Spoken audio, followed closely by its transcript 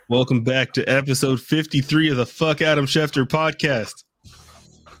Welcome back to episode 53 of the Fuck Adam Schefter podcast.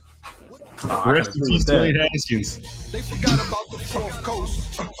 Rest in peace, Dwayne Haskins. They forgot about the fourth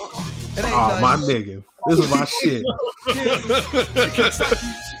coast. Oh, my nigga. This is my shit.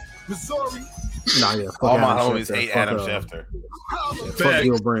 Missouri. Nah, yeah. All my homies hate Adam Schefter. Fuck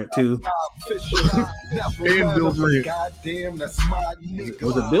Bill Brandt, too. And Bill Brandt. Goddamn, that's my nigga.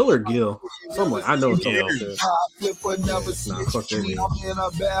 Was it Bill or Gil? Someone. I know it's someone else there. Flipper never fuck that nigga. I'm in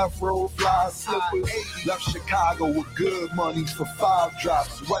a bathrobe, fly slippers. Left Chicago with good money for 5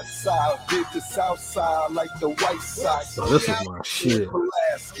 drops. West side, did the south side like the White Sox. So this is my shit.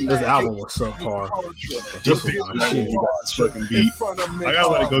 This album was subpar. This was my shit. Fucking beat. I gotta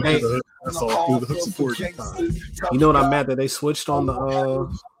let it go through the hook. That's all through the hook support. You know what I'm mad that they switched on the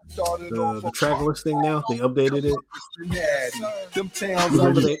track listing now? They updated it.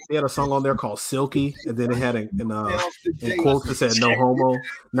 Remember they had a song on there called Silky, and then it had in quotes that said no homo.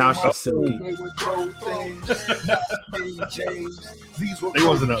 Now it's just Silky. They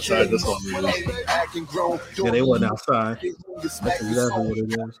wasn't outside this one. Yeah, they wasn't outside. That's exactly what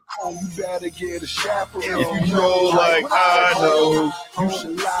it is. If you know like I know,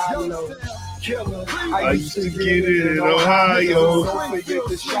 I used to get it in Ohio. I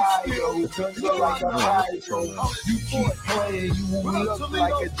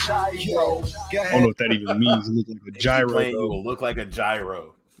don't know what that even means. It looks like a gyro. You will look like a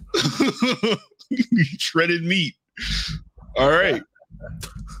gyro. Shredded meat. All right.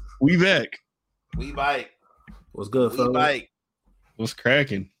 We back. We bite. What's good, We fellas? bite. What's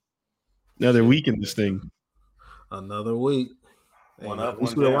cracking? Another week in this thing. Another week. One up, We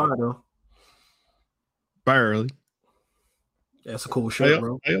one still down. alive, though. Bye early. That's a cool shirt,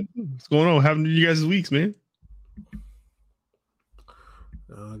 bro. What's going on? What happened to you guys' weeks, man?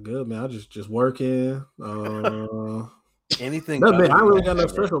 Good, man. I just working. Anything? No, man, other I really than got no that,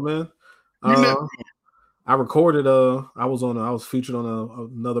 special, man. You never- I recorded. I was featured on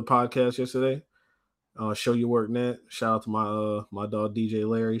another podcast yesterday. Show Your Work Net. Shout out to my dog DJ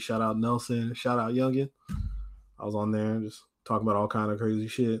Larry. Shout out Nelson. Shout out Youngin. I was on there just talking about all kind of crazy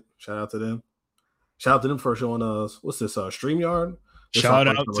shit. Shout out to them. Shout out to them for showing us what's this StreamYard. Shout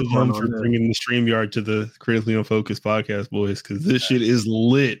out to them for bringing the StreamYard to the Critically Unfocused podcast, boys, because this shit is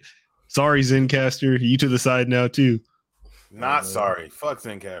lit. Sorry, Zencaster. You to the side now, too. Not sorry. Fuck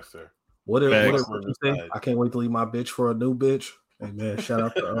Zencaster. What did Facts. you say? I can't wait to leave my bitch for a new bitch. Hey, man, shout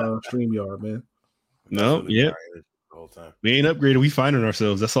out to StreamYard, man. No, That's what yeah. the whole time. We ain't upgraded. We finding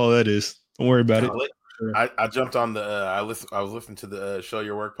ourselves. That's all that is. Don't worry about it. I jumped on the. I was listening to the Show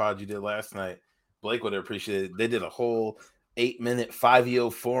Your Work pod you did last night. Blake would have appreciated it. They did a whole 8-minute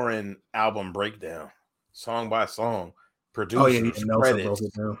 5EO Foreign album breakdown, song by song, producers, credits.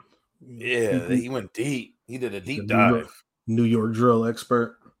 Yeah, he went deep. He did a deep dive. New York drill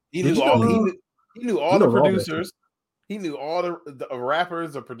expert. He knew all the producers. He knew all the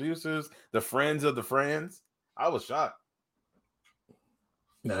rappers, the producers, the friends of the friends. I was shocked.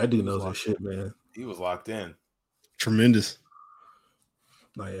 Nah, that dude knows his shit, man. He was locked in. Tremendous.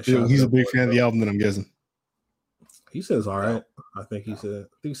 Nah, yeah, He's a big fan of the album, that I'm guessing. He says all right. I think he said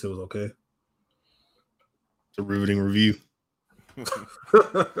it was okay. It's a riveting review.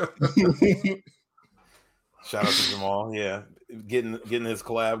 Shout out to Jamal. Yeah, getting his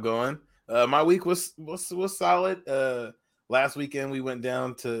collab going. My week was solid. Last weekend we went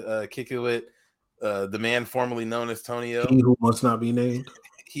down to kick it with the man formerly known as Tonio. He who must not be named.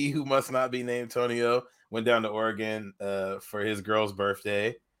 He who must not be named, Tonio, went down to Oregon for his girl's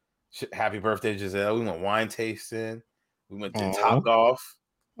birthday. Happy birthday, Giselle. We went wine tasting. We went to Top Golf.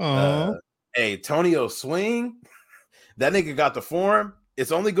 Hey, Tonio swing. That nigga got the form.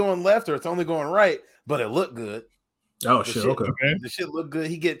 It's only going left or it's only going right, but it looked good. Oh shit! Okay. The shit looked good.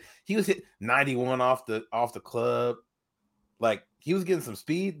 He was hit 91 off the club. Like he was getting some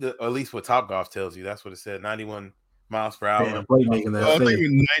speed. Or at least what Top Golf tells you. That's what it said. 91 miles per hour. Damn, making that I thought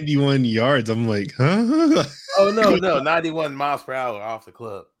you were 91 yards. I'm like, huh? Oh no, 91 miles per hour off the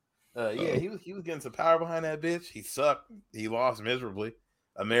club. Yeah, he was getting some power behind that bitch. He sucked. He lost miserably.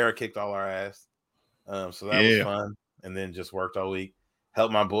 Amara kicked all our ass. So that was fun. And then just worked all week.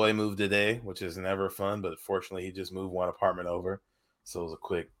 Helped my boy move today, which is never fun, but fortunately he just moved one apartment over. So it was a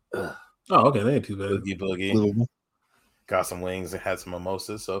quick Oh, okay, that ain't too bad. boogie. Got some wings and had some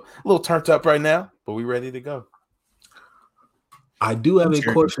mimosas. So a little turned up right now, but we ready to go. I do have a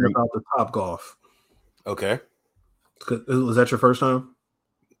question about the Top Golf. Okay. Was that your first time?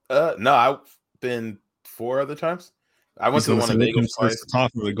 No, I've been 4 other times. I went to the one in Vegas twice.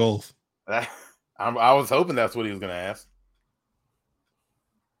 Top of the golf. I was hoping that's what he was going to ask.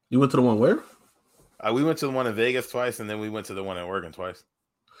 You went to the one where? We went to the one in Vegas twice, and then we went to the one in Oregon twice.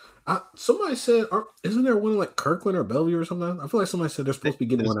 Somebody said, isn't there one in like Kirkland or Bellevue or something? I feel like somebody said they're supposed to be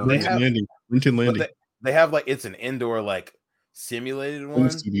getting one out. Renton Landing. They have like it's an indoor like simulated one.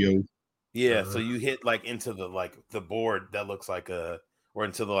 Studio. Yeah, so you hit like into the board that looks like or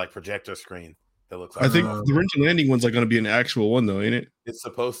into the like projector screen that looks like. I think the Renton Landing one's like going to be an actual one though, ain't it? It's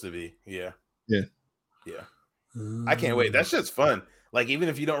supposed to be. Yeah. Yeah. Yeah. I can't wait. That's just fun. Like even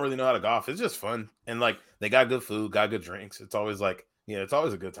if you don't really know how to golf, it's just fun. And like they got good food, got good drinks. It's always like it's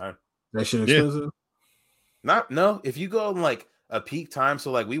always a good time. That shit expensive? No. If you go in like a peak time,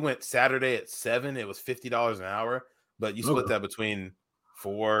 so like we went Saturday at 7, it was $50 an hour, but you split that between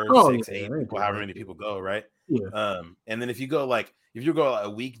 4, 6, 8 people, however many people go, right? Yeah. And then if you go a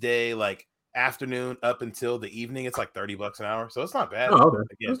weekday, like afternoon up until the evening, it's like $30 an hour. So it's not bad. Oh,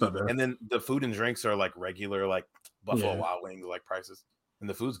 okay. That's not bad. And then the food and drinks are like regular, like Buffalo Wild Wings, like prices. And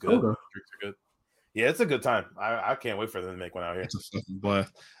the food's good. Okay. Drinks are good. Yeah, it's a good time. I can't wait for them to make one out here. It's a fucking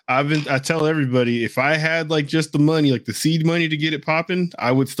blast. I tell everybody, if I had like just the money, like the seed money to get it popping,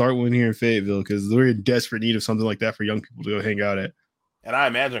 I would start one here in Fayetteville because we're in desperate need of something like that for young people to go hang out at. And I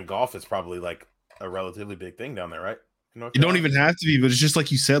imagine golf is probably like a relatively big thing down there, right? You don't even have to be, but it's just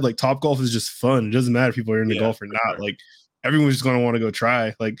like you said, like Top Golf is just fun. It doesn't matter if people are into golf or not. Sure. Like everyone's just going to want to go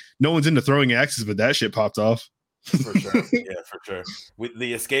try. Like no one's into throwing axes, but that shit popped off. For sure. Yeah, for sure. With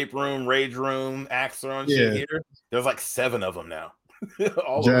the escape room, rage room, axe throwing shit here, there's like 7 of them now.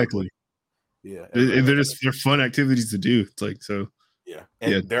 Exactly. Yeah. They're fun activities to do. It's like, so. Yeah.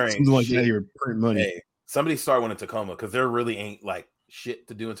 And there ain't something like that, you're printing money. Hey, somebody start one in Tacoma because there really ain't like shit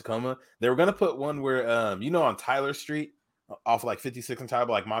to do in Tacoma. They were gonna put one where on Tyler Street off of like 56 and Tyler,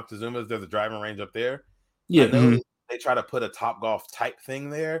 like Montezuma's, there's a driving range up there. Yeah. I know they try to put a Top Golf type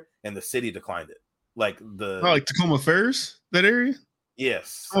thing there, and the city declined it. Like like Tacoma Ferris, that area?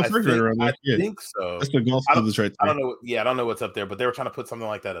 Yes. I think so. That's the golf club that's right there. I don't know. Yeah, I don't know what's up there, but they were trying to put something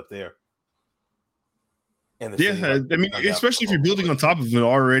like that up there. And I mean, especially if you're building on top of an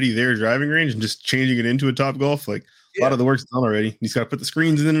already there driving range and just changing it into a Top Golf, like a lot of the work's done already. You just got to put the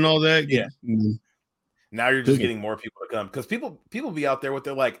screens in and all that. Yeah. Now you're just getting more people to come because people be out there with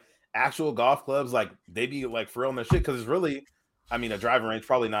their like actual golf clubs, like they be like for real in their shit because it's really, I mean, a driving range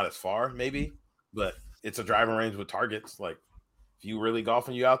probably not as far maybe, but it's a driving range with targets. Like if you really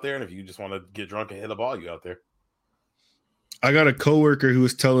golfing, you out there, and if you just want to get drunk and hit a ball, you out there. I got a coworker who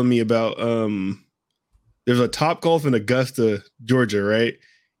was telling me about there's a Top Golf in Augusta, Georgia, right?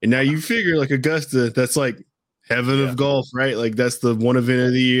 And now you figure like Augusta, that's like heaven of golf, right? Like that's the one event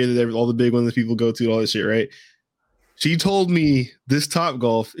of the year that all the big ones that people go to, all that shit, right? She told me this Top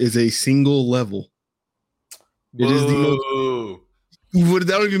Golf is a single level. It is the most, that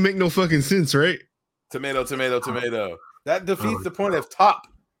don't even make no fucking sense, right? Tomato. That defeats the point of top.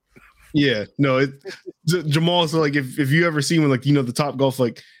 Yeah, no, Jamal. So like, if you ever see one, like the Top Golf,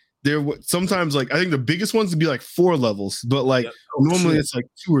 like there sometimes like I think the biggest ones would be like 4 levels, but like normally it's like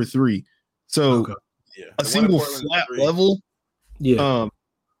 2 or 3. So a single flat level, at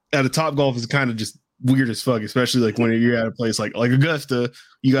a Top Golf is kind of just weird as fuck, especially like when you're at a place like Augusta,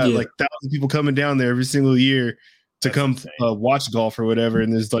 you got like 1,000 people coming down there every single year to come watch golf or whatever,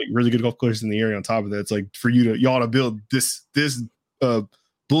 and there's like really good golf courses in the area on top of that. It's like for y'all to build this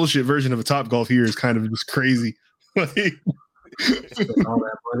bullshit version of a Top Golf here is kind of just crazy. All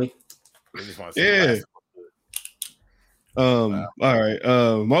that money. Yeah. Wow. All right.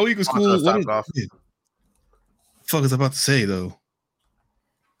 My week was cool. What fuck was I about to say though?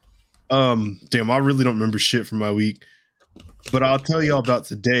 Damn, I really don't remember shit from my week. But I'll tell y'all about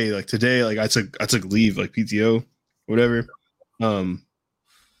today. Like today, like I took leave, like PTO, whatever.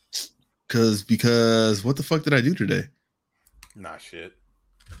 Because what the fuck did I do today? Nah, shit.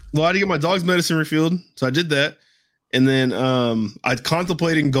 Well, I had to get my dog's medicine refilled, so I did that. And then I'd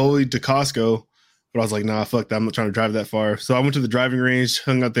contemplating going to Costco, but I was like, nah, fuck that. I'm not trying to drive that far. So I went to the driving range,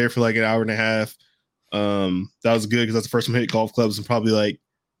 hung out there for like an hour and a half. That was good because that's the first time I hit golf clubs in probably like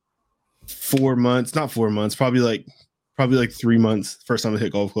 4 months. Not 4 months, probably like 3 months. First time I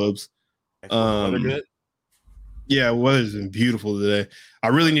hit golf clubs. Good? Yeah, weather's been beautiful today. I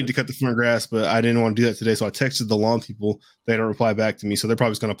really need to cut the front grass, but I didn't want to do that today. So I texted the lawn people. They don't reply back to me. So they're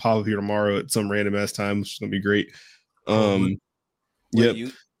probably just going to pop up here tomorrow at some random ass time, which is going to be great. Wait,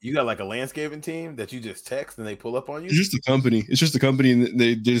 you got like a landscaping team that you just text and they pull up on you? It's just a company. And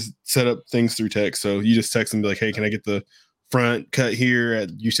they just set up things through text. So you just text them, be like, hey, can I get the front cut here at,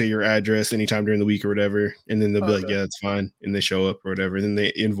 you say your address anytime during the week or whatever, and then they'll be like, yeah, it's fine, and they show up or whatever, and then they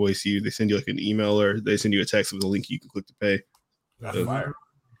invoice you. They send you like an email or they send you a text with a link you can click to pay. That's fire.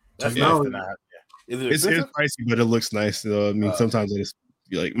 That's It's pricey, but it looks nice. I mean, sometimes I just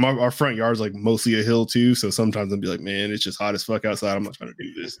be like, our front yard's like mostly a hill too. So sometimes I'll be like, man, it's just hot as fuck outside. I'm not trying to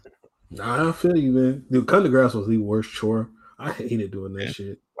do this. Nah, I feel you, man. Dude, cutting the grass was the worst chore. I hated doing that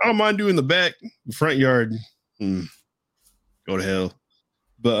shit. I don't mind doing the back, front yard. Go to hell.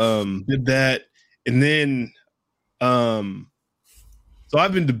 But did that, and then so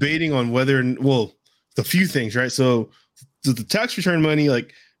I've been debating on whether, a few things, right? So the tax return money,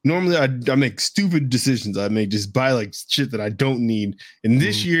 like normally I make stupid decisions. I may just buy like shit that I don't need. And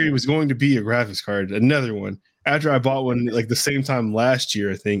this year it was going to be a graphics card, another one. After I bought one like the same time last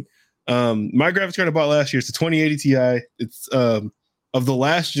year, I think. My graphics card I bought last year, it's a 2080 Ti. It's of the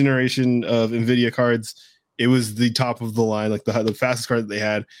last generation of NVIDIA cards. It was the top of the line, like the fastest card that they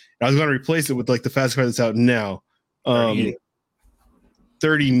had. And I was going to replace it with like the fastest card that's out now.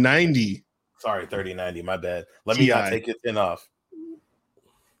 3090. Sorry, 3090. My bad. Let me not take your 10 off.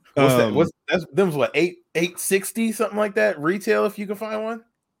 What's that? Them was what, 860 something like that retail if you can find one.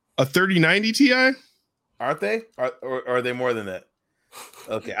 A 3090 Ti? Aren't they? Or are they more than that?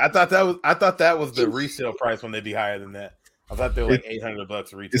 Okay, I thought that was the resale price when they'd be higher than that. I thought they were like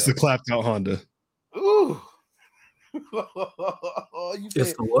 $800 retail. It's the clapped out Honda. Ooh.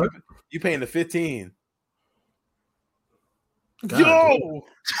 It's the what? You paying the 15. God, yo,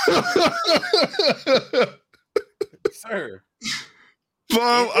 sir.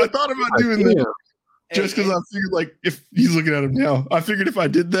 Mom, I thought about doing that just because I figured, like, if he's looking at him now, I figured if I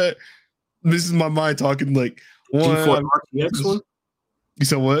did that, this is my mind talking like GeForce RTX one. You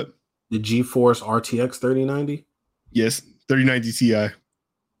said what? The GeForce RTX 3090. Yes, 3090 Ti.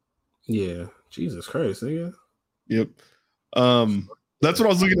 Yeah, Jesus Christ, nigga. Yep. That's what I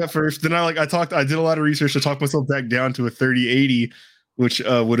was looking at first. Then I did a lot of research to talk myself back down to a 3080, which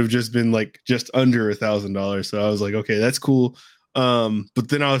would have just been like just under $1,000. So I was like, okay, that's cool. But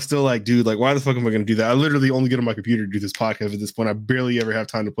then I was still like, dude, like, why the fuck am I going to do that? I literally only get on my computer to do this podcast at this point. I barely ever have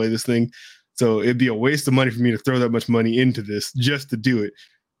time to play this thing. So it'd be a waste of money for me to throw that much money into this just to do it.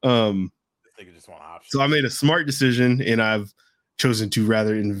 So I made a smart decision, and I've chosen to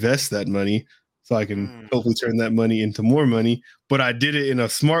rather invest that money so I can hopefully turn that money into more money. But I did it in a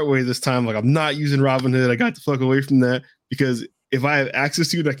smart way this time. Like, I'm not using Robinhood. I got the fuck away from that, because if I have access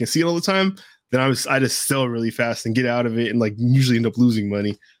to it, I can see it all the time. Then I just sell really fast and get out of it, and like usually end up losing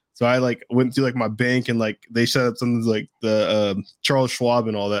money. So I like went through like my bank, and like they set up something like the Charles Schwab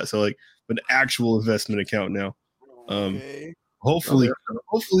and all that. So like an actual investment account now. Hopefully,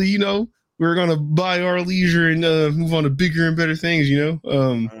 you know, we're gonna buy our leisure and move on to bigger and better things. You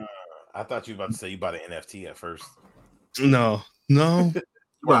know. I thought you were about to say you bought an NFT at first. No. Made an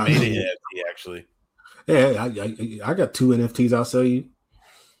NFT actually. Yeah, I got 2 NFTs. I'll sell you.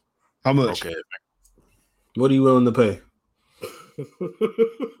 How much? Okay. What are you willing to pay?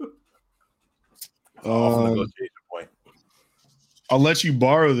 Negotiation point. I'll let you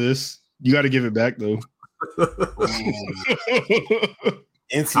borrow this. You got to give it back though.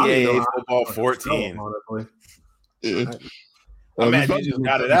 NCAA football 14. Yeah. I'm mad you just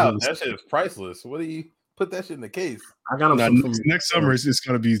got it out. That shit is priceless. What do you put that shit in the case? I got them next summer. It's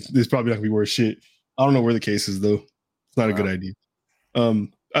probably not gonna be worth shit. I don't know where the case is though. It's not a good idea.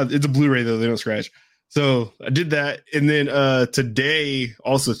 It's a Blu-ray though. They don't scratch. So I did that, and then today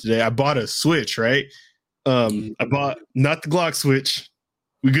I bought a Switch. Right. I bought not the Glock Switch.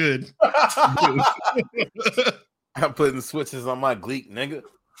 We good. I'm putting switches on my Gleek, nigga.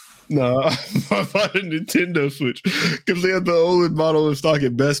 No, I bought a Nintendo Switch because they had the OLED model in stock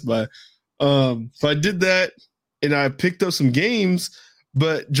at Best Buy. So I did that, and I picked up some games.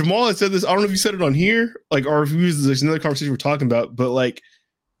 But Jamal had said this. I don't know if you said it on here, like, or if there's another conversation we're talking about. But like,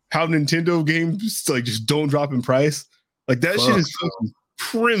 how Nintendo games like just don't drop in price. Like that shit is fucking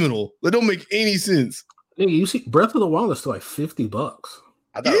criminal. That don't make any sense. Nigga, you see, Breath of the Wild is still like $50.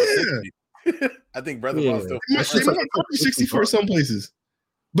 I thought it was 60. I think Breath of the Wild is still like 60 for some places.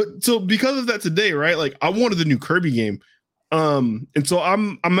 But so because of that today, right? Like I wanted the new Kirby game. And so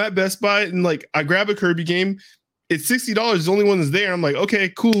I'm at Best Buy, and like I grab a Kirby game. It's $60. It's the only one that's there. I'm like, okay,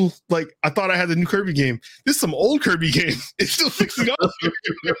 cool. Like I thought I had the new Kirby game. This is some old Kirby game. It's still $60.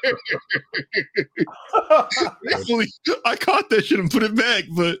 I caught that shit and put it back,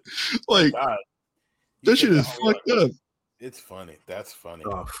 but like that shit is fucked up. It's funny. That's funny.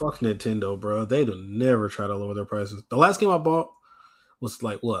 Oh, fuck Nintendo, bro. They do never try to lower their prices. The last game I bought was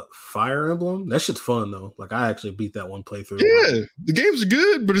like what? Fire Emblem? That shit's fun though. Like I actually beat that one playthrough. Yeah, the games are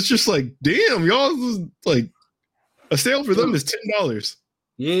good, but it's just like, damn, y'all, like a sale for them is $10.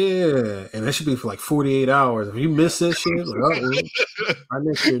 Yeah, and that should be for like 48 hours. If you miss this shit, like, I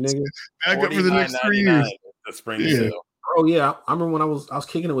next year, nigga. Back up for the next 3 years. The spring sale. Oh yeah, I remember when I was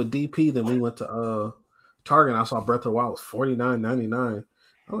kicking it with DP. Then we went to Target. And I saw Breath of the Wild was $49.99.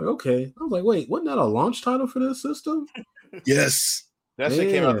 I'm like, okay. I was like, wait, wasn't that a launch title for this system? Yes. That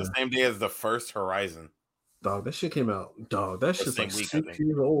shit came out the same day as the first Horizon. Dog, that shit came out. Dog, that shit's like 6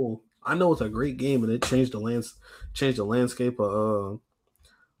 years old. I know it's a great game, and it changed the landscape of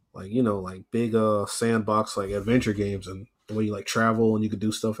like like big sandbox like adventure games and the way you like travel and you can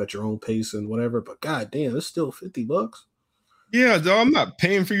do stuff at your own pace and whatever. But god damn, it's still $50. Yeah, dog, I'm not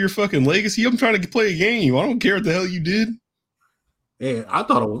paying for your fucking legacy. I'm trying to play a game. I don't care what the hell you did. Yeah, I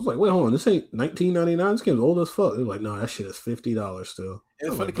thought it was like, wait, hold on, this ain't $19.99. This game's old as fuck. It was like, no, that shit is $50 still.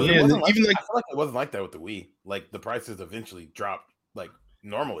 It's funny because I feel like it wasn't like that with the Wii. Like the prices eventually dropped like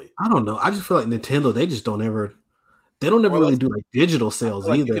normally. I don't know. I just feel like Nintendo, they don't ever really do like digital sales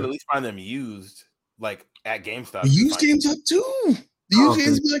either. You can at least find them used like at GameStop. The used games up too. The used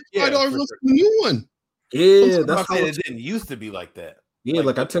games be like $5 for the new one. Yeah, that's how it didn't used to be like that. Yeah,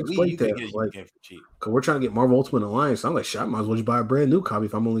 like I text Blake that, like, because we're trying to get Marvel Ultimate Alliance. I'm like, shit, I might as well just buy a brand new copy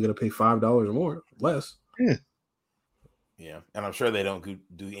if I'm only going to pay $5 or more, less. Yeah. Yeah, and I'm sure they don't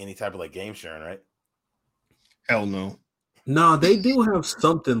do any type of like game sharing, right? Hell no. No, they do have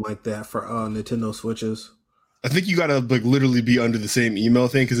something like that for Nintendo Switches. I think you gotta like literally be under the same email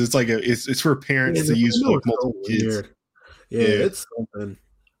thing because it's like it's for parents to use for like multiple kids. Yeah, it's something.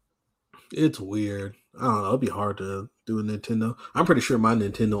 It's weird. I don't know. It'd be hard to do a Nintendo. I'm pretty sure my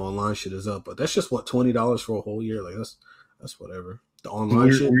Nintendo Online shit is up, but that's just what $20 for a whole year. Like that's whatever. The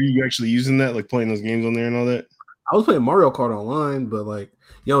online shit. Were you actually using that, like playing those games on there and all that? I was playing Mario Kart Online, but like,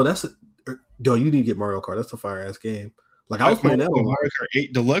 you need to get Mario Kart. That's a fire ass game. Like I was playing that on Mario Kart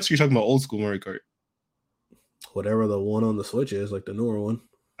 8 Deluxe. Or you're talking about old school Mario Kart. Whatever the one on the Switch is, like the newer one.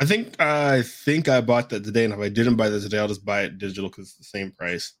 I think I bought that today, and if I didn't buy that today, I'll just buy it digital because it's the same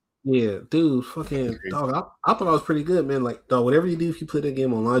price. Yeah, dude, fucking dog. I thought I was pretty good, man. Like, dog, whatever you do, if you play that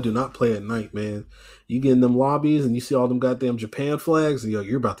game online, do not play at night, man. You get in them lobbies and you see all them goddamn Japan flags, and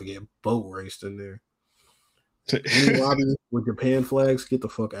you're about to get boat raced in there. Any lobby with Japan flags, get the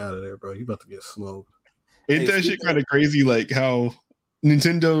fuck out of there, bro. You about to get smoked. Ain't that shit kind of crazy? Like how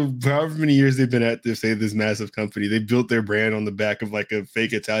Nintendo, however many years they've been at this, this massive company, they built their brand on the back of like a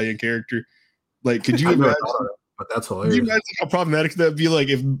fake Italian character. Like, could you imagine? But that's hilarious. Can you imagine how problematic that'd be? Like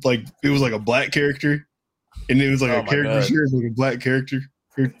if like it was like a black character, and it was like a character here, like a black character,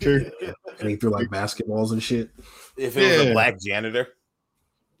 and he threw like basketballs and shit. If it was a black janitor,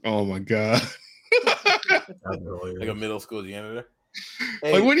 oh my god, like a middle school janitor.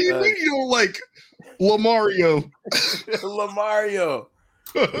 Hey, like what do you mean you don't like Lamario? Lamario,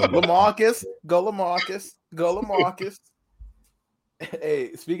 Lamarcus, go Lamarcus, go Lamarcus.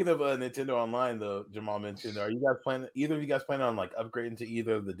 Hey, speaking of Nintendo Online, though, Jamal mentioned, are you guys planning? Either of you guys planning on like upgrading to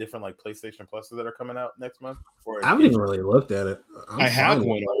either of the different like PlayStation Pluses that are coming out next month? I haven't even really looked at it. I have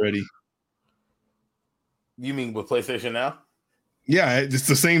one already. You mean with PlayStation Now? Yeah, it's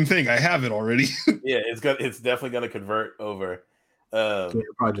the same thing. I have it already. Yeah, it's definitely gonna convert over. It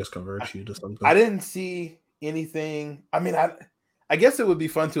probably just converts you to something. I didn't see anything. I mean, I guess it would be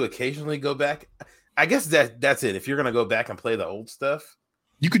fun to occasionally go back. I guess that's it. If you're gonna go back and play the old stuff,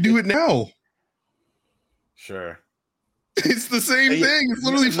 you could do it now. Sure, it's the same thing. It's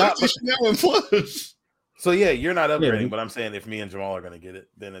literally PlayStation Now and Plus. So yeah, you're not upgrading, but I'm saying if me and Jamal are gonna get it,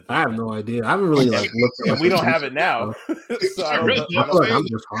 then I have no idea. I haven't really like looked. And we don't have it now. So I don't I'm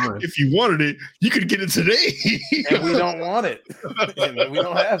just fine. If you wanted it, you could get it today. And we don't want it. And we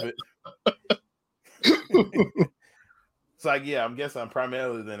don't have it. So I'm guessing I'm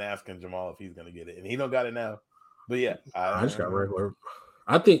primarily then asking Jamal if he's gonna get it, and he don't got it now. But yeah, I just got regular.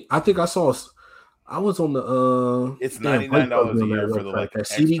 I think I saw. I was on the. It's $99 a year for the like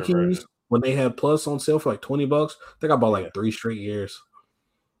CD keys when they had Plus on sale for like $20. I think I bought like 3 straight years.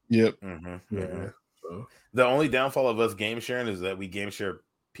 Yep. Mm-hmm. Yeah. Mm-hmm. So. The only downfall of us game sharing is that we game share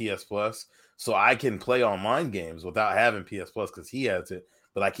PS Plus, so I can play online games without having PS Plus because he has it,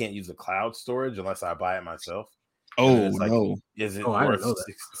 but I can't use the cloud storage unless I buy it myself. Oh no! Is it worth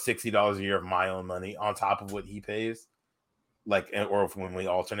 $60 a year of my own money on top of what he pays? Like, or when we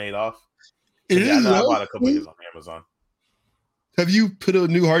alternate off? I bought a couple of years on Amazon. Have you put a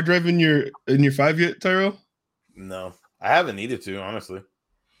new hard drive in your 5 yet, Tyrell? No, I haven't needed to, honestly,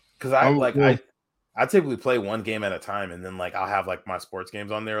 because I typically play one game at a time, and then like I'll have like my sports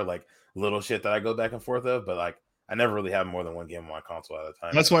games on there, like little shit that I go back and forth of, but like I never really have more than one game on my console at a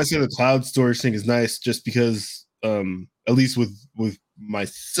time. That's why I say the cloud storage thing is nice, just because at least with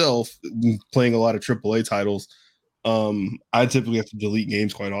myself playing a lot of AAA titles, I typically have to delete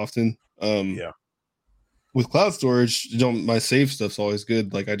games quite often. With cloud storage, my save stuff's always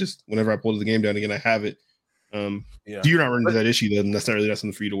good. Like whenever I pull the game down again, I have it. You're not running into that issue, then that's not really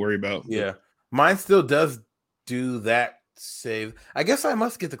something for you to worry about. Yeah, mine still does do that save. I guess I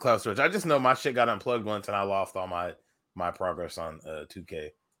must get the cloud storage. I just know my shit got unplugged once and I lost all my progress on 2K.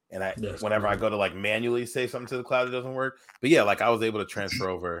 And whenever I go to like manually save something to the cloud, it doesn't work. But yeah, like I was able to transfer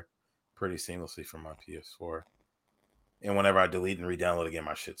over pretty seamlessly from my PS4. And whenever I delete and re-download again,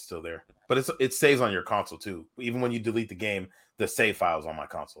 my shit's still there. But it saves on your console too. Even when you delete the game, the save files on my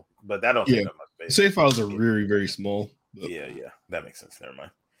console. But that don't take up much space. Save files are very, very small. But... Yeah, that makes sense. Never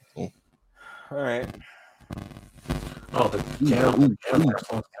mind. Cool. All right. Oh,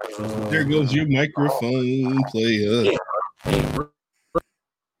 there goes your microphone player.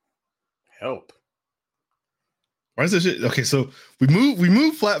 Help. Why is this shit? Okay, so we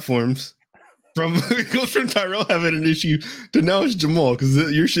move platforms from it goes from Tyrell having an issue to now it's Jamal because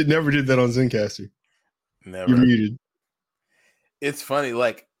your shit never did that on Zencastr. Never. You're muted. It's funny,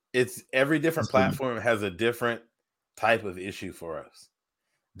 like it's every different platform has a different type of issue for us.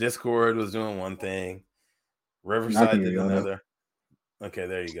 Discord was doing one thing, Riverside did another. Okay,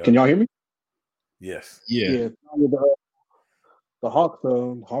 there you go. Can y'all hear me? Yes. Yeah. The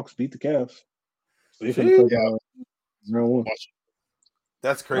Hawks beat the Cavs. So they round one.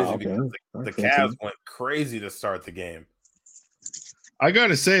 That's crazy because the Cavs went crazy to start the game. I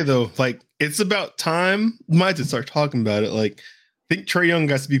gotta say though, like it's about time. Might have to start talking about it. Like, I think Trae Young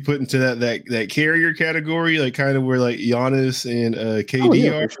got to be put into that carrier category, like kind of where like Giannis and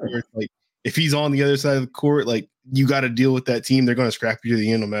KD are. Sure. Where, like, if he's on the other side of the court, like you got to deal with that team. They're gonna scrap you to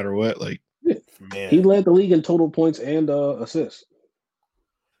the end no matter what. Like, man, he led the league in total points and assists.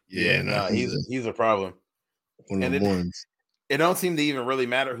 Yeah, he's a problem. One of the ones. It don't seem to even really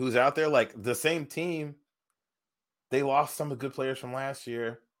matter who's out there. Like the same team, they lost some of the good players from last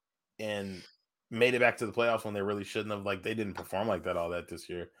year and made it back to the playoffs when they really shouldn't have. Like they didn't perform like that all that this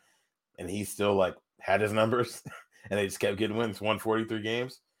year. And he still like had his numbers and they just kept getting wins. Won 43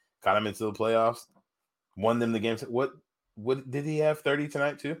 games, got him into the playoffs, won them the games. What did he have 30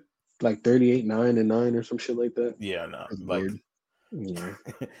 tonight too? Like 38, 9 and 9 or some shit like that. Yeah, no. Like yeah.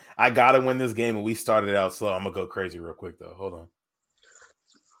 I gotta win this game, and we started out slow. I'm gonna go crazy real quick though. Hold on.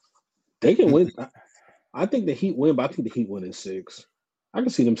 They can win. I think the Heat win, but I think the Heat win in 6. I can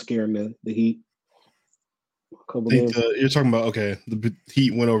see them scaring the Heat. You're talking about the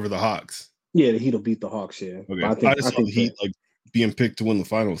Heat went over the Hawks. Yeah, the Heat will beat the Hawks. Yeah, okay. I just saw the Heat like being picked to win the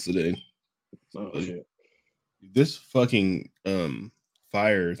finals today. Oh shit! This fucking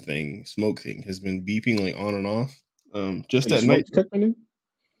fire thing, smoke thing, has been beeping like on and off. Just at night.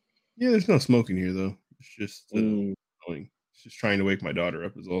 Yeah, there's no smoke in here though. It's just annoying. It's just trying to wake my daughter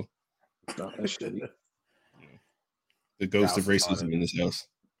up is all. Oh, that's shitty. The ghost of racism in this house.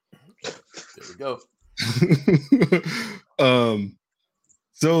 There we go.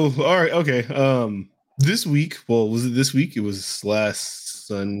 So all right, okay. This week, was it this week? It was last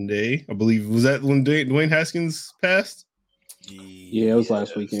Sunday, I believe. Was that when Dwayne Haskins passed? Yeah, it was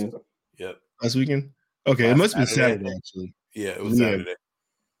last weekend. Yep. Last weekend? Okay, it must have been Saturday, actually. Yeah, it was Saturday.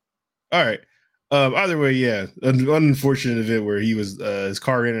 All right. Either way, yeah. An unfortunate event where he was his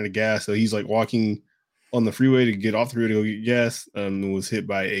car ran out of gas, so he's like walking on the freeway to get off the freeway to go get gas. And was hit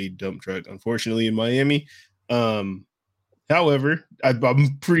by a dump truck, unfortunately, in Miami. However,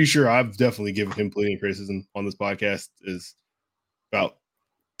 I'm pretty sure I've definitely given him plenty of criticism on this podcast about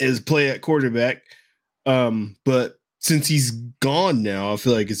his play at quarterback. But since he's gone now, I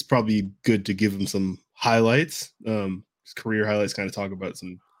feel like it's probably good to give him some highlights. His career highlights, kind of talk about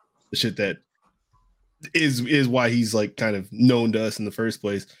some the shit that is why he's like kind of known to us in the first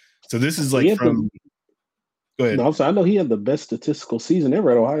place. So this is like from. Go ahead. No, I know he had the best statistical season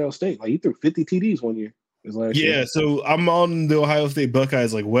ever at Ohio State. Like he threw 50 TDs one year. Yeah, so I'm on the Ohio State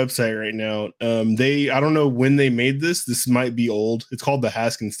Buckeyes like website right now. I don't know when they made this. This might be old. It's called the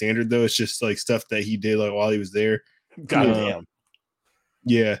Haskins Standard though. It's just like stuff that he did like while he was there. Goddamn.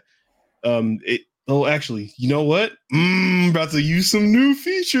 Yeah. Actually, you know what? About to use some new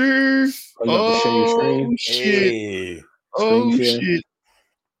features. Oh shit. Hey. Oh shit.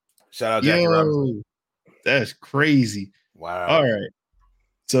 Shout out Jackie Robinson. That's crazy. Wow. All right.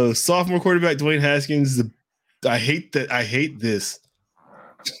 So sophomore quarterback Dwayne Haskins. I hate this.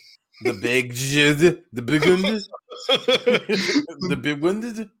 The big one.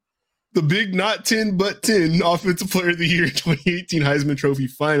 The big not 10 but 10 offensive player of the year 2018 Heisman Trophy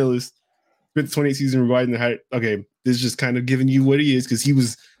finalist. Spent the 28 season riding the height. Okay, this is just kind of giving you what he is because he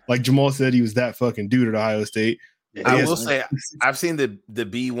was, like Jamal said, he was that fucking dude at Ohio State. I will say I've seen the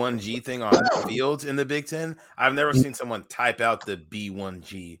B1G thing on fields in the Big Ten. I've never seen someone type out the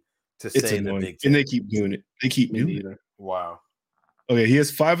B1G to say in the Big Ten. And they keep doing it. They keep doing it. Wow. Okay, he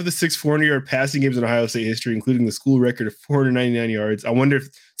has 5 of the 6 400-yard passing games in Ohio State history, including the school record of 499 yards. I wonder if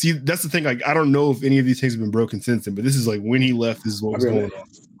that's the thing. Like, I don't know if any of these things have been broken since then, but this is like when he left. This is what was going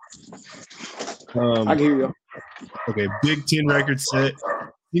on. I can hear you. Okay, Big Ten record set.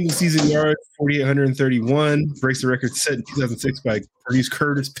 Single season yards 4,831 breaks the record set in 2006 by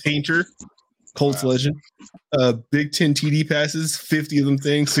Curtis Painter, Colts legend. Big Ten TD passes, 50 of them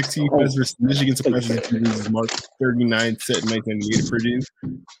things, 16 passes versus Michigan surprises TDs March 39 set in 1998 at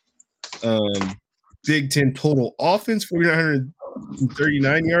Purdue. Big Ten total offense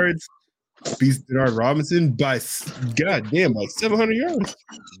 4,939 yards. Beats Denard Robinson by 700 yards.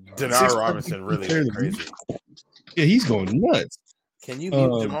 Denard Robinson really went crazy. Yeah, he's going nuts. Can you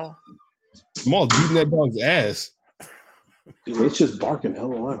mute Jamal? Jamal beating that dog's ass. Dude, it's just barking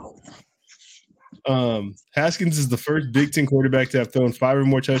hell around. Haskins is the first Big Ten quarterback to have thrown 5 or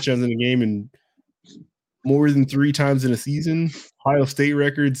more touchdowns in a game and more than 3 times in a season. Ohio State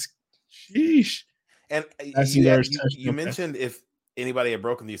records. Sheesh. And you mentioned if anybody had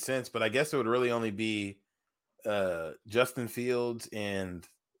broken these since, but I guess it would really only be Justin Fields and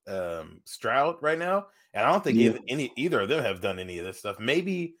Stroud right now. And I don't think either of them have done any of this stuff.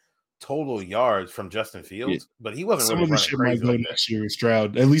 Maybe total yards from Justin Fields, but he wasn't really running crazy like next year with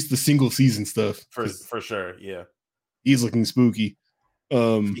Stroud. At least the single season stuff for sure. Yeah, he's looking spooky.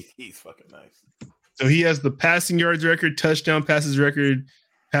 He's fucking nice. So he has the passing yards record, touchdown passes record,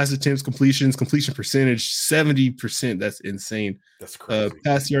 pass attempts, completion percentage 70%. That's insane. That's crazy.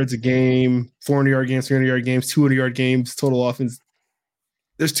 Pass yards a game, 400-yard games, 300-yard games, 200-yard games, total offense.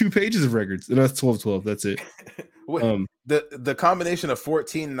 There's 2 pages of records, and that's 12-12. That's it. The combination of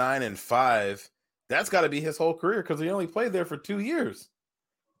 14, 9, and 5, that's got to be his whole career because he only played there for 2 years.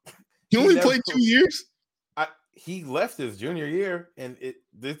 He only played 2 years? He left his junior year, and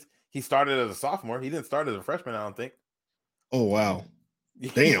he started as a sophomore. He didn't start as a freshman, I don't think. Oh, wow.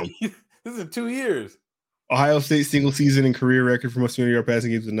 Damn. This is in 2 years. Ohio State single season and career record for most 200-yard passing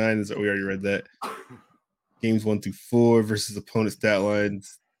games with 9. We already read that. Games 1 through 4 versus opponent stat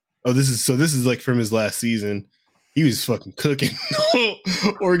lines. Oh, this is like from his last season. He was fucking cooking.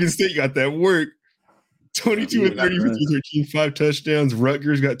 Oregon State got that work. 22 and 30 for 13, 5 touchdowns.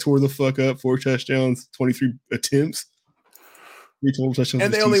 Rutgers got tore the fuck up, 4 touchdowns, 23 attempts. 3 total touchdowns.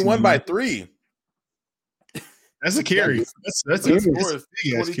 And they only won by 3. That's a carry. That's a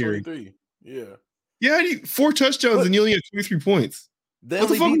big ass carry. Yeah. Yeah, 4 touchdowns and you only had 23 points. They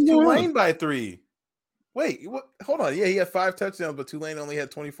only beat Tulane by 3. Wait, what? Hold on. Yeah, he had 5 touchdowns, but Tulane only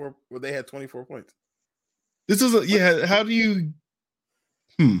had 24. Well, they had 24 points. This is how do you?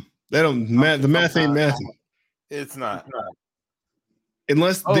 They don't math. The math ain't mathing. It's not.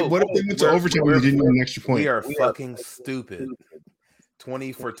 Unless what if they went to overtime and they didn't get an extra point? We are fucking stupid.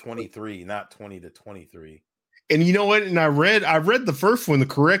 20 for 23, not 20 to 23. And you know what? And I read the first one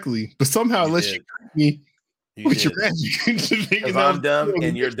correctly, but somehow unless you trick me with your magic, because I'm dumb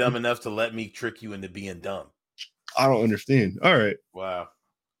and you're dumb enough to let me trick you into being dumb. I don't understand. All right. Wow.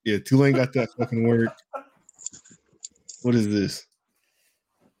 Yeah, Tulane got that fucking word. What is this?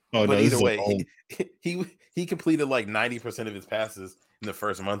 Oh, but no, either way, he completed like 90% of his passes in the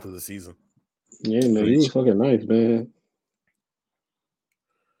first month of the season. Yeah, man, he was fucking nice, man.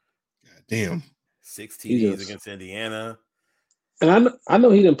 God damn. 6 TDs against Indiana. And I know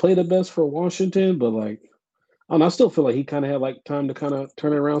he didn't play the best for Washington, but like, I still feel like he kind of had like time to kind of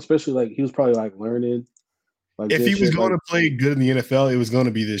turn it around, especially like he was probably like learning. Like if he was going to play good in the NFL, it was going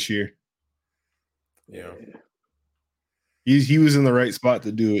to be this year. Yeah. He was in the right spot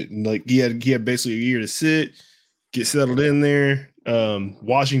to do it. And like he had basically a year to sit, get settled in there.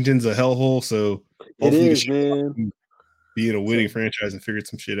 Washington's a hellhole, so hopefully it is, man. Be in a winning franchise and figure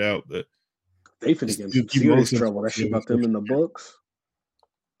some shit out. But they finna get in some serious trouble. That shit about them in the books.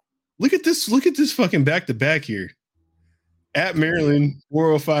 Look at this fucking back-to-back here. At Maryland,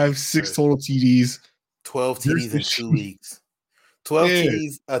 405, 6 total TDs. 12 TDs in 2 weeks. 12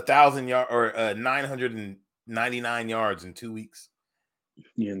 TDs, 1,000 yards or 999 yards in 2 weeks.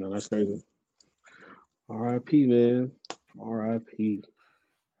 Yeah, no, that's crazy. R.I.P. man. R.I.P.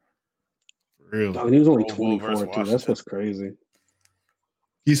 For real. He was only 24 too. That's what's crazy.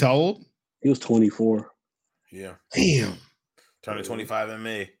 He's how old? He was 24. Yeah. Damn. Turning 25 in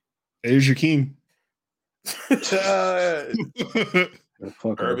May. There's your king.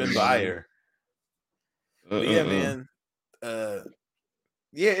 Urban Buyer. Yeah, man.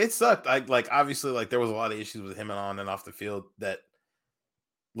 Yeah, it sucked. Obviously, like there was a lot of issues with him and on and off the field that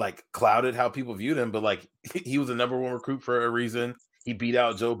like clouded how people viewed him. But like he was the number 1 recruit for a reason. He beat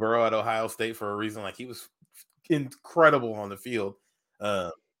out Joe Burrow at Ohio State for a reason. Like he was incredible on the field,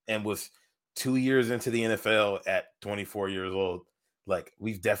 and was 2 years into the NFL at 24 years old. like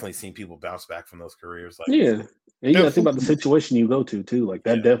we've definitely seen people bounce back from those careers. Like, yeah, and you got to think about the situation you go to too. Like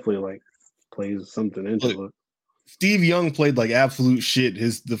that definitely like plays something into it. Steve Young played like absolute shit.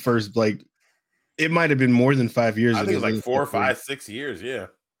 The first like it might have been more than 5 years. I think it was like 4, 5, 6 years. Yeah.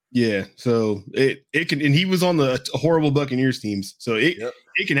 Yeah. So it can, and he was on the horrible Buccaneers teams. So it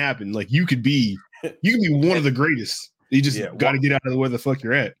can happen. Like you could be one of the greatest. You just got to get out of where the fuck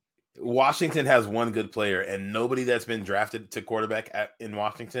you're at. Washington has one good player, and nobody that's been drafted to quarterback in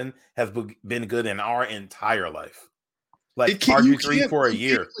Washington has been good in our entire life. Like RG3 for a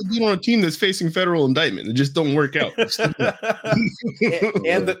year. Be on a team that's facing federal indictment. It just don't work out. and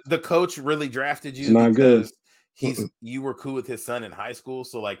the coach really drafted you because you were cool with his son in high school,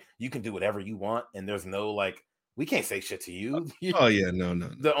 so like you can do whatever you want, and there's no like we can't say shit to you. Oh yeah, no.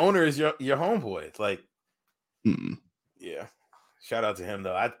 The owner is your homeboy. It's like, yeah. Shout out to him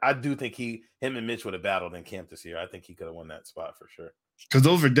though. I do think him and Mitch would have battled in camp this year. I think he could have won that spot for sure. Because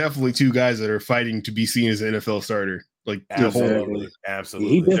those are definitely two guys that are fighting to be seen as an NFL starter. Like absolutely.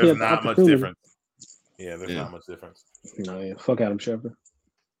 There's not much difference. Yeah, there's not much difference. No, yeah. Fuck Adam Schefter.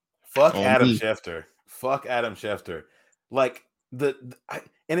 Fuck Adam Schefter. Like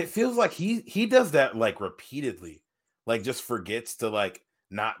and it feels like he does that like repeatedly. Like just forgets to like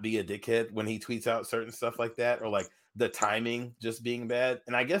not be a dickhead when he tweets out certain stuff like that, or like the timing just being bad.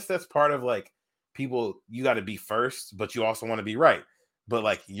 And I guess that's part of like people, you got to be first, but you also want to be right. But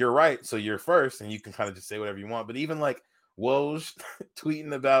like you're right, so you're first, and you can kind of just say whatever you want. But even like Woj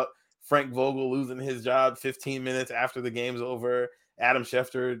tweeting about Frank Vogel losing his job 15 minutes after the game's over, Adam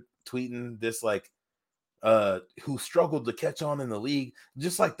Schefter tweeting this like who struggled to catch on in the league,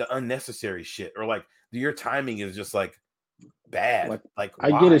 just like the unnecessary shit, or like your timing is just like bad. Like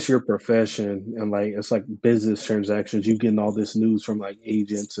I get it's your profession, and like it's like business transactions. You getting all this news from like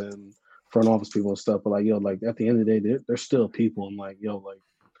agents and front office people and stuff, but like like at the end of the day, they're still people, and like like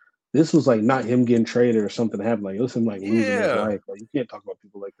this was like not him getting traded or something happened. Like it was him like losing his life. Like you can't talk about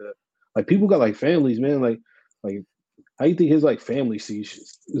people like that. Like people got like families, man. Like how you think his like family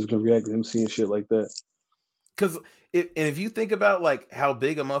is gonna react to him seeing shit like that? Because if you think about like how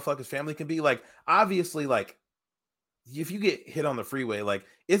big a motherfucker's family can be, like obviously like if you get hit on the freeway, like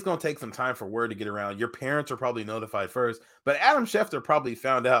it's gonna take some time for word to get around. Your parents are probably notified first, but Adam Schefter probably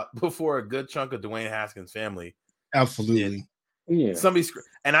found out before a good chunk of Dwayne Haskins' family. Absolutely, yeah.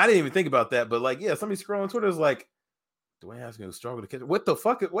 And I didn't even think about that, but like, somebody scrolling Twitter is like, Dwayne Haskins struggled to catch. What the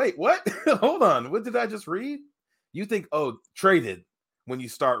fuck? Wait, what? Hold on, what did I just read? You think traded when you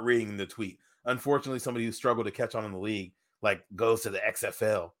start reading the tweet? Unfortunately, somebody who struggled to catch on in the league like goes to the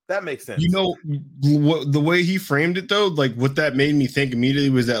XFL. That makes sense. You know what, the way he framed it though, like what that made me think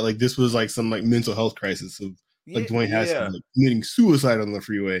immediately was that like this was like some like mental health crisis of like Dwayne Haskins like, committing suicide on the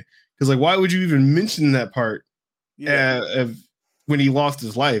freeway. Because like why would you even mention that part when he lost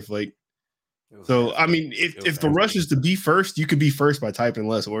his life? Like so I mean if the rush is to be first, you could be first by typing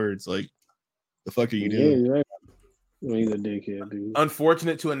less words. Like the fuck are you doing? Yeah, right. He's a dickhead, dude.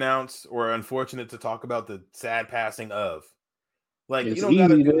 Unfortunate to announce or unfortunate to talk about the sad passing of. Like, it's you don't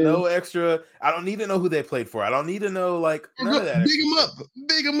gotta do man. no extra. I don't need to know who they played for. I don't need to know like none of that.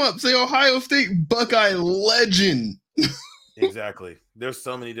 Big him up. Say Ohio State Buckeye legend. Exactly. There's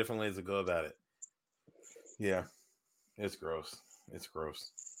so many different ways to go about it. Yeah. It's gross.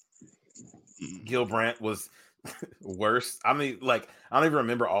 Gil Brandt was worse. I mean, like, I don't even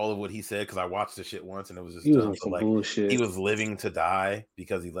remember all of what he said because I watched the shit once and it was just dumb. So, like, bullshit. He was living to die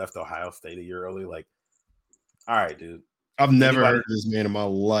because he left Ohio State a year early. Like, all right, dude. I've never heard of this man in my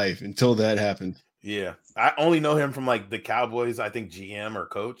life until that happened. Yeah. I only know him from like the Cowboys, I think GM or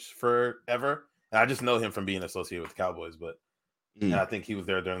coach forever. And I just know him from being associated with the Cowboys, but and I think he was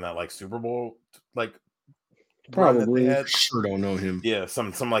there during that like Super Bowl like probably. I sure don't know him. Yeah,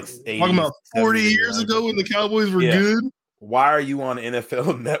 some like 80s, talking about 40 years ago when the Cowboys were good. Why are you on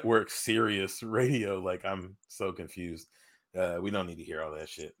NFL Network Sirius Radio? Like I'm so confused. We don't need to hear all that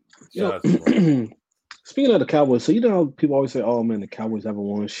shit. Shout out to Speaking of the Cowboys, so you know how people always say, "Oh man, the Cowboys haven't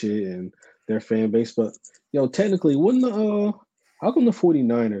won shit and their fan base," but technically, wouldn't how come the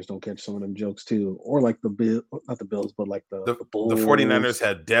 49ers don't catch some of them jokes too, or like not the Bills, but like the Bulls? The 49ers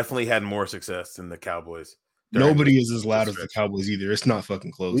had definitely had more success than the Cowboys. Nobody is as loud as the Cowboys either. It's not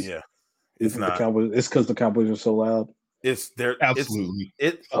fucking close. Yeah, it's not. The Cowboys. It's because the Cowboys are so loud. It's there. Absolutely.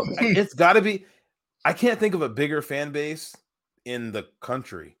 It's got to be. I can't think of a bigger fan base in the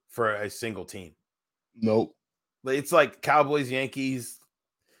country for a single team. Nope. It's like Cowboys, Yankees,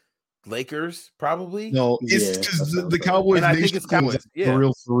 Lakers, probably. No, it's because the Cowboys. And I think it's Cowboys.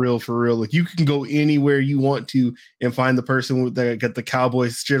 Yeah, for real. Like you can go anywhere you want to and find the person that got the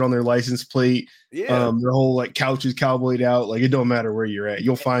Cowboys shit on their license plate. Yeah, their whole like couch is cowboyed out. Like it don't matter where you're at,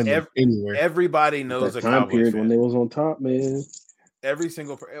 you'll find them anywhere. Everybody knows a time Cowboys period fan. when they was on top, man. Every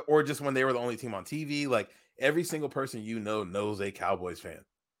single, or just when they were the only team on TV, like every single person knows a Cowboys fan.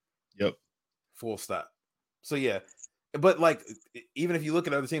 Yep. Full stop. So yeah. But like, even if you look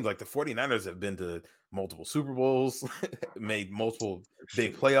at other teams, like the 49ers have been to multiple Super Bowls, made multiple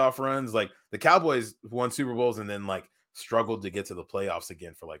big playoff runs. Like the Cowboys won Super Bowls and then like struggled to get to the playoffs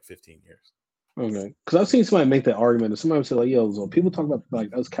again for like 15 years. Okay, because I've seen somebody make that argument, and somebody would say like, "Yo, so people talk about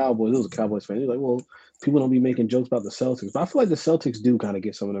like us Cowboys." It was a Cowboys fan. He's like, "Well, people don't be making jokes about the Celtics," but I feel like the Celtics do kind of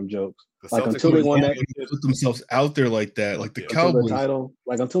get some of them jokes. Like until they won that, put themselves out there like that, like the until Cowboys the title,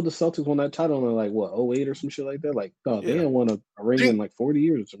 like until the Celtics won that title in like what 08 or some shit like that. Like, they didn't won a ring in like 40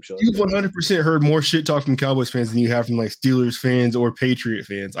 years or some shit. You've 100% heard more shit talk from Cowboys fans than you have from like Steelers fans or Patriot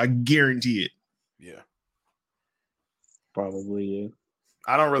fans. I guarantee it. Yeah, probably. Yeah.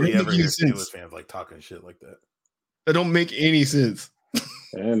 I don't really ever hear Steelers fans like talking shit like that. That don't make any sense.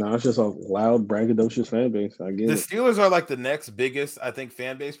 Yeah, no, it's just a loud, braggadocious fan base. I get the it. Steelers are like the next biggest, I think,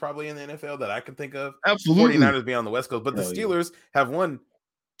 fan base probably in the NFL that I can think of. Absolutely. 49ers be on the West Coast, but the Steelers have won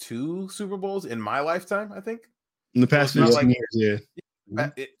 2 Super Bowls in my lifetime, I think. In the past 15 years,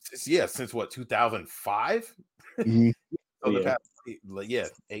 yeah. Since what, 2005? Mm-hmm. So the past,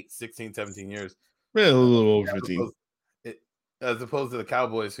 16, 17 years. Yeah, a little over 15. As opposed to the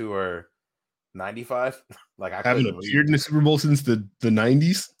Cowboys who are 95. Like I haven't appeared in the Super Bowl since the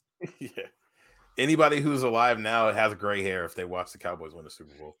 90s. Yeah. Anybody who's alive now has gray hair if they watch the Cowboys win the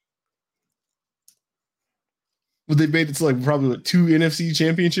Super Bowl. Well, they made it to like probably 2 NFC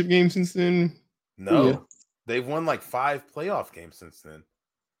championship games since then. No, they've won like 5 playoff games since then.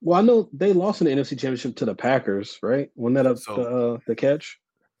 Well, I know they lost in the NFC championship to the Packers, right? Wasn't that the catch?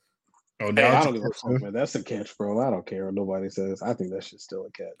 Oh, no, I don't give a fuck, man. That's a catch, bro. I don't care what nobody says. I think that shit's still a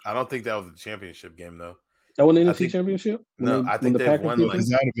catch. I don't think that was the championship game, though. That was the NFC championship? No, I think they won. Like,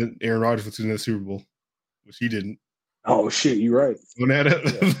 that would have been Aaron Rodgers was in the Super Bowl, which he didn't. Oh, shit. You're right. Well,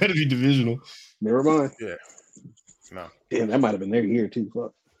 that'd be divisional. Never mind. Yeah. No. Damn, that might have been their year, too.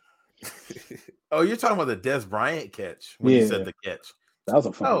 Fuck. Oh, you're talking about the Dez Bryant catch when you said the catch. That was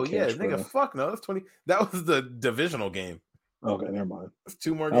a fucking catch, nigga, bro. fuck no. That's 20. That was the divisional game. Okay, never mind. There's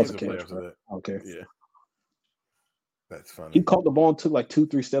 2 more games to play after that. Okay. Yeah. That's funny. He caught the ball and took like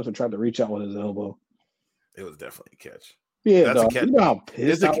 2-3 steps and tried to reach out with his elbow. It was definitely a catch. Yeah, that's a catch. You know how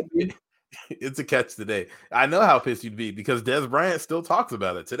pissed it's a catch today. I know how pissed you'd be because Dez Bryant still talks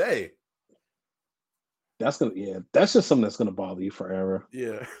about it today. That's just something that's gonna bother you forever.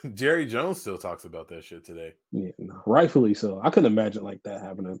 Yeah. Jerry Jones still talks about that shit today. Yeah, rightfully so. I couldn't imagine like that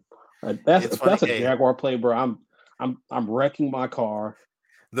happening. That's a Jaguar play, bro. I'm wrecking my car.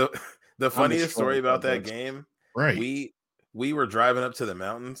 The funniest story about that game, right? We were driving up to the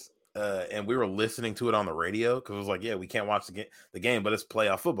mountains, and we were listening to it on the radio because it was like, we can't watch the game, but it's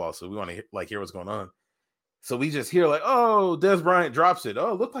playoff football, so we want to hear what's going on. So we just hear like, oh, Dez Bryant drops it.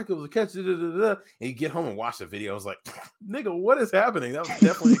 Oh, it looked like it was a catch. And you get home and watch the video. I was like, nigga, what is happening? That was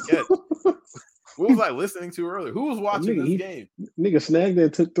definitely a catch. What was I listening to earlier? Who was watching this game? Nigga snagged it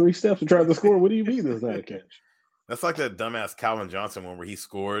and took 3 steps to try to score. What do you mean there's not a catch? That's like that dumbass Calvin Johnson one where he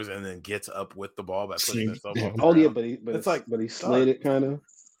scores and then gets up with the ball by putting himself on the ground. Yeah, but he slid it kind of.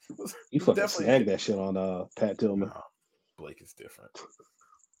 You fucking snagged that shit on Pat Tillman. No, Blake is different.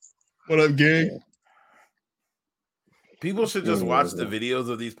 What up, gang? Yeah. People should just watch the videos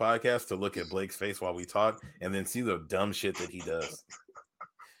of these podcasts to look at Blake's face while we talk and then see the dumb shit that he does.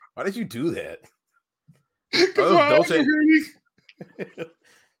 Why did you do that? This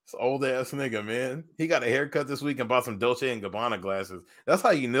old ass nigga, man. He got a haircut this week and bought some Dolce and Gabbana glasses. That's how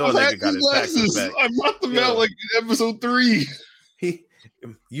you know a nigga got his taxes back. I brought them out like in episode 3.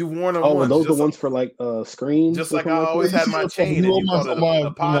 You worn them. Oh, were those the ones for like screens? Just like I always had my chain. And you called it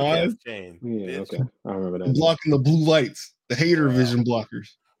a podcast chain. Yeah, okay. I remember that. Blocking the blue lights, the hater vision blockers.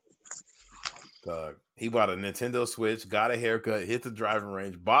 He bought a Nintendo Switch, got a haircut, hit the driving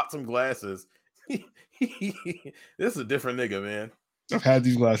range, bought some glasses. This is a different nigga, man. I've had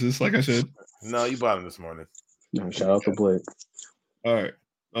these glasses, like I said. No, you bought them this morning. No, shout out to Blake. All right.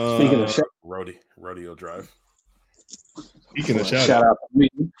 Speaking of Rodeo Drive. Speaking of shout out to me.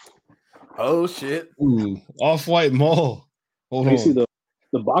 Oh shit! Ooh, Off-White Mall. Hold on. You see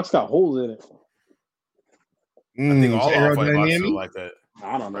the box got holes in it. I think all Off-White boxes are like that.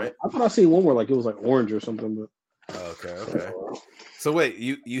 I don't know. Right? I thought I seen one where like it was like orange or something. But okay. So wait,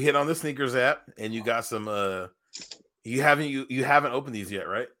 you hit on the sneakers app and you got some. You haven't opened these yet,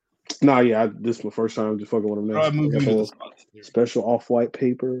 right? Yeah, this is my first time just fucking with them. Now. Special off-white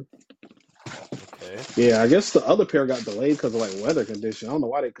paper. Okay. Yeah, I guess the other pair got delayed because of like weather condition. I don't know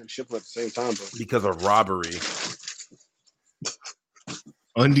why they couldn't ship them at the same time. But because of robbery.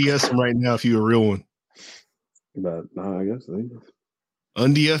 Unds them right now if you a real one. But I guess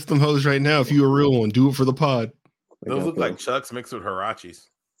Unds them hoes right now if you a real one. Do it for the pod. Those look like Chucks mixed with Hirachis.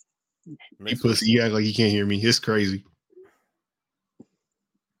 You pussy, you act like you can't hear me. It's crazy.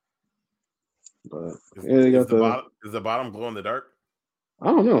 But they got is the bottom glow in the dark? I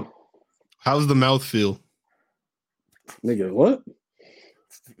don't know. How's the mouth feel? Nigga, what?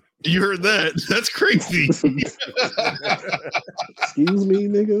 You heard that? That's crazy. Excuse me,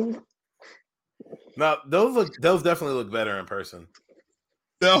 nigga. No, those definitely look better in person.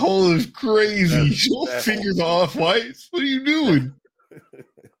 That hole is crazy. Your fingers off whites. What are you doing?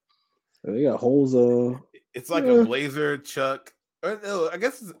 They got holes. It's like a blazer, Chuck. No, I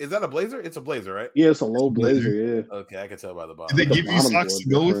guess is that a blazer? It's a blazer, right? Yeah, it's a low blazer. Yeah. Okay, I can tell by the bottom. Did they give you socks to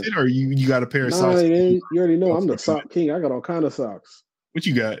go with it, or you got a pair of socks? You already know I'm the sock king. I got all kind of socks. What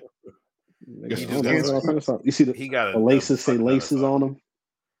you got? You see the laces say laces on them.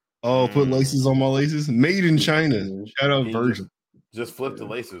 Oh, put laces on my laces. Made in China. Shout out Virgin. Just flip the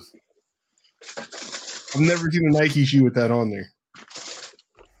laces. I've never seen a Nike shoe with that on there.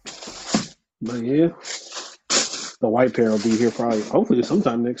 But yeah, the white pair will be here probably, hopefully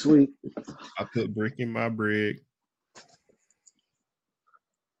sometime next week. I put brick in my brick.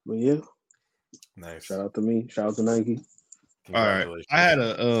 But yeah, nice. Shout out to me. Shout out to Nike. All right, I had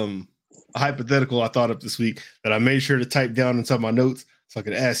a hypothetical I thought up this week that I made sure to type down inside my notes so I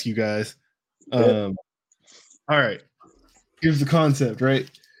could ask you guys. All right, here's the concept. Right,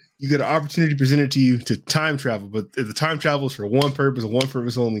 you get an opportunity presented to you to time travel, but if the time travel is for one purpose and one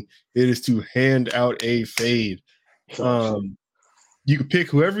purpose only, it is to hand out a fade. You can pick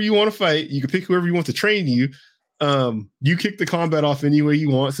whoever you want to fight. You can pick whoever you want to train you. You kick the combat off any way you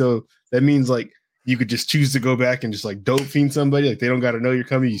want. So that means like you could just choose to go back and just like dope fiend somebody. Like they don't got to know you're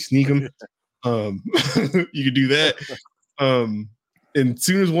coming. You sneak them. You could do that. And as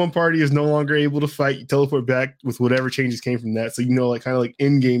soon as one party is no longer able to fight, you teleport back with whatever changes came from that. So you know, like kind of like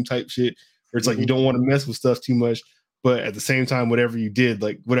in game type shit, where it's like you don't want to mess with stuff too much, but at the same time, whatever you did,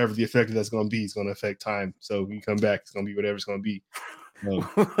 like whatever the effect of that's going to be, is going to affect time. So when you come back, it's going to be whatever it's going to be.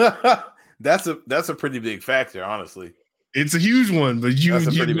 That's a pretty big factor, honestly. It's a huge one, but you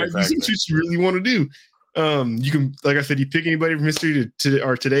really want to do. You can, like I said, you pick anybody from history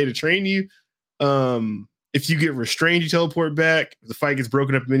to today to train you. If you get restrained, you teleport back. If the fight gets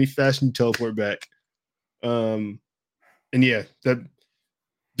broken up in any fashion, you teleport back. And yeah, that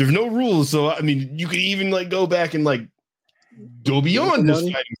there's no rules. So I mean, you could even like go back and like go beyond just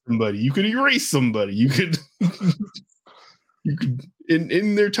fighting somebody. You could erase somebody. You could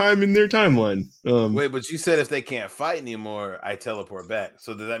in their timeline. Wait, but you said if they can't fight anymore, I teleport back.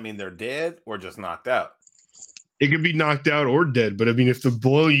 So does that mean they're dead or just knocked out? It could be knocked out or dead, but I mean, if the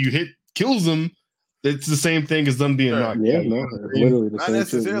blow you hit kills them, it's the same thing as them being knocked out. Yeah, no, literally the not same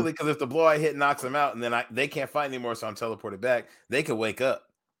necessarily, because if the blow I hit knocks them out and then they can't fight anymore, so I'm teleported back, they could wake up.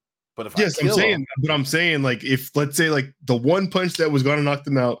 But if I'm saying like if let's say like the one punch that was gonna knock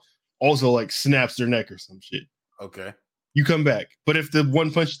them out also like snaps their neck or some shit. Okay. You come back. But if the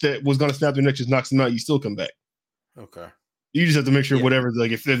one punch that was gonna snap their neck just knocks them out, you still come back. Okay. You just have to make sure whatever,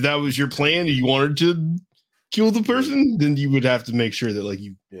 like if that was your plan and you wanted to kill the person, then you would have to make sure that like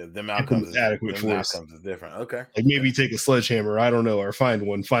you them outcomes is adequate force. Outcomes is different. Okay. Like maybe take a sledgehammer, I don't know, or find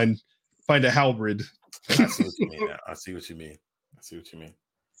one, find a halberd. I see what you mean now. I see what you mean.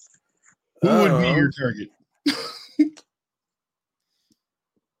 Who would be your target?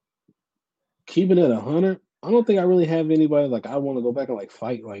 Keeping it 100, I don't think I really have anybody like I want to go back and like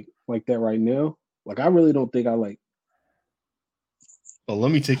fight like that right now. Like I really don't think I like. Well,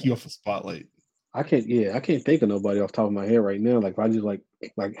 let me take you off the spotlight. I can't think of nobody off the top of my head right now. Like if I just like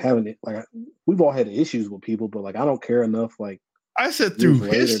having it like we've all had issues with people, but like I don't care enough. Like I said through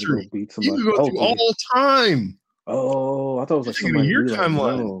history, you can go through all time. Oh, I thought it was like somebody your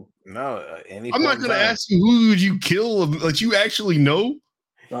timeline. No, I'm not gonna ask you who would you kill. Like you actually know.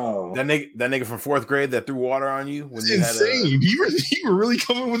 Oh, that nigga from 4th grade that threw water on you. When you insane. You were really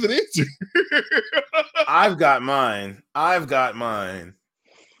coming with an answer. I've got mine.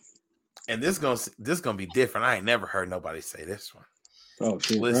 And this gonna be different. I ain't never heard nobody say this one. Oh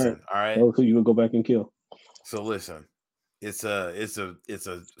shit! Listen, all right. Oh, so you gonna go back and kill? So listen, it's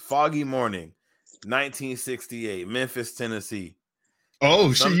a foggy morning, 1968, Memphis, Tennessee.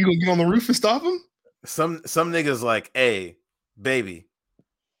 Oh shit! You gonna get on the roof and stop him? Some niggas like, hey, baby,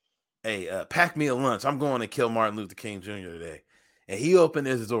 pack me a lunch. I'm going to kill Martin Luther King Jr. today. and he opened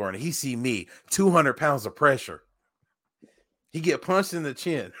his door and he see me, 200 pounds of pressure. He get punched in the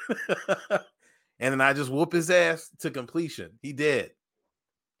chin. And then I just whoop his ass to completion. He dead.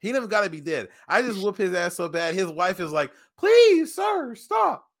 He never got to be dead. I just whoop his ass so bad. His wife is like, please, sir,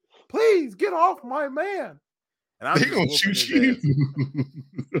 stop. Please get off my man. And I'm They gonna shoot you.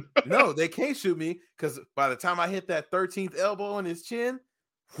 No, they can't shoot me because by the time I hit that 13th elbow in his chin,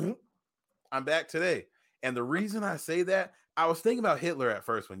 I'm back today. And the reason I say that, I was thinking about Hitler at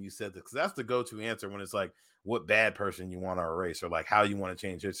first when you said this, because that's the go-to answer when it's like what bad person you want to erase or like how you want to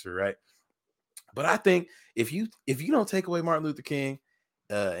change history, right? But I think if you don't take away Martin Luther King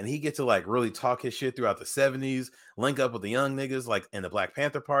and he get to like really talk his shit throughout the 70s, link up with the young niggas like in the Black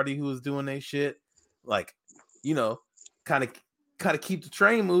Panther Party who was doing their shit, like, you know, kind of keep the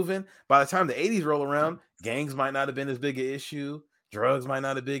train moving. By the time the 80s roll around, gangs might not have been as big an issue. Drugs might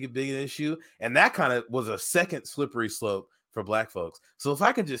not have been a big issue. And that kind of was a second slippery slope for Black folks. So if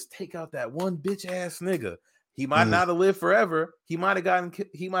I could just take out that one bitch ass nigga, he might not have lived forever. He might have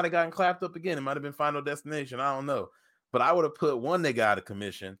gotten clapped up again. It might have been Final Destination. I don't know. But I would have put one nigga out of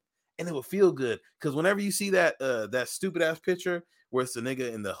commission and it would feel good. Because whenever you see that that stupid ass picture where it's the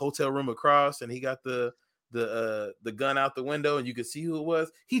nigga in the hotel room across and he got the gun out the window and you could see who it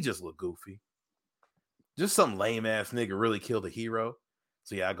was, he just looked goofy. Just some lame ass nigga really killed a hero.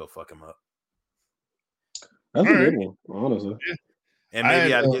 So yeah, I go fuck him up. That's a good one, honestly.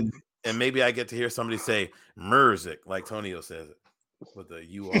 And maybe I get to hear somebody say Merzik, like Tonio says it with the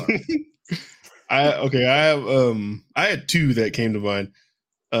UR. I had two that came to mind.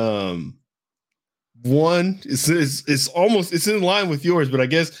 One it's almost it's in line with yours, but I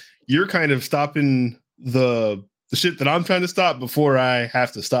guess you're kind of stopping the shit that I'm trying to stop before I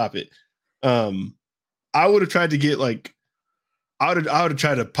have to stop it. I would have tried to get like I would have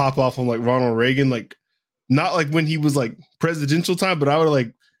tried to pop off on like Ronald Reagan, like not like when he was like presidential time, but I would have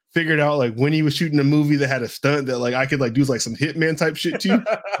like figured out like when he was shooting a movie that had a stunt that like I could like do like some Hitman type shit too.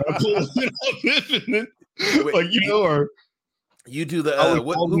 Like, you know, or you do the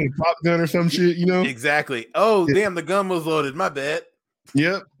prop gun or some shit, you know? Exactly. Oh, yeah. Damn, the gun was loaded. My bad.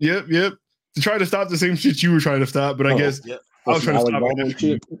 Yep. To try to stop the same shit you were trying to stop, but I guess I was trying to stop Baldwin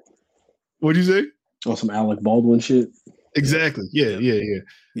shit. What'd you say? On some Alec Baldwin shit. Exactly. Yeah.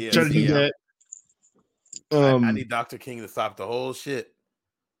 Try to do that. I need Dr. King to stop the whole shit.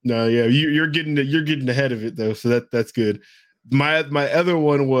 No, yeah, you're getting ahead of it though, so that's good. My other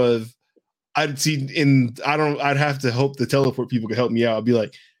one was I'd have to hope the teleport people could help me out. I'd be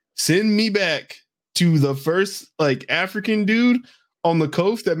like, send me back to the first like African dude on the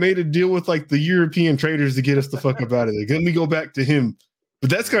coast that made a deal with like the European traders to get us the fuck up out of there. Let me go back to him. But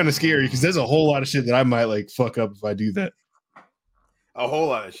that's kind of scary because there's a whole lot of shit that I might like fuck up if I do that. A whole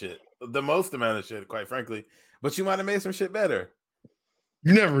lot of shit. The most amount of shit, quite frankly. But you might have made some shit better.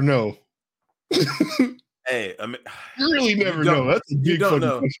 You never know. Hey, you really never know. That's a big. You don't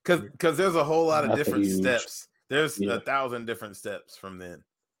know because there's a whole lot of different steps. There's 1,000 different steps from then.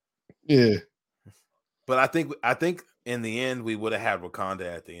 Yeah, but I think in the end we would have had Wakanda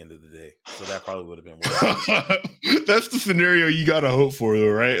at the end of the day, so that probably would have been worse. That's the scenario you gotta hope for, though,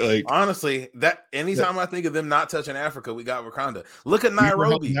 right? Like honestly, that anytime I think of them not touching Africa, we got Wakanda. Look at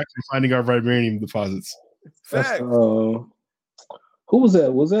Nairobi actually finding our vibranium deposits. Fact. Who was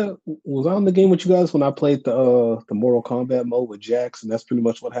that? Was I on the game with you guys when I played the Mortal Kombat mode with Jax, and that's pretty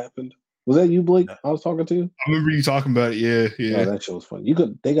much what happened? Was that you, Blake? I was talking to. I remember you talking about it. Yeah. Oh, that show was fun.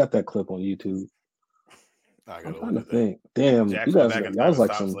 They got that clip on YouTube. I'm trying to think. Damn, Jax you guys, y'all was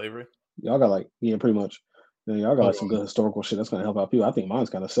like some slavery. Y'all got like pretty much. Yeah, y'all got like some good historical shit that's gonna help out people. I think mine's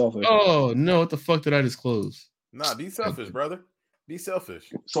kind of selfish. Oh no! What the fuck did I disclose? Nah, be selfish, brother. Be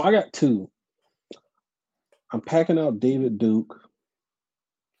selfish. So I got two. I'm packing out David Duke.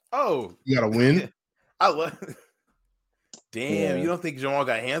 Oh, you gotta win. I love. Damn, you don't think Jamal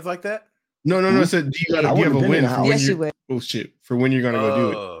got hands like that? No. I said, do you have a win for when you win? Oh shit! For when you're gonna go do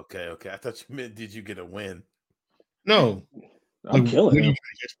it. Okay. I thought you meant did you get a win? No, I'm killing him.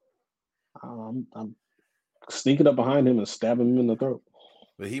 I'm sneaking up behind him and stabbing him in the throat.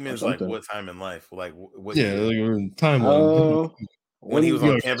 But he means like what time in life? Like what? Yeah, like time. When he was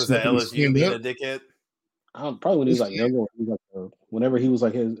on campus at LSU, being a dickhead. Probably when he was like younger. Whenever he was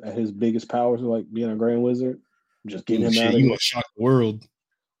like at his biggest powers, like being a Grand Wizard, just getting him out of here. You want to shock the world.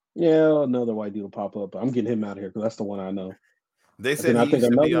 Yeah, another white dude will pop up. I'm getting him out of here because that's the one I know. They said he used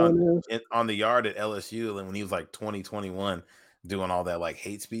to be on the yard at LSU, and when he was like 21, doing all that like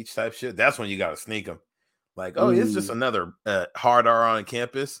hate speech type shit. That's when you got to sneak him. Like, it's just another hard R on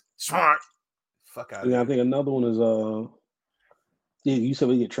campus. Smart. Fuck out. Yeah, I think another one is yeah. You said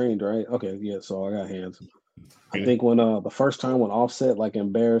we get trained, right? Okay, yeah. So I got hands. I think when the first time when Offset like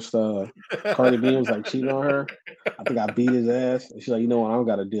embarrassed Cardi B was like cheating on her, I think I beat his ass. And she's like, you know what, I don't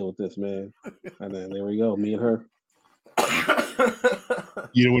got to deal with this, man. And then there we go, me and her.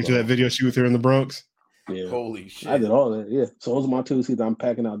 You went to that video shoot with her in the Bronx? Yeah. Holy shit! I did all that. Yeah. So those are my two seeds. I'm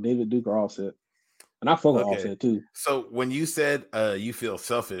packing out David Duke or Offset, and I fuck with Offset too. So when you said you feel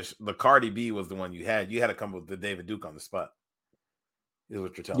selfish, the Cardi B was the one you had. You had to come up with the David Duke on the spot. Is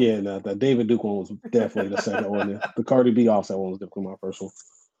what you're telling me. Yeah, no, the David Duke one was definitely the second one. The Cardi B Offset one was definitely my first one.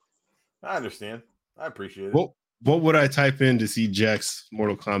 I understand. I appreciate it. What would I type in to see Jack's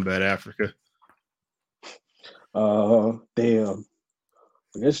Mortal Kombat Africa? Damn.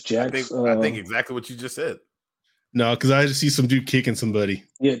 I guess Jack's. I think exactly what you just said. No, because I just see some dude kicking somebody.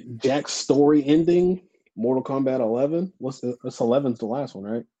 Yeah, Jack's story ending. Mortal Kombat 11. It's 11's the last one,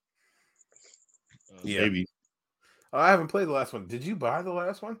 right? Yeah, maybe. I haven't played the last one. Did you buy the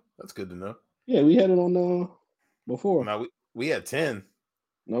last one? That's good to know. Yeah, we had it on before. No, we had 10.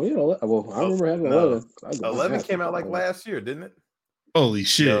 No, we had 11. Well, I remember having 11. 11 came out like last year, didn't it? Holy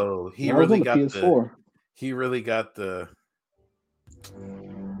shit! Yo, he really got PS4. He really got the.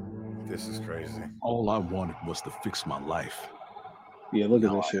 This is crazy. All I wanted was to fix my life. Yeah, look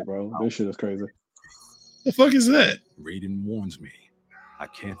at this shit, bro. This shit is crazy. The fuck is that? Raiden warns me, I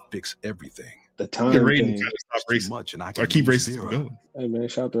can't fix everything. The time Raiden thing. Stop racing. Much, and I keep racing. Going. Hey man,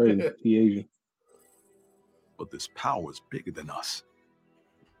 shout out to Raiden. He Asian. But this power is bigger than us.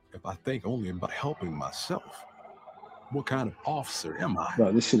 If I think only about helping myself, what kind of officer am I?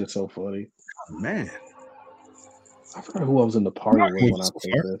 Bro, this shit is so funny. Man. I forgot who I was in the party with when I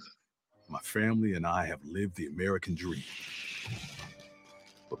played this. My family and I have lived the American dream.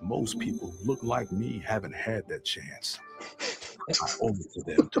 But most people look like me haven't had that chance. I owe it to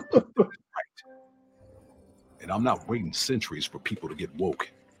them to put them right. And I'm not waiting centuries for people to get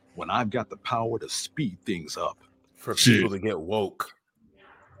woke when I've got the power to speed things up. For people to get woke.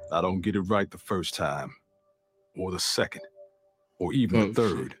 I don't get it right the first time, or the second, or even the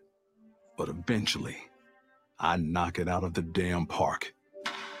third. But eventually, I knock it out of the damn park.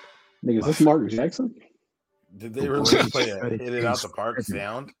 Nigga, is this Mark Jackson? Did they really play a hit it out the park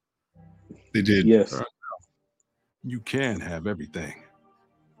sound? They did. Yes. You can have everything.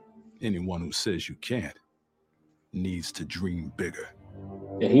 Anyone who says you can't needs to dream bigger.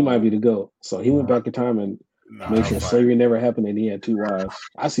 Yeah, he might be the GOAT. So he went back in time and made sure slavery never happened, and he had 2 wives.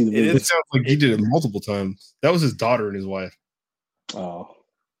 I see the video. It sounds like he did it multiple times. That was his daughter and his wife. Oh.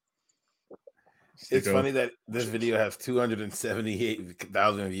 It's funny that this video has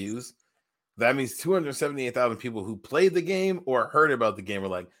 278,000 views. That means 278,000 people who played the game or heard about the game were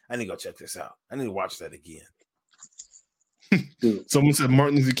like, I need to go check this out. I need to watch that again. Someone said,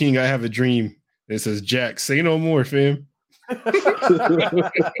 Martin Luther King, I have a dream. And it says, Jack, say no more, fam.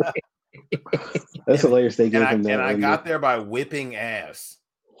 That's hilarious. They gave him that. And I got there by whipping ass.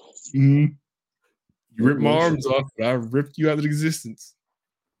 Mm-hmm. You ripped my arms off, but I ripped you out of existence.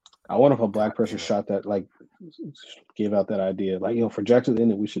 I wonder if a black person shot that, like, gave out that idea. Like, for Jackson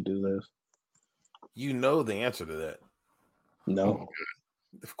in it, we should do this. You know the answer to that. No.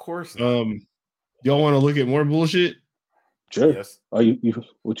 Of course not. Y'all want to look at more bullshit? Sure. Yes. Oh,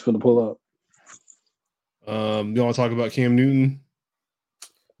 what you gonna pull up? You want to talk about Cam Newton?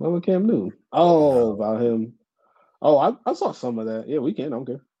 What with Cam Newton? Oh, about him. Oh, I saw some of that. Yeah, we can. I don't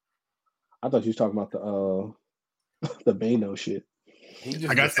care. I thought you was talking about the Bano shit.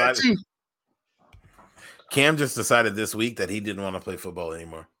 I got that too. Cam just decided this week that he didn't want to play football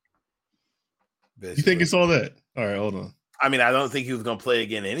anymore. Basically. You think it's all that? All right, hold on. I mean, I don't think he was going to play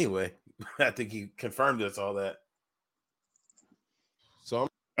again anyway. I think he confirmed it's all that. So, all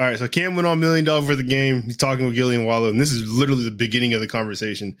right. So Cam went on $1 million for the game. He's talking with Gillian Wallow, and this is literally the beginning of the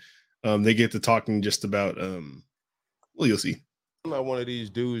conversation. They get to talking just about. Well, you'll see. I'm not one of these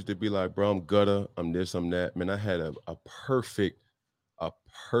dudes to be like, bro, I'm gutter, I'm this, I'm that. Man, I had a perfect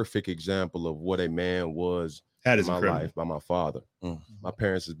example of what a man was in my life by my father. My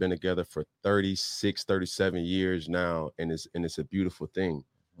parents has been together for 36, 37 years now, and it's a beautiful thing.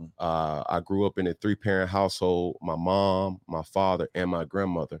 I grew up in a 3-parent household, my mom, my father, and my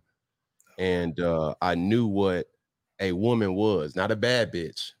grandmother. And I knew what a woman was, not a bad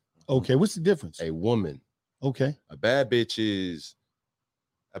bitch. Okay, what's the difference? A woman. Okay. A bad bitch is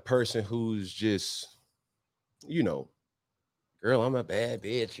a person who's just, girl, I'm a bad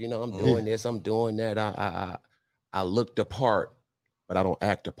bitch. I'm doing this, I'm doing that. I look the part, but I don't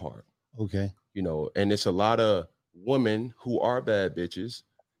act the part. Okay. And it's a lot of women who are bad bitches.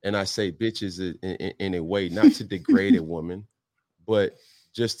 And I say bitches in a way, not to degrade a woman, but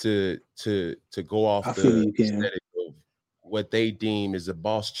just to go off the aesthetic of what they deem is a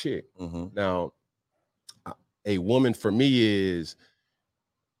boss chick. Now, a woman for me is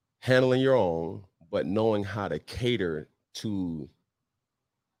handling your own, but knowing how to cater to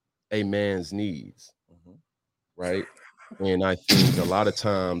a man's needs, right? And I think a lot of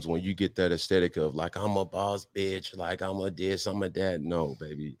times when you get that aesthetic of like, I'm a boss bitch, like I'm a this, I'm a that. No,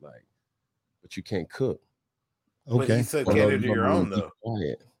 baby, like, but you can't cook. Okay. But he said cater to your own, though.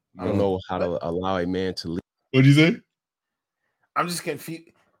 You don't know how to allow a man to live. What'd you say? I'm just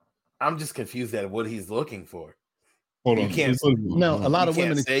confused at what he's looking for. Hold on. You can't. No, a lot of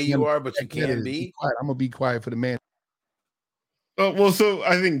women say you are, but you can be. I'm gonna be quiet for the man. Oh well, so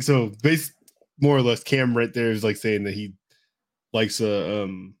I think so. Based more or less, Cam right there is like saying that he likes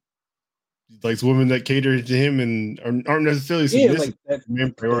women that cater to him and aren't necessarily like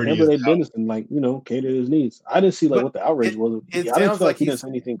that priority. Everyday business and like cater to his needs. I didn't see what the outrage was. It sounds like he didn't say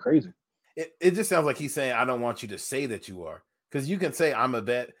anything crazy. It just sounds like he's saying, I don't want you to say that you are, because you can say I'm a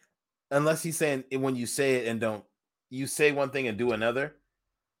bet, unless he's saying when you say it and don't you say one thing and do another.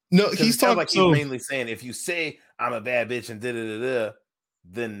 No, he's talking like he's mainly saying if you say I'm a bad bitch and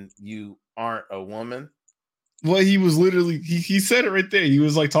then you aren't a woman. Well, he was literally he said it right there. He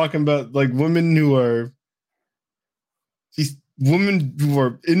was like talking about like women who are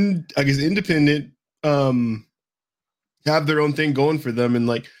independent, have their own thing going for them and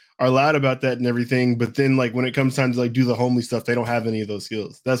like are loud about that and everything. But then like when it comes time to like do the homely stuff, they don't have any of those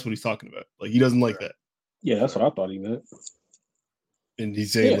skills. That's what he's talking about. Like he doesn't like that. Yeah, that's what I thought he meant. And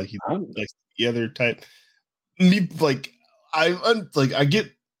he's saying like he likes the other type. Me like I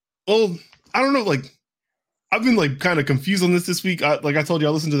get. Well, I don't know. Like I've been like kind of confused on this week. I told you,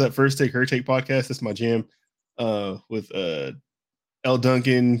 I listened to that First Take Her Take podcast. That's my jam. With Elle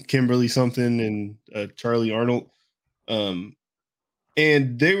Duncan, Kimberly something, and Charlie Arnold.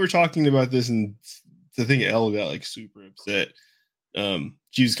 And they were talking about this, and I think Elle got like super upset.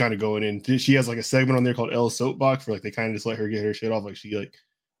 She was kind of going in. She has like a segment on there called Elle's Soapbox, where like they kind of just let her get her shit off. Like she like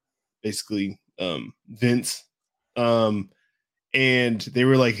basically vents. And they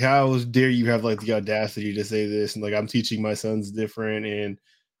were like, how dare you have like the audacity to say this? And like, I'm teaching my sons different and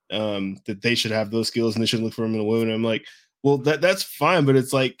that they should have those skills and they shouldn't look for them in a woman. I'm like, well, that's fine. But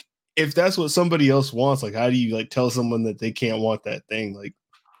it's like, if that's what somebody else wants, like, how do you like tell someone that they can't want that thing? Like,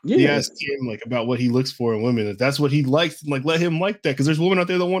 he asked him like about what he looks for in women. If that's what he likes, like let him like that. Cause there's women out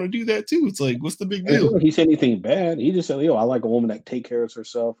there that want to do that too. It's like, what's the big deal? He said anything bad. He just said, I like a woman that take care of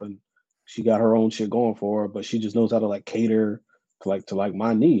herself and she got her own shit going for her, but she just knows how to like cater to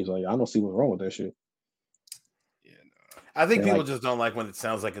my needs. Like I don't see what's wrong with that shit. Yeah, no. I think people just don't like when it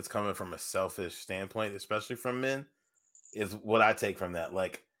sounds like it's coming from a selfish standpoint, especially from men. Is what I take from that.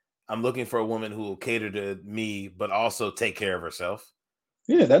 Like I'm looking for a woman who will cater to me, but also take care of herself.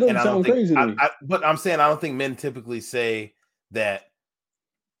 Yeah, that doesn't sound crazy to me. But I'm saying I don't think men typically say that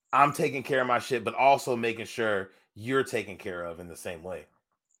I'm taking care of my shit, but also making sure you're taken care of in the same way.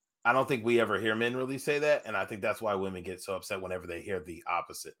 I don't think we ever hear men really say that. And I think that's why women get so upset whenever they hear the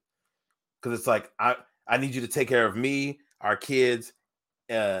opposite. Because it's like, I need you to take care of me, our kids,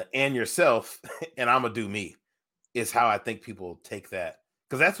 and yourself, and I'm going to do me, is how I think people take that.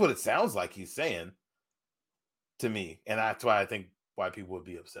 Because that's what it sounds like he's saying to me. And that's why I think why people would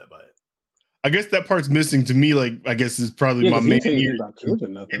be upset by it. I guess that part's missing to me. Like, I guess is probably my main ear.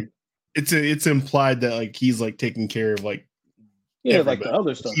 It's implied that like he's like taking care of like like the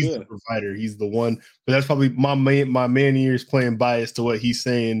other stuff. He's the provider. He's the one. But that's probably my man ears playing bias to what he's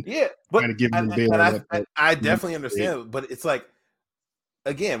saying. Yeah, but kind of giving I definitely understand. But it's like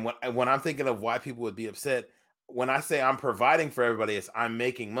again, when I'm thinking of why people would be upset, when I say I'm providing for everybody, it's I'm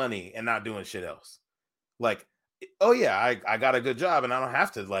making money and not doing shit else. Like, oh yeah, I got a good job and I don't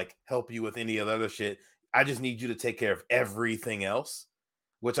have to like help you with any of the other shit. I just need you to take care of everything else,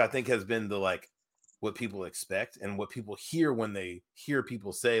 which I think has been the like what people expect and what people hear when they hear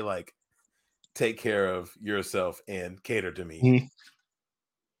people say like take care of yourself and cater to me. Mm-hmm.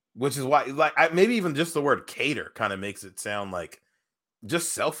 Which is why like maybe even just the word cater kind of makes it sound like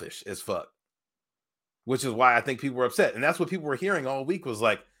just selfish as fuck. Which is why I think people were upset. And that's what people were hearing all week was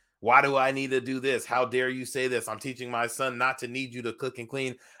like, why do I need to do this? How dare you say this? I'm teaching my son not to need you to cook and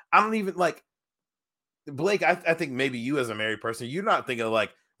clean. I don't even like Blake. I think maybe you as a married person, you're not thinking of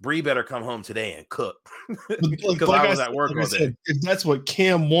like Bree better come home today and cook because I was at work all day. If that's what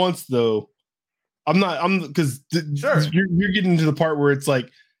Cam wants, though, because sure you're getting to the part where it's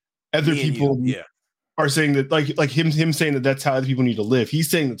like other people are saying that like him saying that that's how other people need to live. He's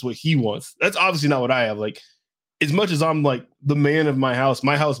saying that's what he wants. That's obviously not what I have. Like as much as I'm like the man of my house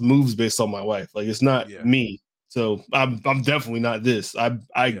moves based on my wife. Like it's not me. So I'm definitely not this.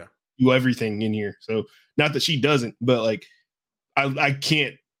 I do everything in here. So not that she doesn't, but like I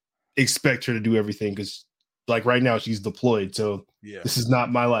can't expect her to do everything because like right now she's deployed. So Yeah. this is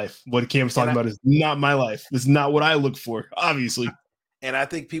not my life. What Cam's talking about is not my life. This is not what I look for, obviously. And I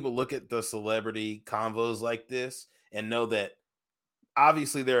think people look at the celebrity convos like this and know that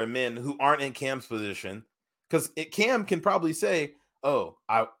obviously there are men who aren't in Cam's position, because Cam can probably say, oh,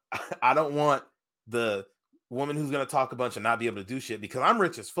 I don't want the woman who's going to talk a bunch and not be able to do shit because I'm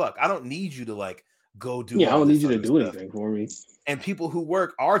rich as fuck. I don't need you to like go do. Yeah, I don't need you to do anything for me. And people who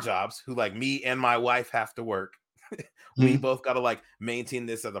work our jobs, who like me and my wife have to work, we both got to like maintain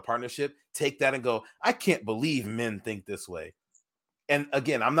this as a partnership. Take that and go, I can't believe men think this way. And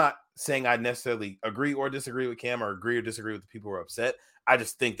again, I'm not saying I necessarily agree or disagree with Cam or agree or disagree with the people who are upset. I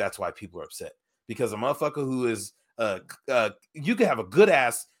just think that's why people are upset, because a motherfucker who is you could have a good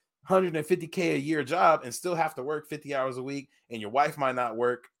ass $150K a year job and still have to work 50 hours a week, and your wife might not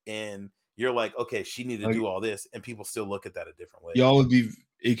work, and you're like, okay, she needs to do all this, and people still look at that a different way. Y'all would be,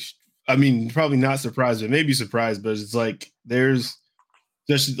 I mean, probably not surprised, but maybe surprised, but it's like there's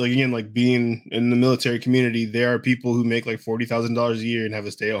just like, again, like being in the military community, there are people who make like $40,000 a year and have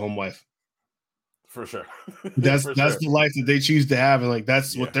a stay-at-home wife. For sure. That's the life that they choose to have, and like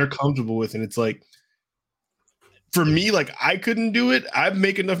that's what they're comfortable with. And it's like, for me, like I couldn't do it. I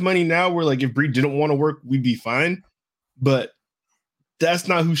make enough money now where like if Bree didn't want to work, we'd be fine. But that's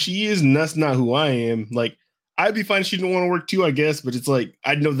not who she is, and that's not who I am. Like I'd be fine if she didn't want to work too, I guess. But it's like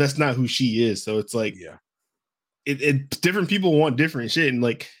I know that's not who she is. So it's like, it different people want different shit, and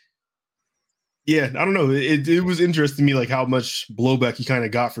like, yeah, I don't know. It was interesting to me like how much blowback he kind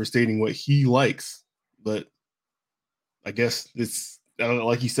of got for stating what he likes. But I guess it's, I don't know,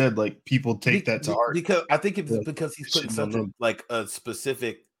 like you said, like people take that to heart, because I think it's because he's putting something like a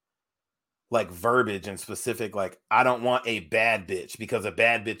specific like verbiage and specific, like, I don't want a bad bitch because a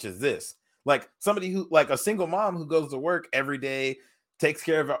bad bitch is this. Like somebody who, like a single mom who goes to work every day, takes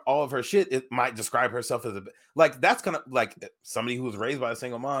care of all of her shit, it might describe herself as like, that's kind of like somebody who was raised by a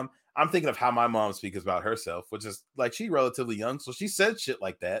single mom. I'm thinking of how my mom speaks about herself, which is like, she's relatively young, so she said shit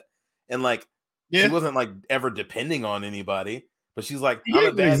like that, and like she wasn't like ever depending on anybody. But she's like, I'm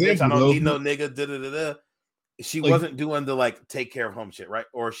a bad bitch. I don't need no nigga. Da, da, da, da. She wasn't doing the like take care of home shit, right?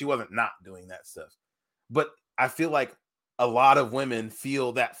 Or she wasn't not doing that stuff. But I feel like a lot of women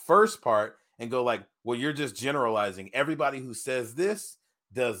feel that first part and go like, well, you're just generalizing. Everybody who says this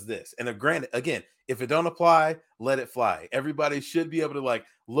does this. And granted, again, if it don't apply, let it fly. Everybody should be able to like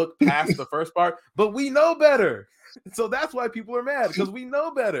look past the first part, but we know better. So that's why people are mad, because we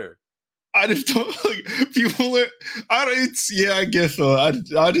know better. I just don't like people are. I don't. It's I guess so. I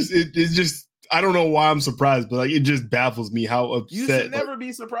just it just I don't know why I'm surprised, but like it just baffles me how upset. You should never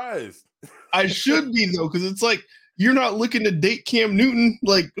be surprised. I should be though, because it's like you're not looking to date Cam Newton.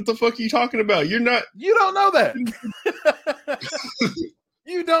 Like what the fuck are you talking about? You're not. You don't know that.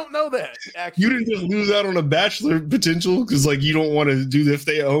 You don't know that. Actually, you didn't just lose out on a Bachelor potential because like you don't want to do the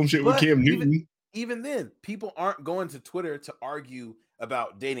stay-at-home shit with Cam Newton. Even then, people aren't going to Twitter to argue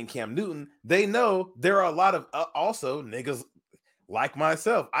about dating Cam Newton. They know there are a lot of also niggas like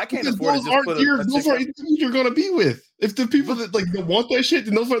myself. I can't afford to just put those aren't the people you're gonna be with. If the people that like don't want that shit,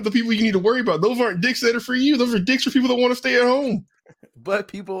 then those aren't the people you need to worry about. Those aren't dicks that are for you. Those are dicks for people that want to stay at home. But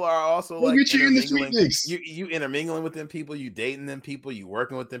people are also like you intermingling with them people, you dating them people, you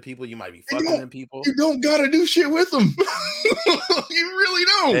working with them people, you might be fucking them people. You don't gotta do shit with them. You really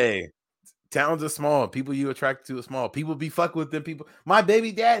don't. Hey, towns are small. People you attract to are small. People be fucking with them people. My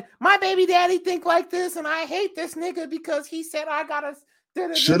baby daddy think like this, and I hate this nigga because he said I gotta.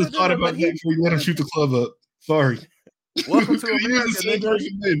 Should have thought about that before you let him shoot the club up. Sorry. Welcome to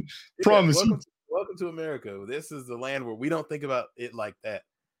America. Promise you. Welcome to America. This is the land where we don't think about it like that.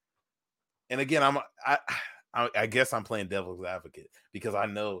 And again, I guess I'm playing devil's advocate because I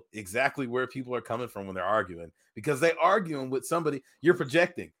know exactly where people are coming from when they're arguing, because they're arguing with somebody. You're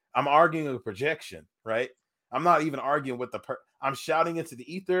projecting. I'm arguing a projection, right? I'm not even arguing with I'm shouting into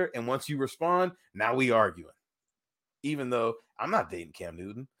the ether, and once you respond, now we arguing. Even though I'm not dating Cam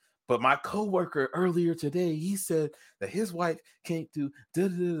Newton, but my coworker earlier today, he said that his wife can't do da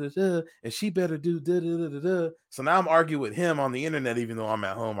da da da, and she better do da da da da. So now I'm arguing with him on the internet, even though I'm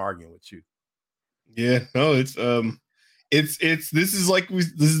at home arguing with you. Yeah, no, it's this is like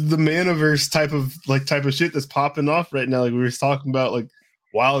this is the Manaverse type of shit that's popping off right now. Like we were talking about like a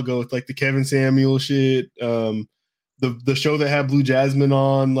while ago with like the Kevin Samuel shit, the show that had Blue Jasmine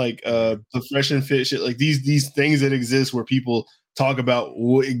on, like the Fresh and Fit shit, like these things that exist where people talk about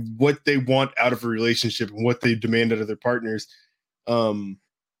what they want out of a relationship and what they demand out of their partners when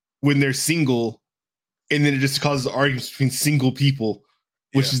they're single, and then it just causes arguments between single people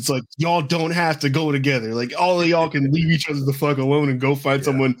which is like y'all don't have to go together. Like all of y'all can leave each other the fuck alone and go find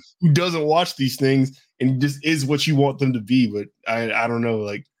someone who doesn't watch these things and just is what you want them to be. But I don't know,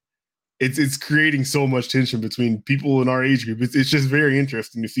 like it's creating so much tension between people in our age group. It's just very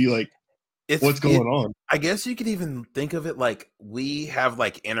interesting to see like what's going on. I guess you could even think of it like we have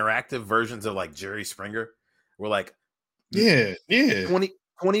like interactive versions of like Jerry Springer. We're like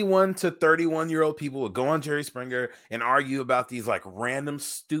 21 to 31-year-old people would go on Jerry Springer and argue about these like random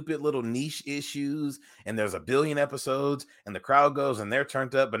stupid little niche issues, and there's a billion episodes and the crowd goes and they're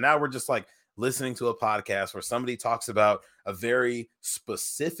turned up. But now we're just like listening to a podcast where somebody talks about a very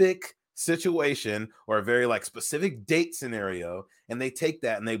specific situation or a very like specific date scenario, and they take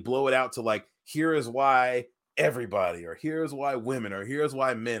that and they blow it out to like, here is why everybody, or here's why women, or here's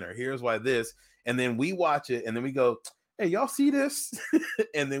why men, or here's why this. And then we watch it and then we go, hey, y'all see this?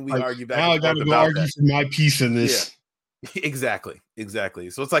 And then we argue back. Now I got to go argue for my piece in this. Yeah. Exactly.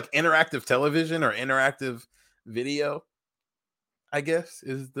 So it's like interactive television or interactive video, I guess,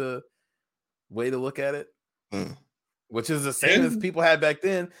 is the way to look at it. Which is the same as people had back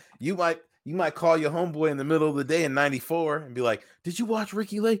then. You might call your homeboy in the middle of the day in '94 and be like, "Did you watch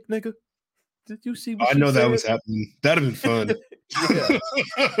Ricky Lake, nigga? Did you see what I know that was happening. That'd have been fun."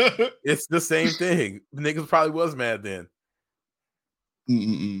 It's the same thing. Niggas probably was mad then.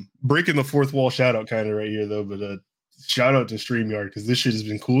 Breaking the fourth wall shout out kind of right here though, but shout out to StreamYard because this shit has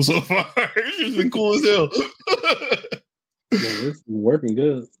been cool so far. It's been cool as hell. It's working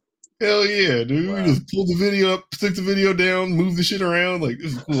good. Hell yeah, dude. Wow. We just pulled the video up, stick the video down, move the shit around. Like,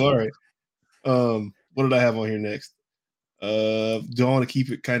 this is cool. All right. What did I have on here next? Do I want to keep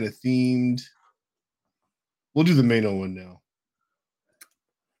it kind of themed? We'll do the main one now.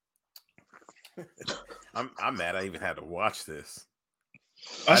 I'm mad I even had to watch this.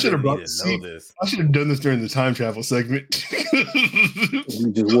 I should have this. I should have done this during the time travel segment.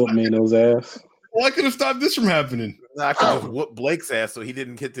 You just whoop Mano's ass. Well, I could have stopped this from happening. I could have whooped Blake's ass so he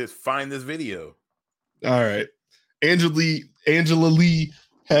didn't get to find this video. All right. Angela Lee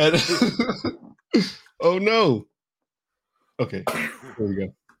had oh no. Okay. There we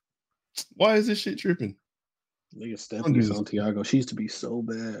go. Why is this shit tripping? Nigga Stephanie Santiago. She used to be so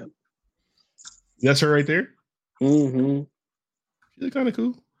bad. That's her right there? Mm-hmm. She look kind of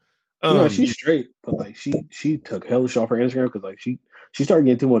cool. No, she's straight, but like she took hella shit off her Instagram because like she started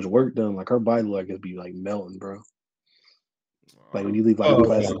getting too much work done. Like her body like it'd be like melting, bro. Like when you leave like a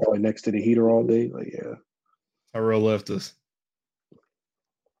plastic toy next to the heater all day, like yeah. Tyrell left us.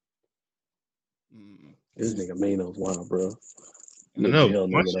 This nigga Mano's wild, bro. No,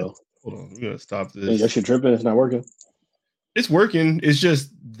 hold on, we gotta stop this. Hey, that shit tripping. It's not working. It's working. It's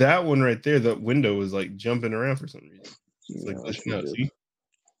just that one right there. That window is like jumping around for some reason. It's like pushing out. See?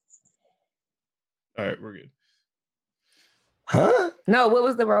 All right, we're good. Huh? No, what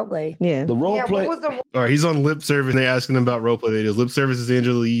was the role play? Yeah. The role play. What was the All right, he's on Lip Service. They're asking him about role play. They do. Lip Service is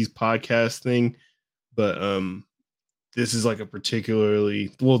Angela Lee's podcast thing, but this is like a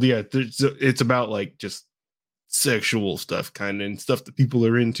particularly it's about like just sexual stuff kind of and stuff that people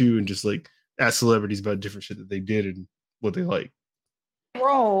are into and just like ask celebrities about different shit that they did and what they like.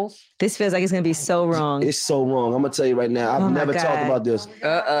 Roles. This feels like it's gonna be so wrong. It's so wrong. I'm gonna tell you right now. I've never talked about this.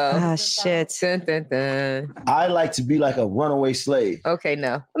 Ah, shit. Dun, dun, dun. I like to be like a runaway slave. Okay,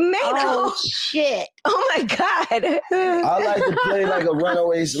 no. Oh shit! Oh my god! I like to play like a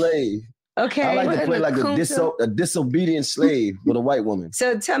runaway slave. Okay. I like to play like a disobedient slave with a white woman.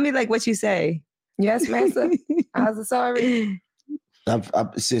 So tell me like what you say. Yes, Massa. I was sorry.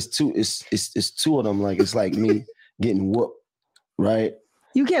 It's just two. It's two of them. Like it's like me getting whooped, right?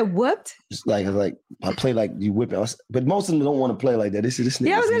 You get whooped? It's like I play like you whip it, but most of them don't want to play like that. This is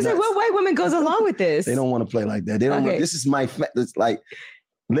yeah. I was gonna say, what white woman goes along with this? They don't want to play like that. They don't. Okay. This is my. It's like,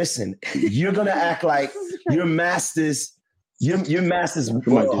 listen, you're gonna act like your masters. Your masters.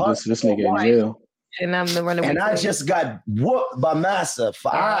 This nigga in jail. And I'm the runaway. And I just got whooped by Massa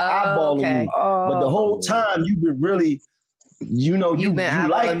for eyeballing me. But the whole time you've been really, you like it.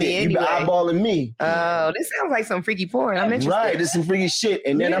 Anyway. You've been eyeballing me. Oh, this sounds like some freaky porn. I'm interested. Right, this is some freaky shit.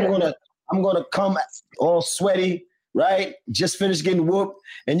 And then I'm gonna come all sweaty, right? Just finished getting whooped,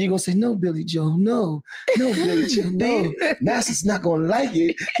 and you're gonna say, "No, Billy Joe, no, Billy Joe, no." Massa's not gonna like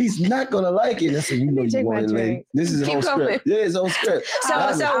it. He's not gonna like it. I said, "You know you want it, Lane. This is his own script. Yeah, his own script."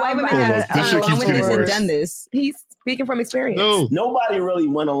 So white women have along with this and done this. He's speaking from experience. No. Nobody really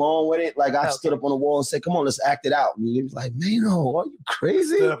went along with it. Like I stood up on the wall and said, "Come on, let's act it out." And he was like, "Mano, are you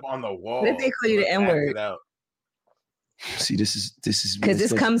crazy?" Stood up on the wall. Then they call you the N-word. See, this is because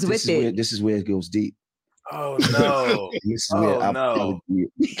this comes with it. This is where it goes deep. Oh no! This is where I would be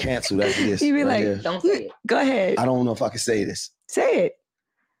canceled after this. You be right like, here. Don't say it. Go ahead. I don't know if I can say this. Say it.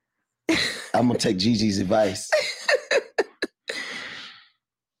 I'm gonna take Gigi's advice.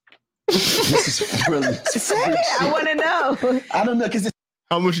 This is really. I want to know. I don't know because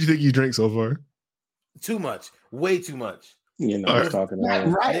how much do you think you drank so far? Too much, way too much. You know, I'm talking not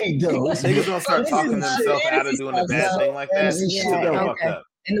about right though. Niggas gonna start talking themselves out of doing a bad thing like that. Yeah, okay.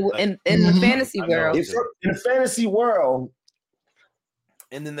 In the fantasy world, in the fantasy world,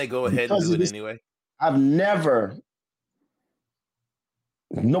 and then they go ahead and do it anyway. I've never.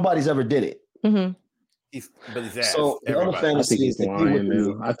 Nobody's ever did it. Mm-hmm. But he's ass. So the other fantasy is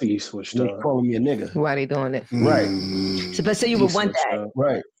I think he switched up. Calling me a nigga. Why they doing it? Right. So you would want that.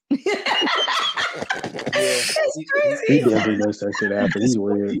 Right. It's crazy. He definitely does that shit after. He's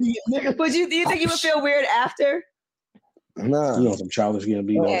weird. Would you? Do you think you would feel weird after? Nah. You know, some childish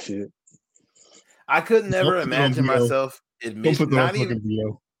Gambino shit. I could never imagine myself admitting.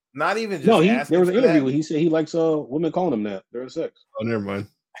 Not even just. No, there was an interview where he said he likes women calling him that during sex. Oh, never mind.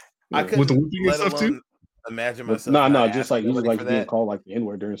 I couldn't with the whipping and stuff too. Imagine myself. No, just like he was like being called like the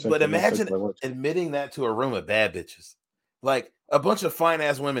N-word during sex. But imagine admitting that to a room of bad bitches, like a bunch of fine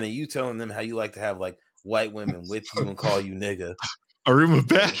ass women, and you telling them how you like to have like white women with you and call you nigga. A room of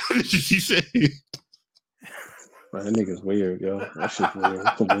bad bitches, you say? Man, that nigga's weird, yo. That shit's weird.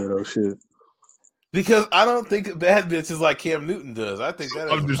 Some weirdo shit. Because I don't think bad bitches like Cam Newton does. I think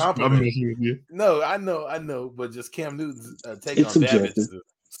that is a compliment. No, I know, but just Cam Newton's take on bad bitches is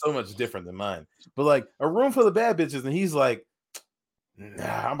so much different than mine. But like a room full of bad bitches, and he's like,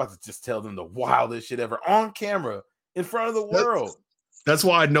 "Nah, I'm about to just tell them the wildest shit ever on camera in front of the world." That's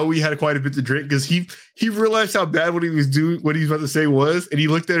why I know he had quite a bit to drink, because he realized how bad what he was doing, what he was about to say was, and he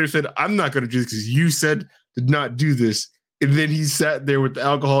looked at her and said, "I'm not going to do this because you said to not do this." And then he sat there with the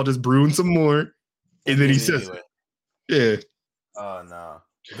alcohol just brewing some more. And then he says, "Yeah." Oh no!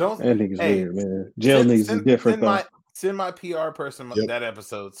 Don't. That nigga's weird, man. Jail niggas is different. Send my PR person that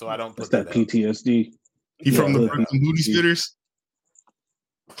episode so I don't put that PTSD. He from the booty spitters.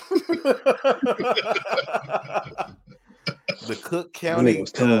 The Cook County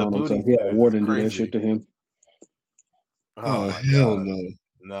was telling on himself. He had a warden do that shit to him. Oh hell no!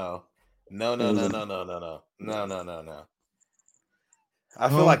 No. I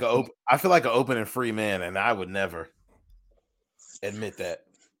feel like an open and free man, and I would never admit that.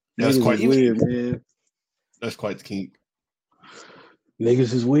 That's quite weird, man. That's quite the kink.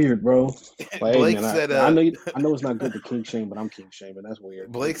 Niggas is weird, bro. Like, Blake man, said, I know it's not good to kink shame, but I'm kink shaming. That's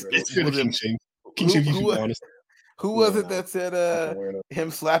weird. Blake's kink shame. Who was it that said him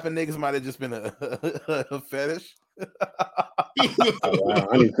slapping niggas might have just been a fetish? Wow,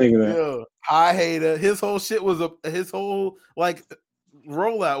 I didn't think of that. Yo, I hate it. His whole shit was his whole like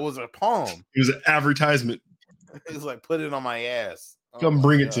rollout was a palm. It was an advertisement. It was like, put it on my ass. Come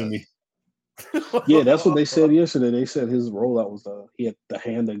bring it to me. Yeah, that's what they said yesterday. They said his rollout was he had the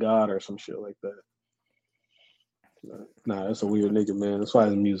hand of God or some shit like that. Nah, that's a weird nigga, man. That's why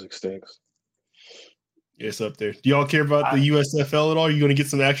his music stinks. Yeah, it's up there. Do y'all care about the USFL at all? Are you going to get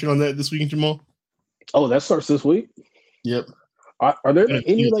some action on that this weekend, Jamal? Oh, that starts this week? Yep. Are there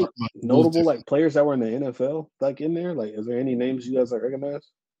any like notable like players that were in the NFL like in there? Like, is there any names you guys like recognize?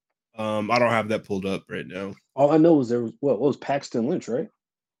 I don't have that pulled up right now. All I know is there was what was Paxton Lynch, right?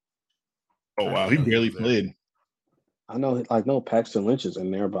 Oh wow, he barely played. I know Paxton Lynch is in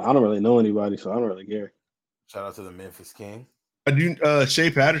there, but I don't really know anybody, so I don't really care. Shout out to the Memphis King. I do.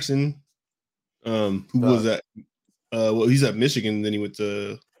 Shea Patterson, who was that? Well, he's at Michigan, then he went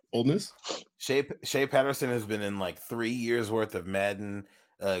to Ole Miss. Shea Patterson has been in like 3 years worth of Madden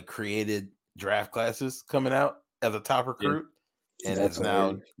created draft classes coming out as a top recruit, and has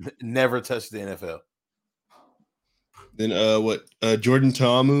now never touched the NFL. Then Jordan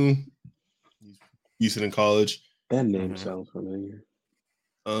Ta'amu, Houston in college. That name sounds familiar.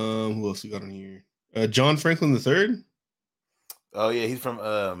 Who else we got on here? John Franklin III. Oh yeah, he's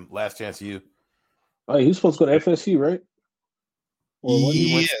from Last Chance U. Oh, he's supposed to go to FSU, right?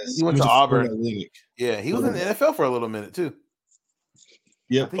 He went to Auburn. Yeah, he was in the NFL for a little minute too.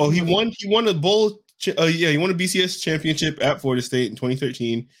 Yeah. Oh, he won a bowl. He won a BCS championship at Florida State in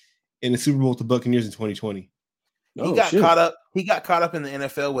 2013, and the Super Bowl with the Buccaneers in 2020. He got caught up. He got caught up in the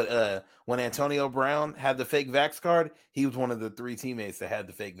NFL with when Antonio Brown had the fake Vax card. He was one of the 3 teammates that had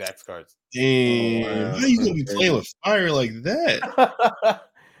the fake Vax cards. Damn, how you gonna be playing with fire like that?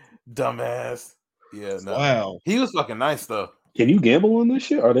 Dumbass. Yeah. No. Wow. He was fucking nice though. Can you gamble on this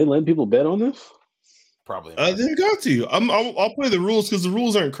shit? Are they letting people bet on this? Probably. They got to. I'll play the rules because the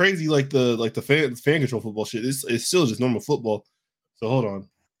rules aren't crazy like the fan control football shit. It's still just normal football. So hold on.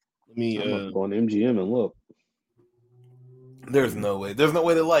 Let me go on MGM and look. There's no way. There's no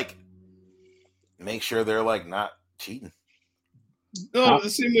way to like make sure they're like not cheating. No, the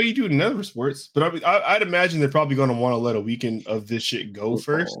same way you do in other sports. But I'd imagine they're probably going to want to let a weekend of this shit go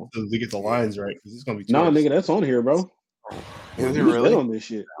first so they get the lines right. Because it's going to be nigga, that's on here, bro. Is it really on this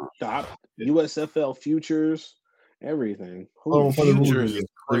shit? USFL futures, everything. Futures is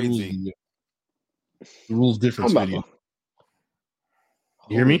crazy. The rules difference video.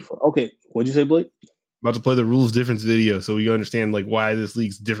 You hear me? Okay, what'd you say, Blake? About to play the rules difference video so we understand like why this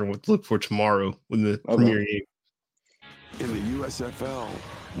league's different. What to look for tomorrow when the premiere game. In the USFL,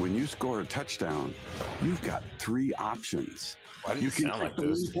 when you score a touchdown, you've got 3 options. Why do you can sound like take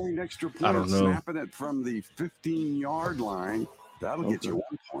this? the 1 point extra point, I don't know. snapping it from the 15-yard line. That'll get you 1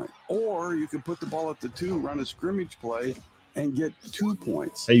 point. Or you can put the ball at the 2, run a scrimmage play, and get 2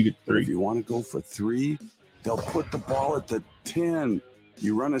 points. Hey, you get But 3. if you want to go for 3, they'll put the ball at the 10.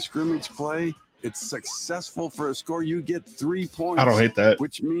 You run a scrimmage play. It's successful for a score. You get 3 points. I don't hate that.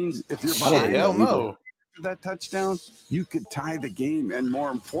 Which means if you're Shit, hell no. that touchdown, you could tie the game. And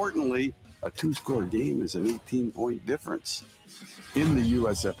more importantly, a 2-score game is an 18-point difference. In the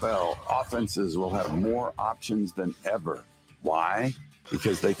USFL, offenses will have more options than ever. Why?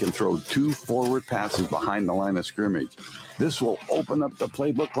 Because they can throw 2 forward passes behind the line of scrimmage. This will open up the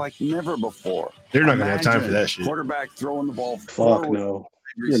playbook like never before. They're not going to have time for that shit. Quarterback throwing the ball Fuck forward. no.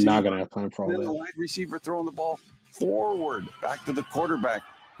 You're not going to have time for all Then the that. wide receiver throwing the ball forward, back to the quarterback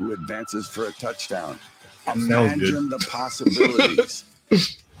who advances for a touchdown. Imagine the possibilities.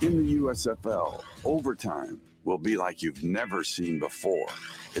 In the USFL, overtime will be like you've never seen before.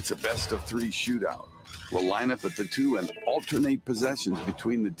 It's a best-of-3 shootout. We'll line up at the 2 and alternate possessions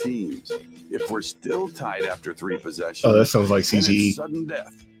between the teams. If we're still tied after 3 possessions, that sounds like then CTE. it's sudden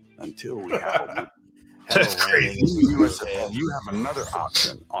death until we have a win. That's crazy. In the USFL, you have another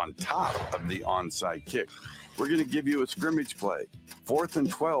option on top of the onside kick. We're going to give you a scrimmage play, 4th and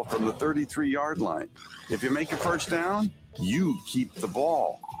 12 from the 33-yard line. If you make a first down, you keep the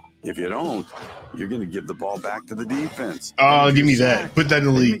ball. If you don't, you're going to give the ball back to the defense. Oh, give me that. Put that in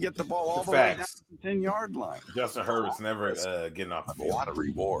the league. Get the ball all the way down to the 10-yard line. Justin Herbert's never getting off the field. A lot of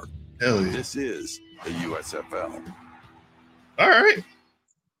reward. Hell yeah. This is the USFL. All right.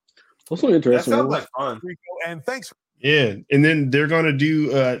 What's so interesting? That sounds like fun. And thanks. Yeah, and then they're gonna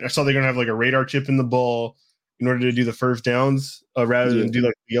do. I saw they're gonna have like a radar chip in the ball in order to do the first downs, rather than do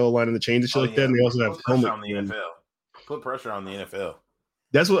like the yellow line in the chains and shit like that. And they also have pressure helmet on the NFL. Put pressure on the NFL.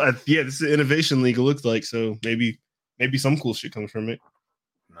 That's what. This is the innovation league. It looks like so. Maybe some cool shit comes from it.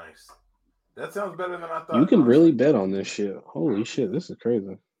 Nice. That sounds better than I thought. You can really bet on this shit. Holy shit, this is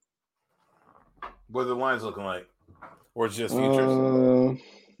crazy. What are the lines looking like? Or it's just futures?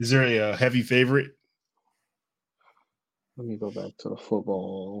 Is there a heavy favorite? Let me go back to the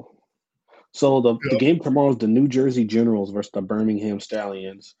football. So the game tomorrow is the New Jersey Generals versus the Birmingham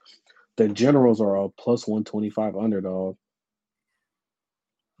Stallions. The Generals are a plus 125 underdog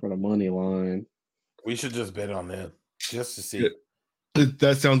for the money line. We should just bet on them just to see.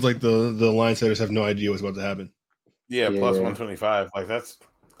 That sounds like the line setters have no idea what's about to happen. Yeah, plus 125. Like that's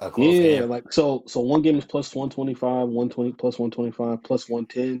a close game. Like so one game is plus 125, 120 plus 125, plus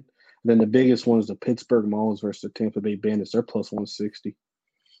 110. Then the biggest one is the Pittsburgh Maulers versus the Tampa Bay Bandits. They're plus 160.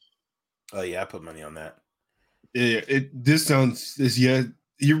 Oh yeah, I put money on that. Yeah,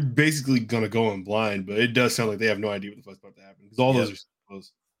 you're basically gonna go in blind, but it does sound like they have no idea what the fuck's about to happen because all those are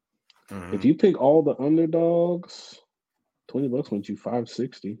close. Mm-hmm. If you pick all the underdogs, $20 wins you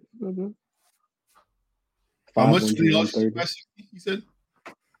 560. How much did you said?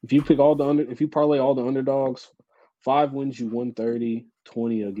 If you pick if you parlay all the underdogs, 5 wins you 130,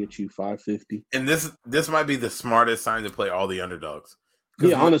 20 will get you 550. And this might be the smartest time to play all the underdogs.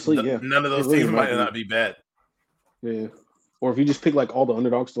 Yeah, honestly, none of those teams might not be bad. Yeah. Or if you just pick like all the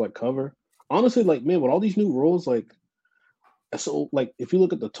underdogs to like cover. Honestly, like man, with all these new rules, like so like if you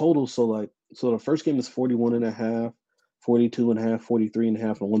look at the totals, so the first game is 41.5, 42.5,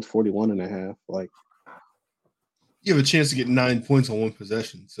 43.5, and one's 41.5. Like you have a chance to get 9 points on one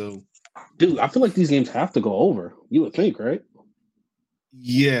possession. So dude, I feel like these games have to go over. You would think, right?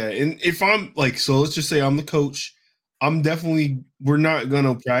 Yeah, and if I'm like, so let's just say I'm the coach. We're not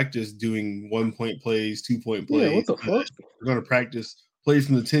gonna practice doing 1 point plays, 2 point plays. Yeah, what the fuck? We're gonna practice plays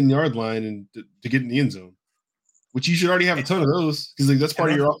from the 10-yard line and to get in the end zone, which you should already have a ton of those because like that's part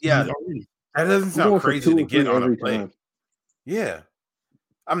of your already. That doesn't sound crazy to get on a play. Time. Yeah,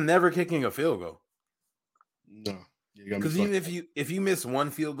 I'm never kicking a field goal. No, because even if you miss one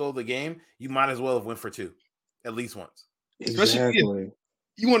field goal of the game, you might as well have went for 2, at least once. Exactly.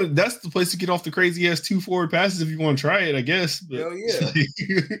 You want to? That's the place to get off the crazy ass 2 forward passes if you want to try it, I guess. But, hell yeah.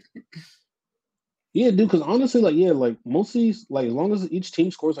 Yeah, dude. Because honestly, like most of these, like as long as each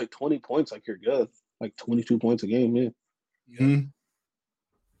team scores like 20 points, like you're good. Like 22 points a game, yeah. Mm-hmm.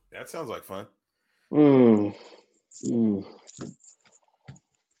 That sounds like fun.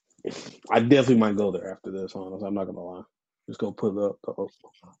 I definitely might go there after this. Honestly, I'm not gonna lie. Just go put up all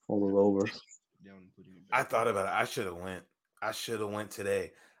the overs. I thought about it. I should have went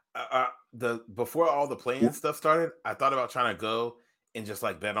today. Before all the playing stuff started, I thought about trying to go and just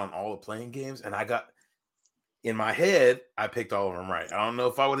like bet on all the playing games, and I got in my head, I picked all of them right. I don't know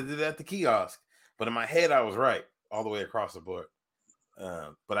if I would have did that at the kiosk, but in my head, I was right all the way across the board.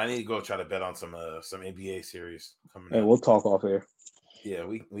 But I need to go try to bet on some NBA series coming. Hey, we'll talk off air. Yeah,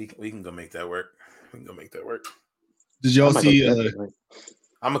 we can go make that work. We can go make that work. Did y'all see?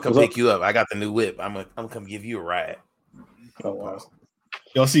 I'm gonna come pick you up. I got the new whip. I'm gonna come give you a ride. Oh wow!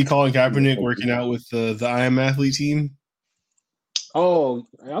 Y'all see Colin Kaepernick working out with the I Am Athlete team? Oh,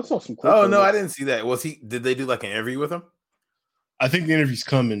 I saw some. Oh no, I didn't see that. Did they do like an interview with him? I think the interview's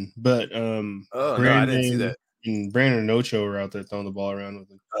coming, but no, I didn't see that. And Brandon and Ocho were out there throwing the ball around with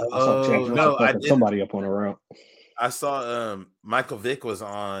him. I somebody up on a route. I saw Michael Vick was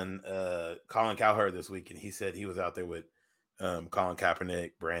on Colin Cowherd this week, and he said he was out there with Colin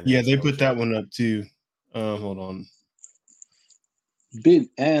Kaepernick, Brandon. Yeah, they put that one up too. Hold on. Big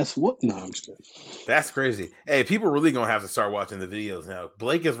ass what? No, I'm just kidding. That's crazy. Hey, people are really gonna have to start watching the videos now.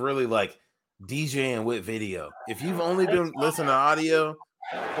 Blake is really like DJing with video. If you've only been listening to audio,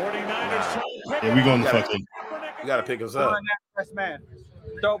 49ers. Yeah, we going to fucking. You gotta pick us up. First man.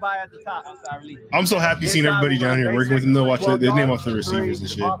 Throw by at the top. I'm so happy seeing everybody down here working with him. They'll watch their name off the receivers and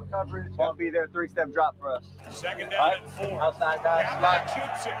shit. Won't be there. 3-step drop for us. Second down and 4. Outside guys.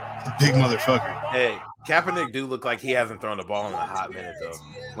 Big motherfucker. Hey, Kaepernick do look like he hasn't thrown the ball in a hot minute though.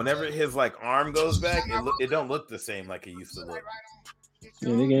 Whenever his like arm goes back, it don't look the same like it used to look.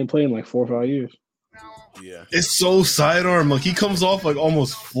 Yeah, they ain't playing like 4 or 5 years. Yeah, it's so sidearm. Like he comes off like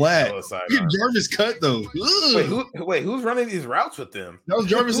almost flat. Get Jarvis cut though. Wait, who's running these routes with them? That was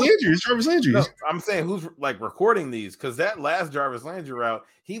Jarvis Landry. It's Jarvis Landry. No, I'm saying who's like recording these because that last Jarvis Landry route,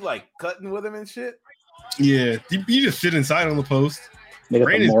 he like cutting with him and shit. Yeah, he just sit inside on the post. They got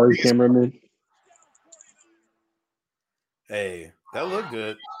the Maury cameraman. Hey, that looked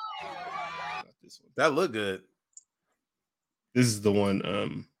good. That looked good. This is the one.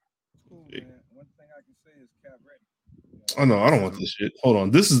 Oh no, I don't want this shit. Hold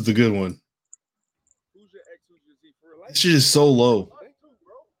on, this is the good one. This shit is so low.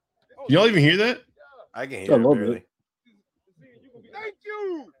 Y'all even hear that? I can hear it barely.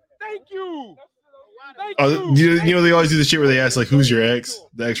 Thank you. Oh, you know they always do the shit where they ask like, "Who's your ex?"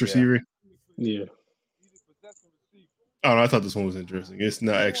 The ex receiver. Yeah. Oh no, I thought this one was interesting. It's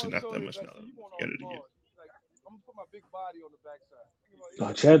not actually not that much now. Get it again.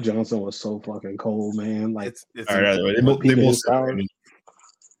 Chad Johnson was so fucking cold, man. Like, all right, they both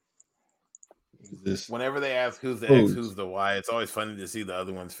this. Whenever they ask who's the X, who's the Y, it's always funny to see the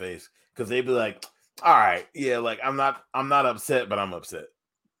other one's face because they'd be like, "All right, yeah, like I'm not upset, but I'm upset."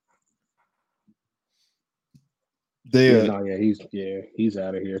 They, he's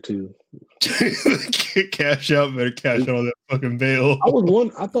out of here too. Cash out, better cash out that fucking bail.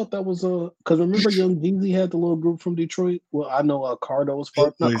 I thought that was because remember Young Jeezy had the little group from Detroit. Well, I know Cardo was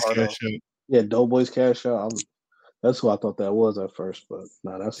part. Not Cardo. Yeah, Doughboys Cash Out. That's who I thought that was at first, but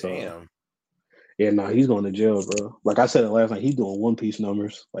that's damn. He's going to jail, bro. Like I said it last night, he's doing One Piece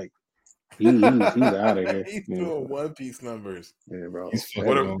numbers. Like he's out of here. He's doing One Piece numbers. Yeah, bro.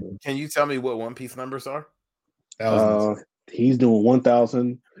 Can you tell me what One Piece numbers are? He's doing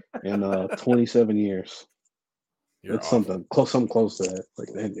 1,027 years. It's something close to that. Like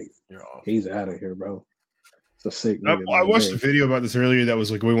that nigga. He's out of here, bro. It's a sick nigga. I watched a video about this earlier that was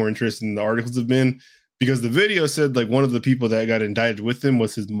like way more interesting than the articles have been because the video said like one of the people that got indicted with him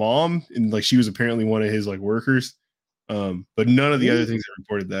was his mom, and like she was apparently one of his like workers. But none of the other things that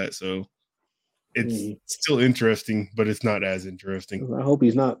reported that. So it's still interesting, but it's not as interesting. I hope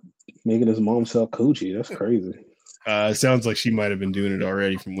he's not making his mom sell coochie. That's crazy. It sounds like she might have been doing it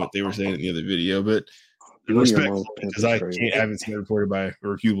already from what they were saying in the other video, but respect because I haven't seen it reported by a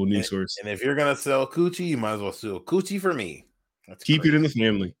reputable news source. And if you're gonna sell coochie, you might as well sell coochie for me. Keep it in the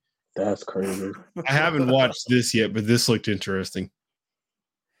family. That's crazy. I haven't watched this yet, but this looked interesting.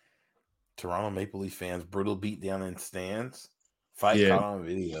 Toronto Maple Leaf fans brutal beat down in stands. Fight caught on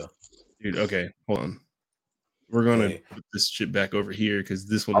video. Dude, okay, hold on. We're gonna put this shit back over here because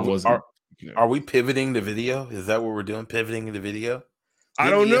this one wasn't. Are we pivoting the video? Is that what we're doing? Pivoting the video?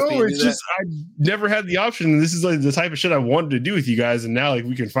 I don't know. It's just I never had the option. This is like the type of shit I wanted to do with you guys, and now like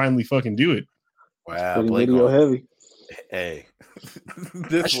we can finally fucking do it. Wow, video heavy. Hey,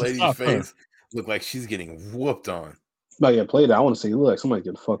 this lady's face looked like she's getting whooped on. No, yeah, play that. I want to see you look like somebody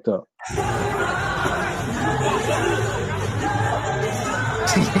getting fucked up.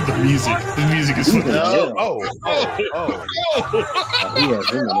 The music is fun.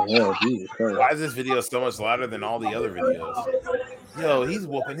 Why is this video so much louder than all the other videos? Yo, he's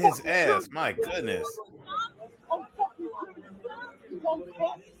whooping his ass. My goodness.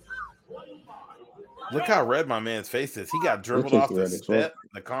 Look how red my man's face is. He got dribbled off the step,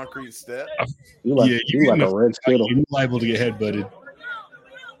 the concrete step. You like a red skittle. You're liable to get headbutted.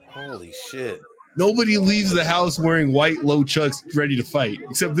 Holy shit. Nobody leaves the house wearing white low chucks ready to fight,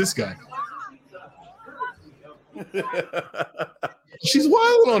 except this guy. She's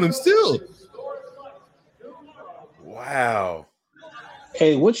wilding on him still. Wow.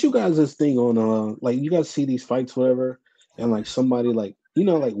 Hey, what's you guys' thing on like you guys see these fights, whatever, and like somebody like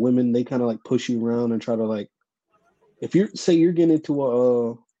like women, they kind of like push you around and try to like if you're getting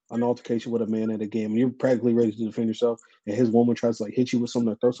into an altercation with a man at a game and you're practically ready to defend yourself and his woman tries to like hit you with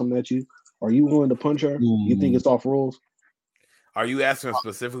something or throw something at you, are you willing to punch her? You think it's off rules? Are you asking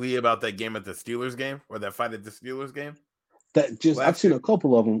specifically about that game at the Steelers game or that fight at the Steelers game? I've seen a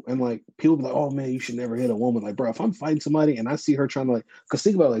couple of them, and like people be like, "Oh man, you should never hit a woman." Like, bro, if I'm fighting somebody and I see her trying to like, because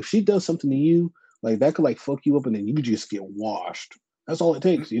think about it, like, if she does something to you, like that could like fuck you up, and then you just get washed. That's all it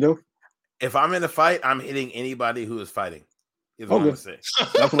takes, If I'm in a fight, I'm hitting anybody who is fighting. Is what I'm gonna say.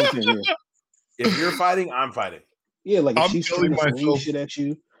 That's what I'm saying. Yeah. If you're fighting, I'm fighting. Yeah, like if she's throwing sling shit at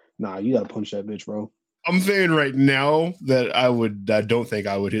you, nah, you gotta punch that bitch, bro. I'm saying right now that I don't think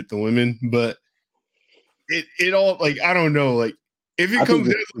I would hit the women, but it all like I don't know, like if it comes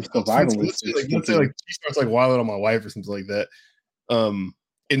down to let's say like she starts like wilding on my wife or something like that,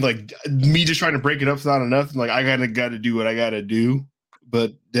 and like me just trying to break it up is not enough. And, like I gotta do what I gotta do,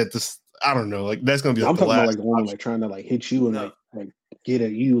 but I don't know, like that's gonna be. Like, I'm talking about like the woman like trying to like hit you and like get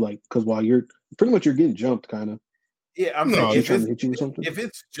at you, like because while you're pretty much you're getting jumped, kind of. Yeah, I'm saying trying to hit you or something. If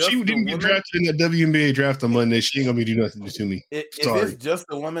it's just she didn't get drafted in that WNBA draft on Monday, she ain't gonna be doing nothing to me. If it's just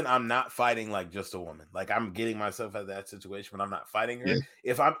a woman, I'm not fighting like just a woman. Like I'm getting myself out of that situation, but I'm not fighting her. Yeah.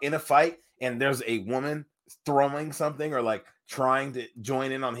 If I'm in a fight and there's a woman throwing something or like trying to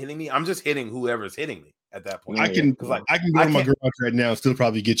join in on hitting me, I'm just hitting whoever's hitting me at that point. I can go to my garage right now and still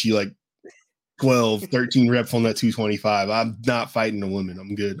probably get you like 12, 13 reps on that 225. I'm not fighting a woman.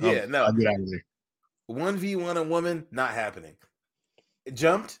 I'm good. Yeah, I'll get out of there. 1v1 a woman, not happening. It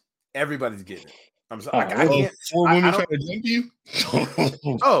jumped, everybody's getting it. I'm sorry. I can't. 4 women trying to jump you?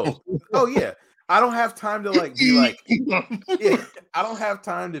 oh yeah. I don't have time to like be like. Yeah, I don't have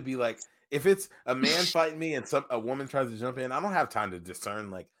time to be like. If it's a man fighting me and a woman tries to jump in, I don't have time to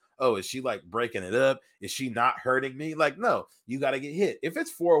discern like, oh, is she like breaking it up? Is she not hurting me? Like, no, you got to get hit. If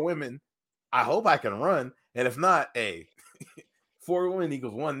it's 4 women, I hope I can run, and if not, hey. 4 women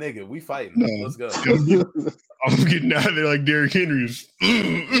equals 1 nigga. We fighting. No. Let's go. I'm getting out of there like Derrick Henry.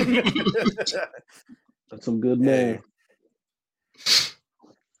 That's some good man.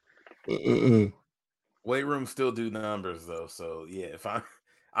 Weight room still do numbers though. So yeah, if I'm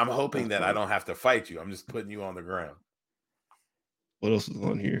hoping that I don't have to fight you. I'm just putting you on the ground. What else is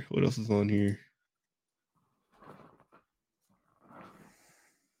on here?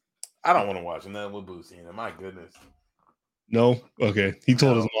 I don't want to watch nothing with Boosie in it. My goodness. No? Okay. He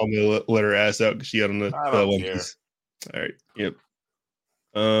told his mom to let her ass out because she got on the one piece. All right. Yep.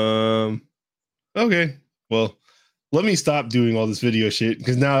 Okay. Well, let me stop doing all this video shit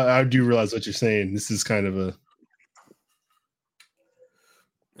because now I do realize what you're saying. This is kind of a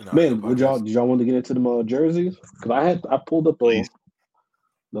man. Did y'all want to get into the jerseys? Because I pulled up the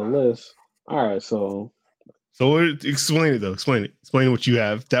list. All right, so explain it though. Explain what you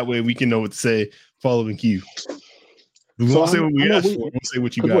have. That way we can know what to say following cue. We won't say what we asked for. We won't say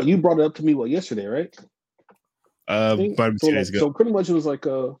what you got. What you brought it up to me yesterday, right? 2 days ago. So pretty much it was like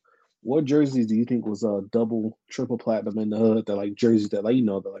what jerseys do you think was double, triple platinum in the hood? That like jerseys that like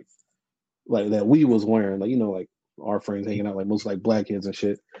that like that we was wearing, like like our friends hanging out, like most like black kids and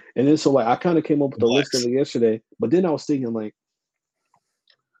shit. And then so like I kind of came up with a list of it yesterday, but then I was thinking like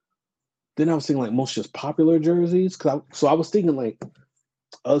most just popular jerseys. I was thinking like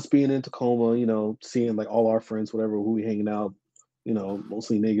us being in Tacoma, seeing like all our friends, whatever, who we hanging out,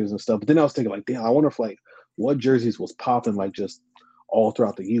 mostly niggas and stuff. But then I was thinking like, damn, I wonder if like what jerseys was popping like just all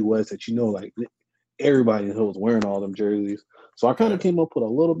throughout the U.S. that like everybody in the hood was wearing all them jerseys. So I kind of came up with a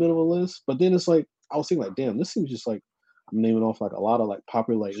little bit of a list, but then it's like I was thinking like, damn, this seems just like I'm naming off like a lot of like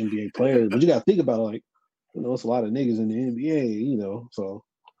popular like NBA players, but you got to think about it, like it's a lot of niggas in the NBA, so.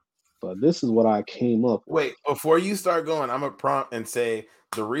 But this is what I came up with. Wait, before you start going, I'm going to prompt and say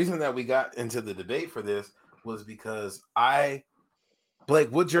the reason that we got into the debate for this was because Blake,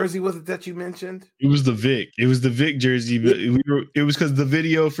 what jersey was it that you mentioned? It was the Vic. It was the Vic jersey. But it was because the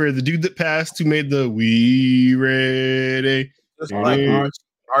video for the dude that passed who made the "We Ready."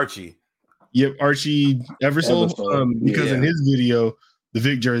 Archie. Yep, Archie Eversole. Because in his video, the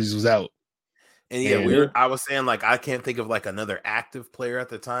Vic jerseys was out. And I was saying like I can't think of like another active player at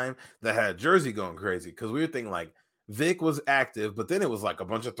the time that had a jersey going crazy because we were thinking like Vic was active, but then it was like a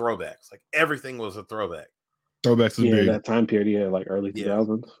bunch of throwbacks. Like everything was a throwback. Throwbacks was big. That time period, like early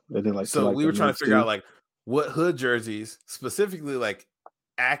 2000s. And then so we were trying to figure out like what hood jerseys specifically like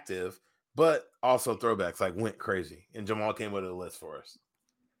active, but also throwbacks like went crazy. And Jamal came with a list for us.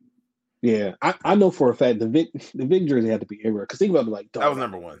 Yeah, I know for a fact the Vic jersey had to be everywhere. Because think about it, like that was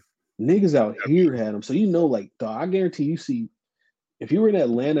number one. Niggas out here had them, so like, dog, I guarantee you see. If you were in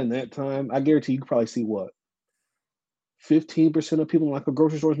Atlanta in that time, I guarantee you could probably see what 15% of people in like a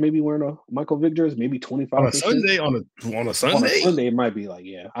grocery stores maybe wearing a Michael Vick jersey, maybe 25%. On a Sunday, on a Sunday, on a Sunday, it might be like,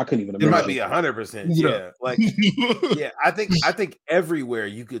 I couldn't even. It might be 100%. Yeah, like I think everywhere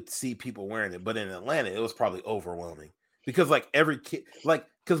you could see people wearing it, but in Atlanta, it was probably overwhelming because like every kid, like.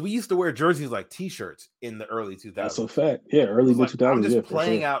 Because we used to wear jerseys like T-shirts in the early 2000s. That's a fact. Yeah, early 2000s. I'm just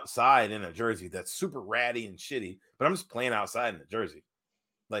playing outside in a jersey that's super ratty and shitty, but I'm just playing outside in a jersey.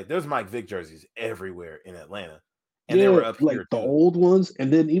 Like, there's Mike Vick jerseys everywhere in Atlanta. And they were up like here the old ones,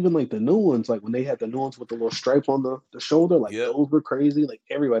 and then even like the new ones, like when they had the new ones with the little stripe on the shoulder, like those were crazy. Like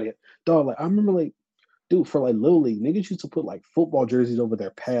everybody had, dog, like I remember like, dude, for like Little League, niggas used to put like football jerseys over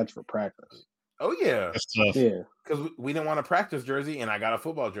their pads for practice. Oh yeah, that's tough. Yeah, because we didn't want a practice jersey, and I got a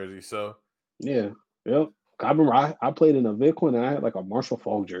football jersey. So yeah, yep. I remember I played in a Vic one, and I had like a Marshall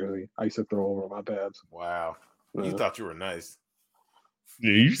Faulk jersey. I used to throw over my pads. Wow, you thought you were nice.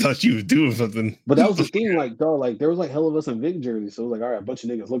 Yeah, you thought you was doing something. But that was the thing, like, dog, like there was like hell of us in Vic jerseys, so it was like, all right, a bunch of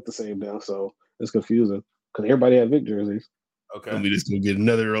niggas look the same now, so it's confusing because everybody had Vic jerseys. Okay, we just gonna get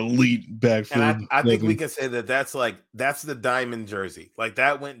another elite backfield. And I think we can say that's the diamond jersey. Like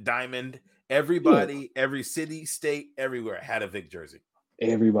that went diamond. Everybody, every city, state, everywhere had a Vic jersey.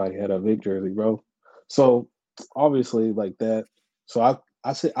 Everybody had a Vic jersey, bro. So obviously, like that. So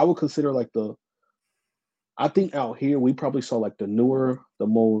I say I would consider like I think out here we probably saw like the newer, the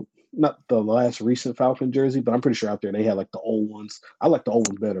more not the last recent Falcon jersey, but I'm pretty sure out there they had like the old ones. I like the old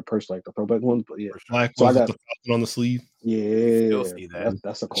ones better personally, like the throwback ones. But yeah, black ones with the Falcon on the sleeve. Yeah,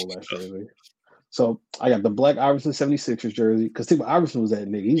 that's a cool ass jersey. So I got the Black Iverson 76ers jersey because think about Iverson was that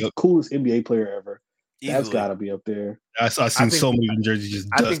nigga. He's the coolest NBA player ever. Easily. That's got to be up there. I've seen so many jerseys just.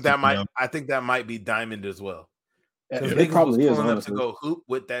 I think that might be diamond as well. It probably is. Up to go hoop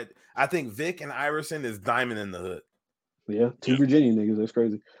with that. I think Vic and Iverson is diamond in the hood. Yeah, two Virginia niggas. That's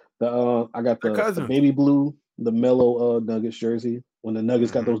crazy. I got the baby blue, the Melo Nuggets jersey. When the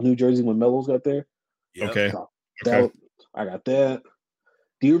Nuggets got those new jerseys when Melo's got there. Yep. Okay. I got that.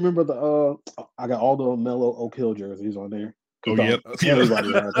 Do you remember I got all the Melo Oak Hill jerseys on there. Oh, yep.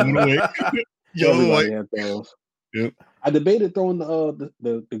 Everybody had those. Yep. I debated throwing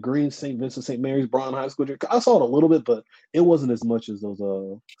the green St. Vincent St. Mary's Brown High School jersey. I saw it a little bit, but it wasn't as much as those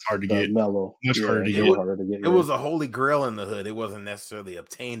it's hard to get. Melo. Much harder to get. It was a holy grail in the hood. It wasn't necessarily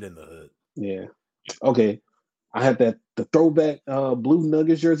obtained in the hood. Yeah. Okay. I had the throwback blue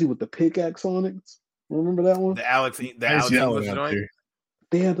Nuggets jersey with the pickaxe on it. Remember that one? The Alex English joint.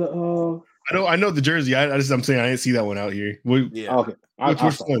 They had the I know the jersey. I'm saying I didn't see that one out here. Yeah. Okay. Which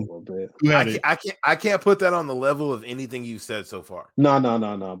one? Who had it? I can't put that on the level of anything you've said so far. No.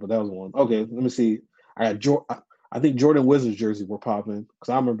 But that was one. Okay. Let me see. I got I think Jordan Wizards jerseys were popping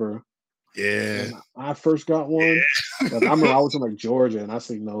because I remember. Yeah. When I first got one. I remember I was in like Georgia and I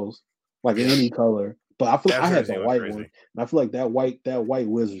seen those like in any color. But I feel like I had the white one. And I feel like that white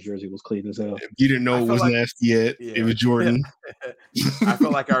Wizards jersey was clean as hell. You didn't know it was nasty yet. Yeah. It was Jordan. I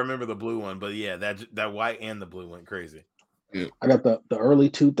feel like I remember the blue one, but yeah, that white and the blue went crazy. Yeah. I got the early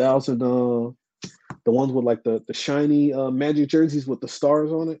 2000 the ones with like the shiny Magic jerseys with the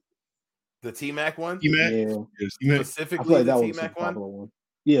stars on it. The T-Mac one? Yeah. Specifically like the T-Mac one?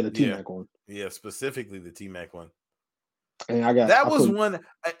 Yeah, the T-Mac one. Yeah, specifically the T-Mac one. And one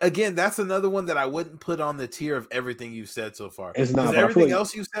again. That's another one that I wouldn't put on the tier of everything you've said so far. It's not. Everything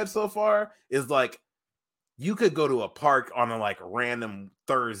else you said so far is like you could go to a park on a like random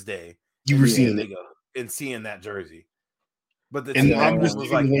Thursday. You were seeing that jersey, but the T-Mac was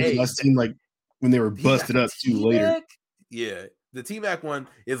like, hey, I seen like when they were busted up too later. Yeah, the T-Mac one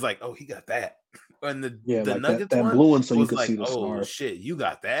is like, oh, he got that, and the like Nuggets that one blue one, so you was could like, see the oh stars. shit, you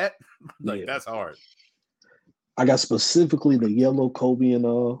got that? Like that's hard. I got specifically the yellow Kobe and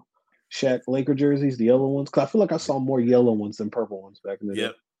Shaq Laker jerseys, the yellow ones. Cause I feel like I saw more yellow ones than purple ones back in the day.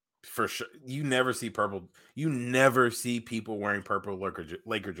 Yep, for sure. You never see purple. You never see people wearing purple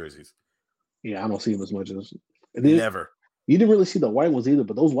Laker jerseys. Yeah, I don't see them as much as never. You didn't really see the white ones either,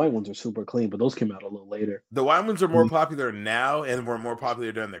 but those white ones are super clean. But those came out a little later. The white ones are more popular now and were more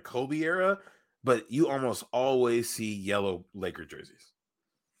popular during the Kobe era. But you almost always see yellow Laker jerseys.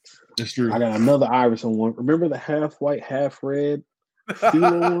 That's true. I got another Iverson one. Remember the half white, half red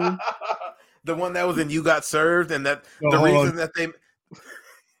Steeler one? The one that was in You Got Served, and that the reason that they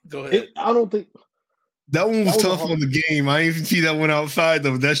go ahead. I don't think that one was tough on the game. I didn't even see that one outside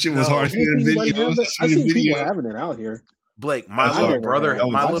though. That shit was hard. I see people having it out here. Blake, my little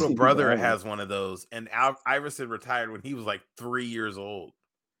brother has one of those, and Iverson retired when he was like 3 years old.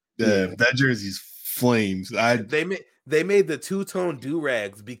 Yeah, that jersey's flames. They made the two-tone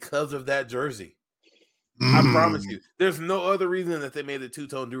do-rags because of that jersey. I promise you. There's no other reason that they made the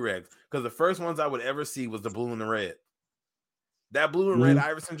two-tone do-rags, because the first ones I would ever see was the blue and the red. That blue and red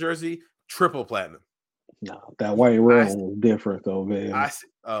Iverson jersey, triple platinum. No, that white and red one was different though, man.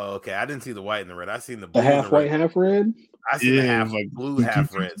 Okay. I didn't see the white and the red. I seen the blue half white, half red. I seen the half blue,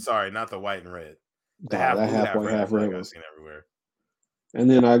 half red. Sorry, not the white and red. The half white, half red. I've seen everywhere. And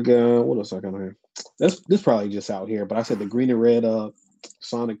then I got what else I got here? This probably just out here, but I said the green and red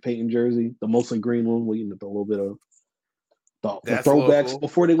Sonic Payton jersey, the mostly green one, with a little bit of the throwbacks local.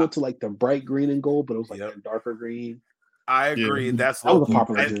 Before they went to like the bright green and gold, but it was like that darker green. I agree. Yeah. That's that was a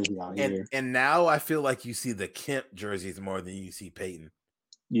popular jersey out here. And now I feel like you see the Kemp jerseys more than you see Peyton.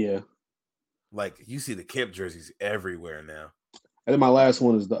 Yeah. Like you see the Kemp jerseys everywhere now. And then my last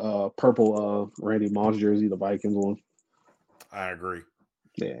one is the purple Randy Moss jersey, the Vikings one. I agree.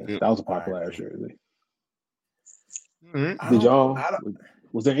 Yeah, that was a popular jersey. Mm-hmm. Did y'all?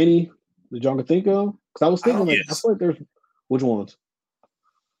 Was there any that y'all could think of? Because I was thinking, I feel like there's which ones.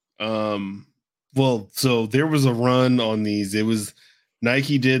 Well, so there was a run on these. It was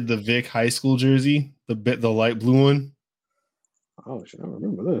Nike did the Vic High School jersey, the light blue one. Oh shit, I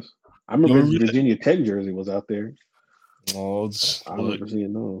remember this. I remember the Virginia Tech jersey was out there. Oh, I remember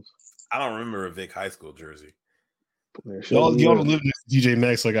seeing those. I don't remember a Vic High School jersey. Y'all don't live next to TJ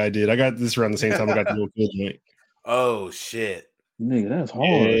Maxx like I did. I got this around the same time I got the little kid joint. Oh shit, nigga, that's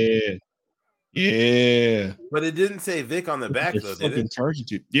hard. Yeah. But it didn't say Vic on the back though, did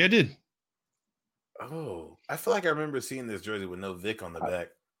it? Yeah, it did. Oh, I feel like I remember seeing this jersey with no Vic on the back.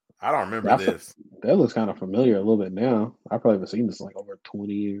 I don't remember this. That looks kind of familiar a little bit now. I probably haven't seen this in like over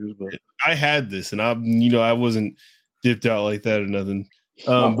 20 years, but I had this, and I wasn't dipped out like that or nothing.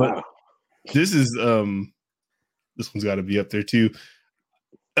 But this is this one's got to be up there too.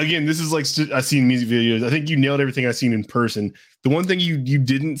 Again, this is like I've seen music videos. I think you nailed everything I've seen in person. The one thing you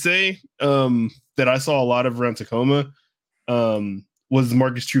didn't say that I saw a lot of around Tacoma was the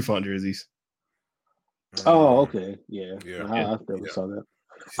Marcus Trufant jerseys. Oh, okay. Yeah. I never saw that.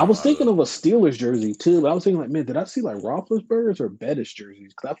 I was thinking of a Steelers jersey too, but I was thinking like, man, did I see like Roethlisberger's or Bettis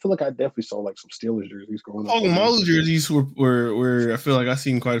jerseys? Because I feel like I definitely saw like some Steelers jerseys growing up. Oh, Marley jerseys were I feel like I've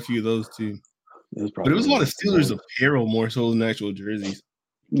seen quite a few of those too. But it was a lot of Steelers apparel more so than actual jerseys.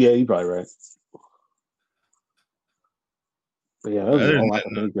 Yeah, you're probably right. But yeah, that was all I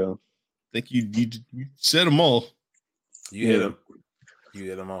can think of. I think you said them all. You hit them. You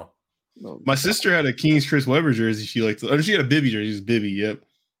hit them all. My sister had a King's Chris Webber jersey. She liked. She had a Bibby jersey. It was Bibby. Yep.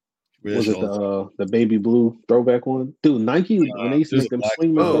 Was it the baby blue throwback one? Dude, Nike when they used to make them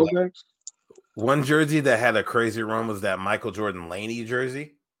swing throwbacks. One jersey that had a crazy run was that Michael Jordan Laney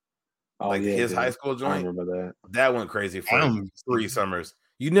jersey. Oh, like his high school joint. I remember that. That went crazy for 3 summers.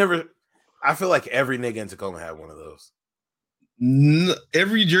 I feel like every nigga in Tacoma had one of those.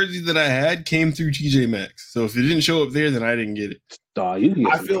 Every jersey that I had came through TJ Maxx. So if it didn't show up there, then I didn't get it. I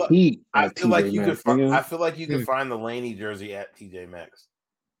feel like you could find the Laney jersey at TJ Maxx.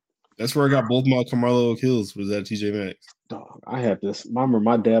 That's where I got both my Carmelo Hills was at TJ Maxx. Dog, I had this. I remember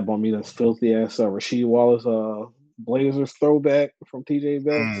my dad bought me this filthy ass Rasheed Wallace Blazers throwback from TJ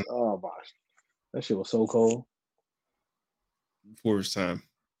Maxx. Oh gosh, that shit was so cold. Before his time.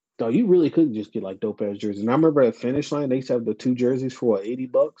 Dog, you really could just get like dope ass jerseys. And I remember at Finish Line they used to have the 2 jerseys for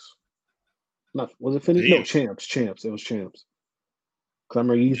 $80. Was it Finish? Damn. No, Champs. It was Champs. Because I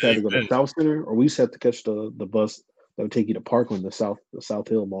remember you used to have to go to South Center, or we used to have to catch the bus that would take you to Parkland, the South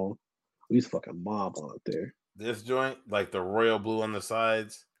Hill Mall. We used to fucking mob on up there. This joint, like the royal blue on the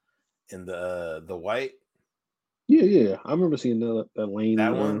sides and the white. Yeah. I remember seeing that lane.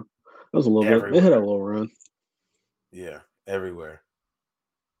 That one. That was a little bit. It had a little run. Yeah, everywhere.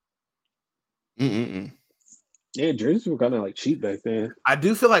 Yeah, jerseys were kind of like cheap back then. I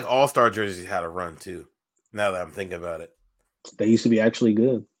do feel like All-Star jerseys had a run too. Now that I'm thinking about it, they used to be actually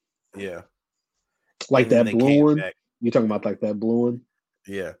good. Yeah, like that blue one. You're talking about like that blue one?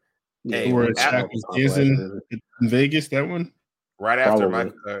 Yeah. Hey, where Shaq was dancing in Vegas, that one? Right after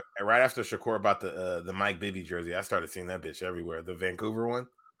Shakur bought the Mike Bibby jersey, I started seeing that bitch everywhere. The Vancouver one.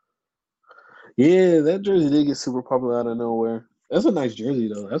 Yeah, that jersey did get super popular out of nowhere. That's a nice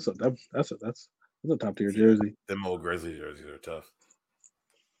jersey though. That's a top tier jersey. Them old Grizzly jerseys are tough.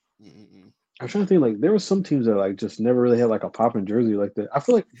 I'm trying to think. Like there were some teams that like just never really had like a popping jersey like that. I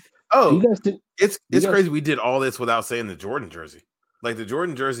feel like it's crazy. We did all this without saying the Jordan jersey, like the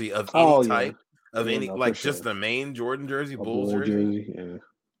Jordan jersey of any type of any just the main Jordan jersey, Bulls jersey.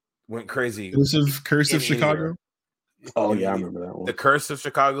 Went crazy. Curse of Chicago. Oh yeah, I remember that one. The Curse of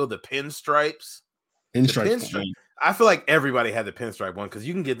Chicago, the pinstripes. I feel like everybody had the pinstripe one because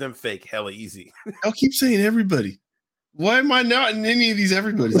you can get them fake hella easy. I'll keep saying everybody. Why am I not in any of these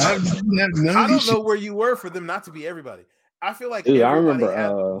everybody's? I don't know where you were for them not to be everybody. I feel like I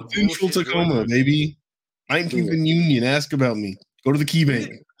remember Central Tacoma, baby. 19th and Union. Ask about me. Go to the Key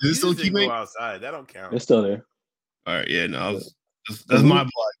Bank. Is it still Key Bank? Go outside. That don't count. It's still there. All right, yeah, no, that's my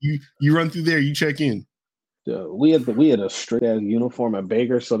block. You run through there, you check in. We had a straight ass uniform at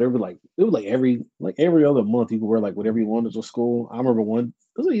Baker, so it was like every other month you could wear like whatever you wanted to school. I remember it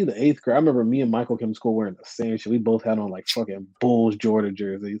was like either 8th grade. I remember me and Michael came to school wearing the same shit. We both had on like fucking Bulls Jordan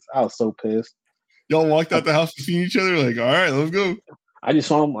jerseys. I was so pissed. Y'all walked out the house to see each other, like, all right, let's go. I just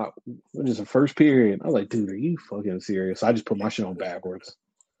saw him just the first period. I was like, dude, are you fucking serious? I just put my shit on backwards.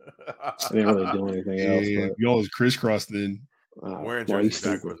 I didn't really do anything else. But y'all was crisscrossed then. Wearing jerseys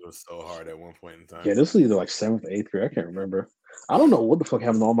backwards was so hard at one point in time. Yeah, this was either like 7th or 8th grade. I can't remember. I don't know what the fuck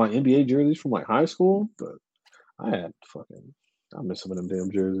happened to all my NBA jerseys from like high school, but I miss some of them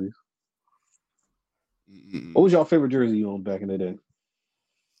damn jerseys. What was your favorite jersey you owned back in the day?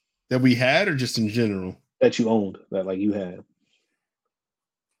 That we had, or just in general? That you owned, that like you had.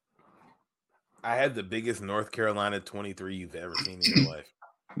 I had the biggest North Carolina 23 you've ever seen in your life.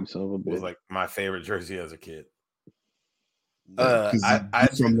 You son of a bitch. It was like my favorite jersey as a kid. I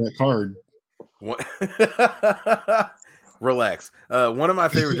from that card. Relax. One of my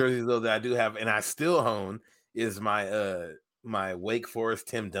favorite jerseys though that I do have and I still own is my my Wake Forest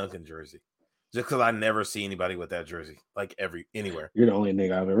Tim Duncan jersey. Just because I never see anybody with that jersey, like anywhere. You're the only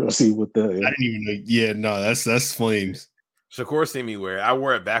nigga I've ever seen with that. Yeah. I didn't even know. Yeah, no, that's Flames. Shakur seen me wear it. I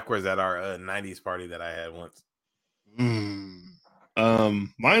wore it backwards at our 90s party that I had once.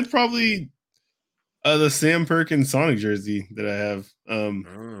 Mine's probably the Sam Perkins Sonic jersey that I have.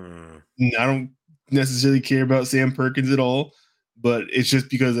 I don't necessarily care about Sam Perkins at all, but it's just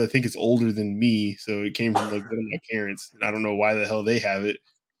because I think it's older than me, so it came from like one of my parents. And I don't know why the hell they have it,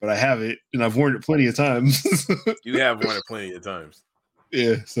 but I have it, and I've worn it plenty of times. You have worn it plenty of times.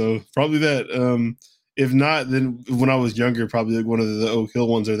 Yeah, so probably that. If not, then when I was younger, probably like one of the Oak Hill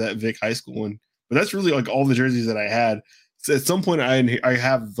ones or that Vic High School one. But that's really like all the jerseys that I had. So at some point, I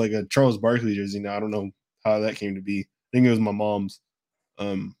have like a Charles Barkley jersey now. I don't know how that came to be. I think it was my mom's.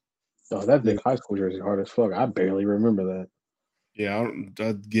 That Vic High School jersey hard as fuck. I barely remember that. Yeah,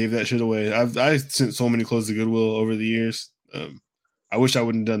 I gave that shit away. I sent so many clothes to Goodwill over the years. I wish I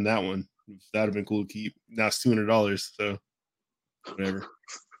wouldn't have done that one. That'd have been cool to keep. Now it's $200, so whatever.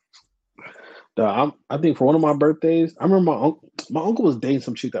 I think for one of my birthdays, I remember my uncle was dating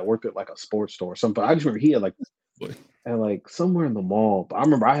some chick that worked at like a sports store or something. I just remember he had like somewhere in the mall. But I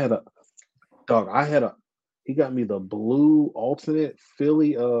remember he got me the blue alternate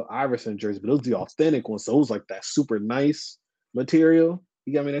Philly Iverson jersey, but it was the authentic one, so it was like that super nice material.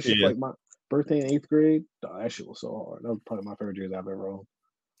 He got me that shit for like my birthday in 8th grade. That shit was so hard. That was probably my favorite jersey I've ever owned.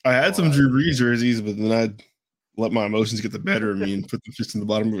 I had some Drew Brees jerseys, but then I let my emotions get the better of me and put them just in the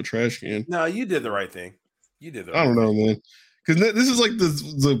bottom of a trash can. No, you did the right thing. I don't know, man. Because this is like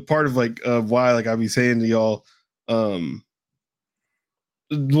the part of like why like I be saying to y'all, well,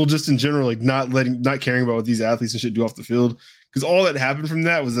 just in general, like not caring about what these athletes and shit do off the field. Because all that happened from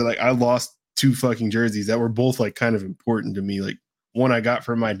that was that like I lost 2 fucking jerseys that were both like kind of important to me. Like one I got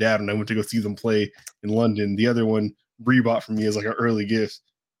from my dad when I went to go see them play in London. The other one Bree bought for me as like an early gift.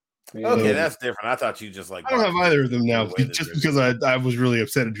 Okay, that's different. I thought you just like. I don't have either of them now, just because I was really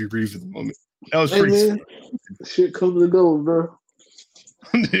upset at Drew Brees at the moment. That was pretty. Shit comes and goes, bro.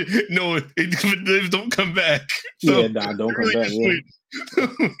 No, they don't come back. So, don't come back. Yeah.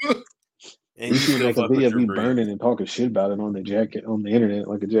 And you should make a video of me burning and talking shit about it on the internet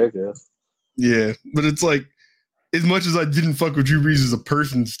like a jackass. Yeah, but it's like, as much as I didn't fuck with Drew Brees as a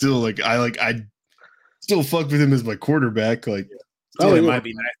person, still I still fuck with him as my quarterback. Like. It might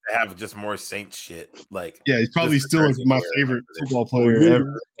be nice to have just more Saints shit. Like, yeah, he's probably still like my favorite football player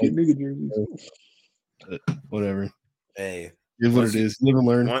ever. Whatever. Hey, it's what it is. Live and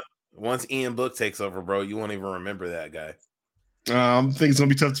learn. Once Ian Book takes over, bro, you won't even remember that guy. I think it's gonna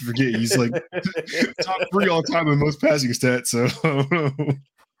be tough to forget. He's like top 3 all time in most passing stats. So,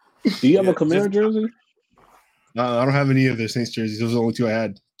 do you have a Kamara jersey? I don't have any of their Saints jerseys. Those are the only 2 I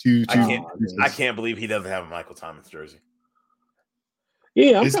had. Two. I can't believe he doesn't have a Michael Thomas jersey.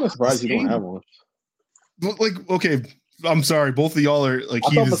 Yeah, I'm kind of surprised you don't have one. Like, okay, I'm sorry. Both of y'all are like.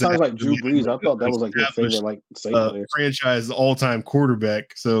 I thought besides like Drew Brees, I thought that was like your favorite like franchise all-time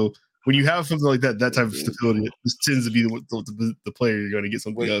quarterback. So when you have something like that type of stability, this tends to be the player you're going to get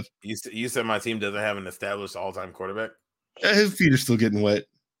something of. You said my team doesn't have an established all-time quarterback. His feet are still getting wet.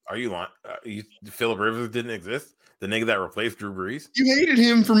 Are you lying? Phillip Rivers didn't exist. The nigga that replaced Drew Brees. You hated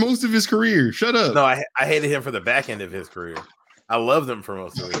him for most of his career. Shut up. No, I hated him for the back end of his career. I loved him for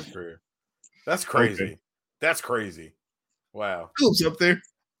most of his career. That's crazy. Okay. That's crazy. Wow. Phillips up there.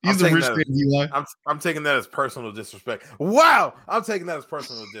 He's a rich man, Eli. I'm taking that as personal disrespect. Wow. I'm taking that as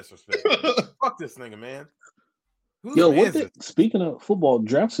personal disrespect. Fuck this nigga, man. Speaking of football,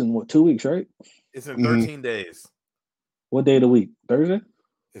 draft's in 2 weeks, right? It's in 13 days. What day of the week? Thursday?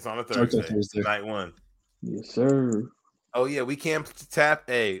 It's on a Thursday. Night 1. Yes, sir. Oh yeah, we can't tap.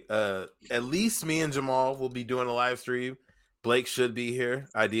 At least me and Jamal will be doing a live stream. Blake should be here,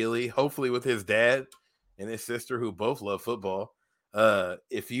 ideally, hopefully with his dad and his sister, who both love football.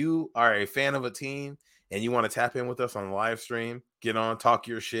 If you are a fan of a team and you want to tap in with us on the live stream, get on, talk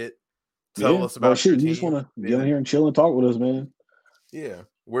your shit, tell us about your team. You just want to get in here and chill and talk with us, man. Yeah,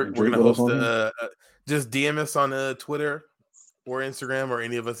 we're gonna host. Just DM us on Twitter or Instagram or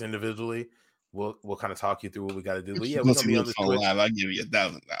any of us individually. We'll kind of talk you through what we got to do. But yeah, we're gonna be on the Twitch. Live. I'll give you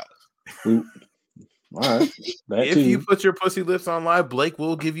 $1,000. All right. If you put your pussy lips on live, Blake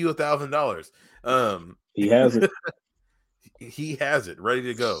will give you $1,000. He has it. He has it ready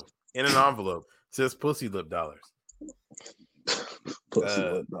to go in an envelope. It says pussy lip dollars.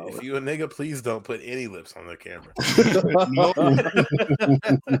 If you a nigga, please don't put any lips on the camera.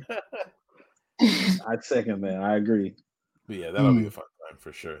 I'd second, man. I agree. But yeah, that'll be a fun time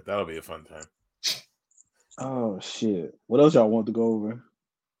for sure. That'll be a fun time. Oh shit! What else y'all want to go over?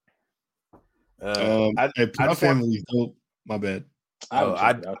 Family. My bad.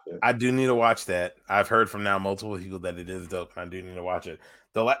 I do need to watch that. I've heard from now multiple people that it is dope, and I do need to watch it.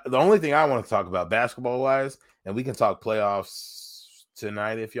 The only thing I want to talk about basketball wise, and we can talk playoffs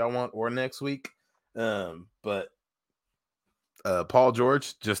tonight if y'all want, or next week. But Paul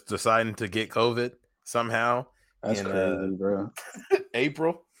George just deciding to get COVID somehow. That's crazy, bro.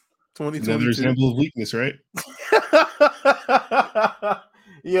 April 2022. Another example of weakness, right?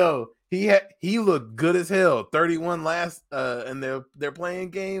 Yo, he looked good as hell. 31 last in their playing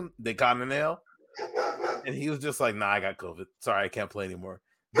game. They caught an L, and he was just like, "Nah, I got COVID. Sorry, I can't play anymore."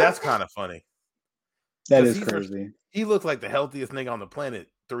 That's kind of funny. That is crazy. He looked like the healthiest nigga on the planet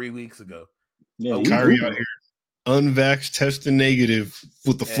 3 weeks ago. Yeah, Kyrie out here, unvaxxed, testing negative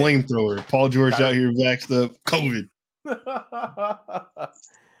with the flamethrower. Paul George out here vaxxed up, COVID.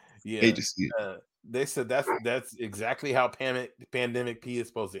 Yeah, hate to see it. They said that's exactly how Pandemic P is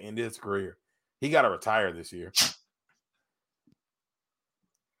supposed to end his career. He got to retire this year.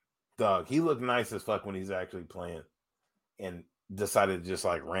 Dog, he looked nice as fuck when he's actually playing, and decided to just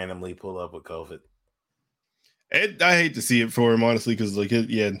like randomly pull up with COVID. I hate to see it for him, honestly, because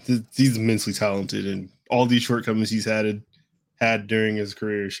he's immensely talented, and all these shortcomings he's had during his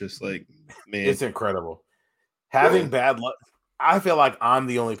career is just like, man, it's incredible. Having bad luck. I feel like I'm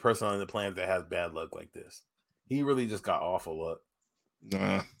the only person on the planet that has bad luck like this. He really just got awful luck.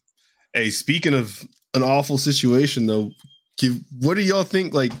 Nah. Hey, speaking of an awful situation, though, what do y'all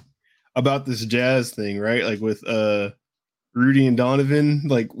think like about this Jazz thing, right? Like with Rudy and Donovan,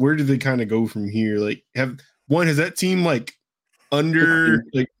 like where do they kind of go from here? Like, has that team like under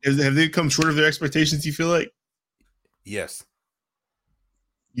like have they come short of their expectations? You feel like? Yes.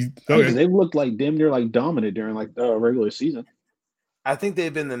 They've looked like damn near like dominant during like the regular season. I think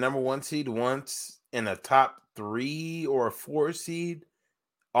they've been the number 1 seed once in a top 3 or 4 seed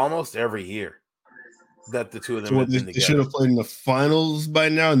almost every year that the two of them have been together. They should have played in the finals by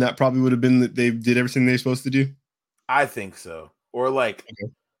now, and that probably would have been that they did everything they're supposed to do. I think so. Or like,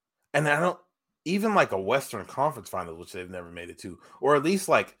 and I don't even like a Western Conference Finals, which they've never made it to, or at least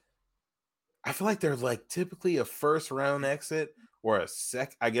like, I feel like they're like typically a first round exit or a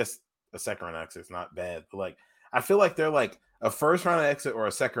second round exit is not bad, but like I feel like they're like a first round exit or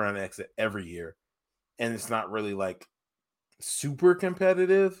a second round exit every year, and it's not really like super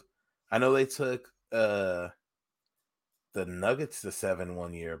competitive. I know they took the Nuggets to 7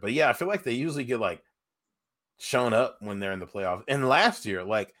 one year, but yeah, I feel like they usually get like shown up when they're in the playoffs. And last year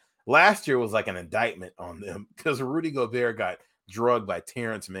was like an indictment on them because Rudy Gobert got drugged by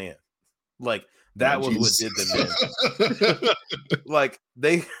Terrence Mann. Like that was what did them in. Like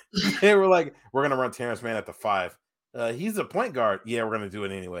they were like, we're gonna run Terrence Mann at the 5. He's a point guard. Yeah, we're gonna do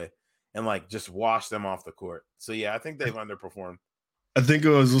it anyway, and like just wash them off the court. So yeah, I think they've underperformed. I think I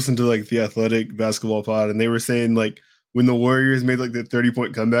was listening to like the Athletic basketball pod, and they were saying like when the Warriors made like the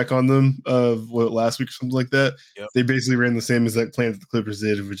 30-point comeback on them last week or something like that, they basically ran the same as that plan that the Clippers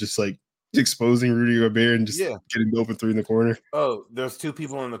did, which just like exposing Rudy Gobert and just getting the open 3 in the corner. Oh, there's 2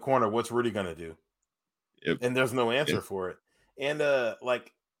 people in the corner. What's Rudy gonna do? And there's no answer for it. And I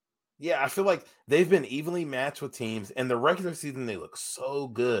feel like they've been evenly matched with teams. And the regular season, they look so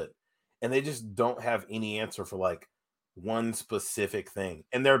good, and they just don't have any answer for like one specific thing.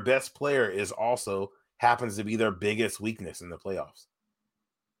 And their best player is also happens to be their biggest weakness in the playoffs.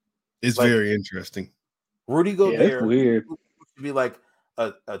 It's like, very interesting. Rudy Gobert weird. Should be like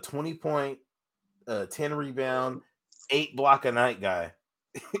a 20-point, 10 rebound, 8 block a night guy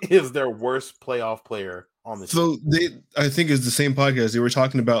is their worst playoff player on the team. I think it's the same podcast. They were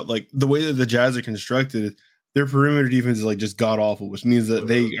talking about like the way that the Jazz are constructed, their perimeter defense is like just god awful, which means that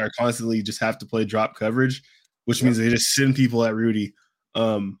they are constantly just have to play drop coverage, which means they just send people at Rudy.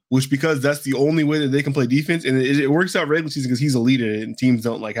 Which because that's the only way that they can play defense, and it works out regular season because he's a leader, and teams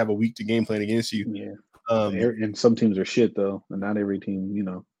don't like have a week to game plan against you. Yeah, and some teams are shit though, and not every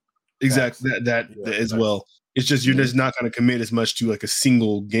team, exactly that as well. It's just you're just not going to commit as much to like a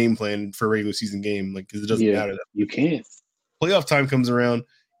single game plan for a regular season game, like because it doesn't matter. You can't. Playoff time comes around,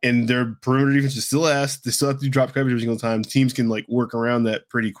 and their perimeter defense is still ass. They still have to do drop coverage every single time. Teams can like work around that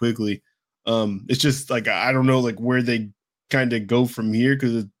pretty quickly. It's just like I don't know like where they kind of go from here,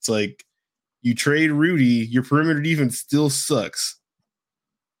 because it's like you trade Rudy, your perimeter defense still sucks,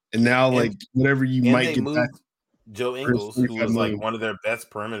 and now like whatever you might get back. Joe Ingles, who was like one of their best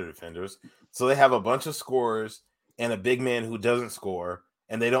perimeter defenders, so they have a bunch of scorers and a big man who doesn't score,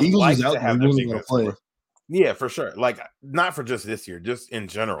 and they don't like to have their defense score. Yeah, for sure. Like not for just this year, just in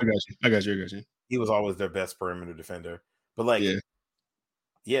general. I got you. He was always their best perimeter defender, but like,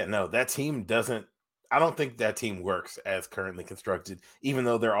 no, that team doesn't. I don't think that team works as currently constructed, even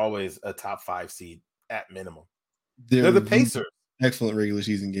though they're always a top 5 seed at minimum. They're the Pacers. Excellent regular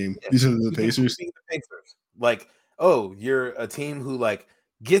season game. These are the Pacers. The Pacers. Like, oh, you're a team who like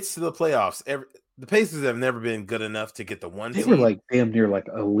gets to the playoffs. The Pacers have never been good enough to get the 1 seed. They were like damn near like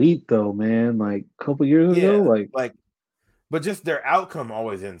elite though, man. Like a couple years ago, like, but just their outcome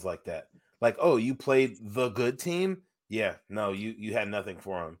always ends like that. Like, oh, you played the good team. Yeah, no, you had nothing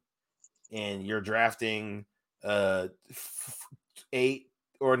for them. And you're drafting 12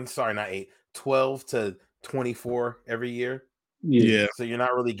 to 24 every year. Yeah. So you're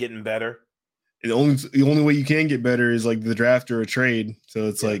not really getting better. The only way you can get better is like the draft or a trade. So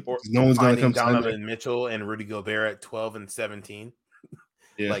it's like no one's going to come. Donovan Mitchell and Rudy Gobert at 12 and 17.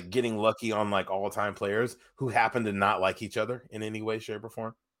 Yeah. Like getting lucky on like all-time players who happen to not like each other in any way, shape, or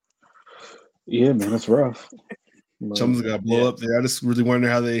form. Yeah, man, that's rough. Someone's got to blow up there. I just really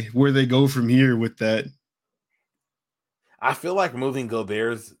wonder where they go from here with that. I feel like moving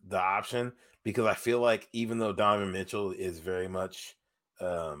Gobert's the option, because I feel like even though Donovan Mitchell is very much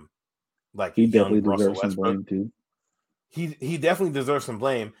like he definitely deserves some blame too. He definitely deserves some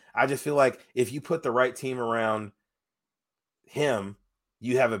blame. I just feel like if you put the right team around him,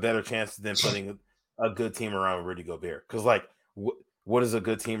 you have a better chance than putting a good team around Rudy Gobert. Because like what does a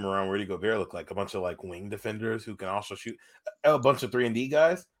good team around Rudy Gobert look like? A bunch of like wing defenders who can also shoot, a bunch of 3-and-D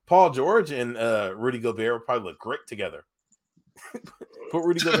guys. Paul George and Rudy Gobert would probably look great together. Put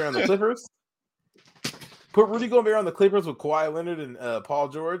Rudy Gobert on the Clippers. Put Rudy Gobert on the Clippers with Kawhi Leonard and Paul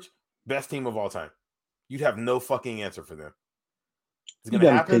George. Best team of all time. You'd have no fucking answer for them. You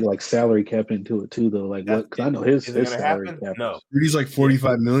got to take like salary cap into it too, though. Like what? Because I know his salary cap. No, Rudy's like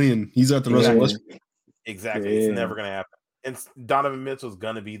 $45 million. He's at the Russell Westbrook. Exactly. It's never going to happen. And Donovan Mitchell's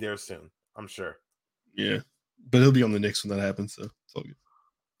going to be there soon, I'm sure. Yeah. But he'll be on the Knicks when that happens, so it's all good.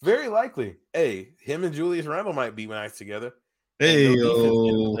 Very likely. Hey, him and Julius Randle might be nice together. Hey,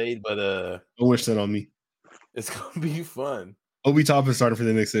 played, but don't wish that on me. It's going to be fun. Obi Toppin starting for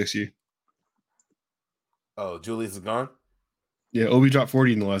the Knicks next year. Oh, Julius is gone? Yeah, Obi dropped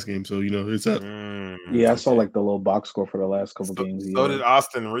 40 in the last game, so it's up. Yeah, I saw like the little box score for the last couple games. So did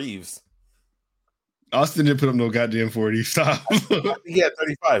Austin Reeves. Austin didn't put up no goddamn 40. Stop. He had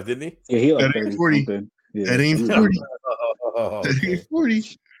 35, didn't he? Yeah, he like 30 40. Yeah. That ain't 40. That ain't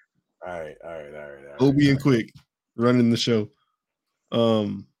 40. All right. Obi and Quick running the show.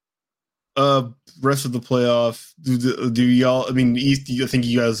 Rest of the playoff. Do y'all? I mean, East. I think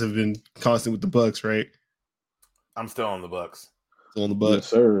you guys have been constant with the Bucks, right? I'm still on the Bucks. Still on the Bucks, yes,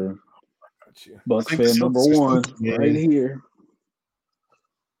 sir. Bucks fan number one, right here.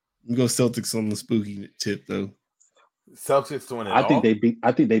 You go Celtics on the spooky tip though. Celtics to win it. I think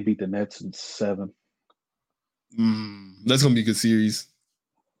they beat the Nets in 7. That's gonna be a good series.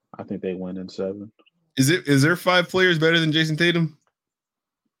 I think they win in 7. Is there 5 players better than Jason Tatum?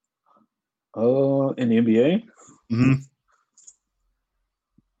 In the NBA? Mm-hmm.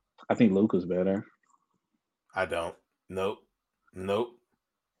 I think Luka's better. I don't. Nope.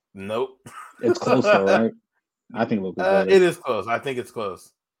 It's close though, right? I think Luka's better. It is close. I think it's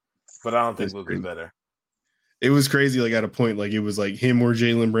close. But I don't think Luka's better. It was crazy, like at a point, like it was like him or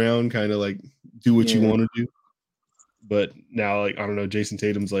Jaylen Brown kind of like do what you want to do. But now, like, I don't know, Jason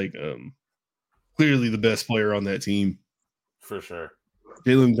Tatum's like clearly the best player on that team. For sure.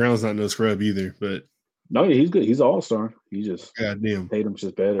 Jaylen Brown's not no scrub either, but no, yeah, he's good. He's an all-star. He just goddamn Tatum's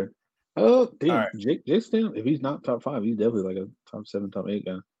just better. Oh, damn. Right. Jason, if he's not top 5, he's definitely like a top 7, top 8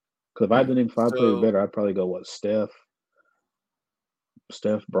 guy. Because if I had to name 5 players better, I'd probably go Steph,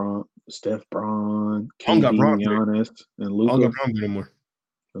 Braun, KD, Giannis, and Luka. I got Braun anymore.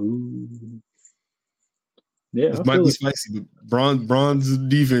 Ooh. Yeah, it might be spicy, but Braun's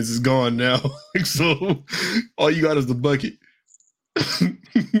defense is gone now. So all you got is the bucket.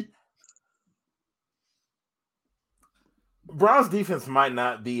 Braun's defense might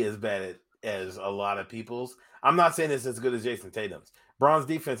not be as bad as a lot of people's. I'm not saying it's as good as Jason Tatum's. Braun's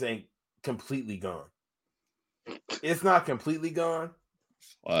defense ain't completely gone. It's not completely gone.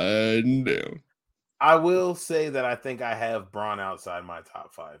 Sliding down. I will say that I think I have Braun outside my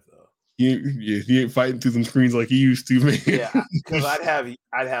top 5 though. He ain't fighting through them screens like he used to, man. Yeah, because I'd have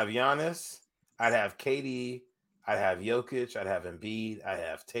Giannis, I'd have KD, I'd have Jokic, I'd have Embiid, I'd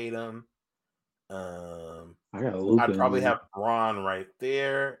have Tatum. I'd probably have Braun right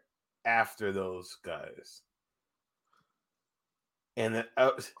there after those guys. And then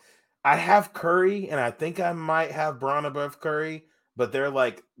I have Curry, and I think I might have Braun above Curry, but they're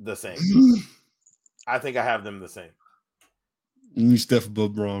like the same. I think I have them the same. You Steph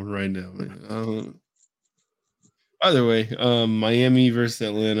above Braun right now, man. Either way, Miami versus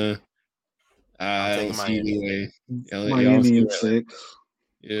Atlanta. I don't see any way. Miami in 6.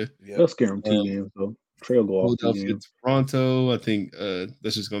 Yeah. They'll scare them 2 games, though. Trail go off 2 games. Toronto, I think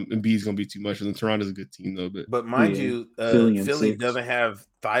that's just going to Embiid's going to be too much for them. Toronto's a good team, though. But mind you, Philly doesn't have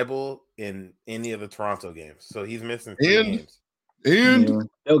Thibault in any of the Toronto games. So he's missing 3 games. And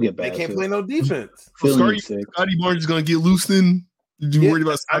they'll get back. They can't play no defense. Scotty Barnes is going to get loosed in. You worried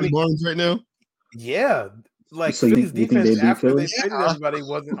about Scotty Barnes right now? Yeah. Like, so Philly's defense after Philly? they traded everybody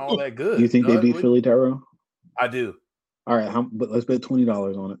wasn't all that good. Do you think they beat Philly, Tyrone? I do. All right, but let's bet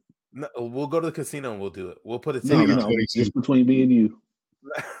 $20 on it. No, we'll go to the casino and we'll do it. We'll put a ticket on it. Just between me and you.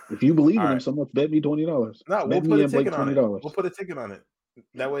 If you believe in him so much, bet me $20. No, we'll put a ticket on it. We'll put a ticket on it.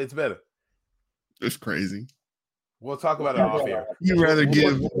 That way it's better. It's crazy. We'll talk about it off air. You'd rather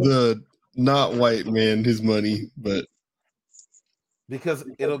give the not white man his money, but because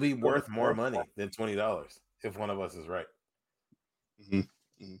it'll be worth more money than $20 if one of us is right.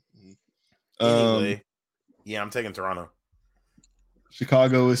 Anyway, yeah, I'm taking Toronto.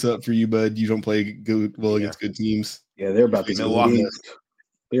 Chicago is up for you, bud. You don't play good against good teams. Yeah, they're about to Milwaukee.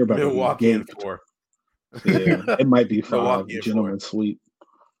 They're about Milwaukee in 4. Yeah, it might be 5. Gentlemen sweep.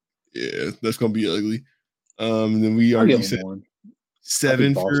 Yeah, that's gonna be ugly. And then we already said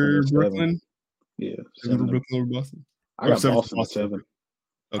 7 for Brooklyn. Yeah, 7 for Brooklyn over Boston. I got Boston at 7.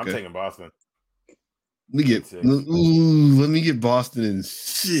 Okay. I'm taking Boston. Let me get Boston in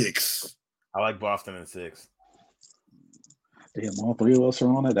 6. I like Boston in 6. Damn, all 3 of us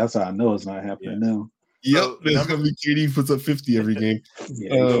are on it. That's how I know it's not happening now. Yep, it's gonna be KD puts up 50 every game.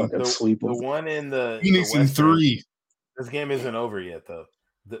 Yeah, the one in the Phoenix in 3. This game isn't over yet though.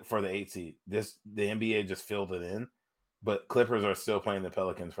 For the 8 seed, the NBA just filled it in, but Clippers are still playing the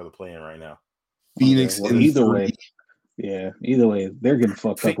Pelicans for the play-in right now. Phoenix in either 3. way. Yeah, either way, they're getting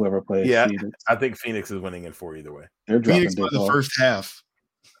fucked up. Whoever plays. Yeah, Phoenix. I think Phoenix is winning in 4 either way. They're dropping Phoenix by the first half.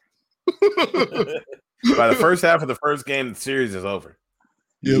 By the first half of the first game, the series is over.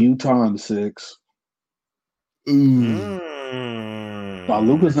 Yep. Utah in 6. Ooh. While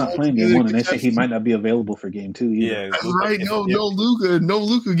Luka's not playing game 1, and they say he might not be available for game 2 either. Yeah, that's right. No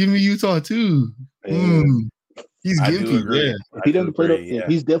Luka. Give me Utah too. He's gimpy. Yeah. If he doesn't play,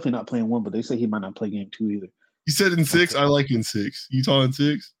 he's definitely not playing 1. But they say he might not play game 2 either. You said in 6. I like in 6. Utah in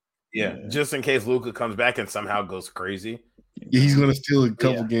 6. Yeah, just in case Luka comes back and somehow goes crazy. Yeah, he's gonna steal a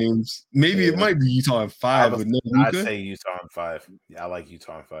couple games. Maybe it might be Utah in 5, but no Luka. I'd say Utah in 5. Yeah, I like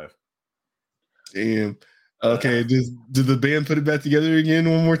Utah in 5. Damn. Okay, did the band put it back together again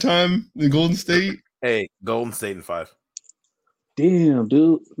one more time in Golden State? Hey, Golden State in 5. Damn,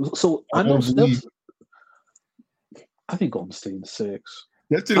 dude. So I know Steph. I think Golden State in 6.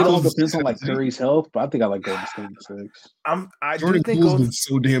 It all depends on like Curry's health, but I think I like Golden State in 6. Jordan Poole's been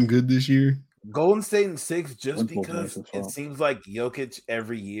so damn good this year. Golden State in 6 just because it seems like Jokic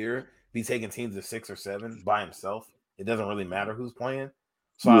every year be taking teams to 6 or 7 by himself. It doesn't really matter who's playing.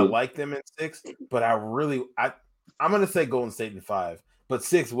 So I like them in 6, but I'm gonna say Golden State in 5, but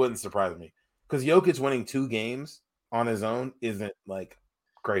 6 wouldn't surprise me because Jokic winning 2 games on his own isn't like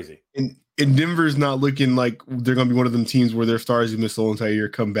crazy. And Denver's not looking like they're gonna be one of them teams where their stars who missed the whole entire year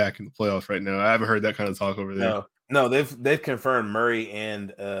come back in the playoffs right now. I haven't heard that kind of talk over there. No, they've confirmed Murray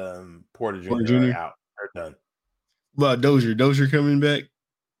and Porter Jr. are out. They're done. About Dozier coming back?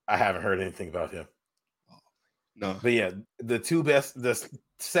 I haven't heard anything about him. No. But yeah, the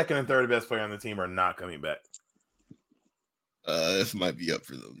second and third best player on the team are not coming back. This might be up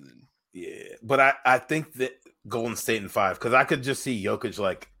for them then. Yeah, but I think that Golden State in 5 because I could just see Jokic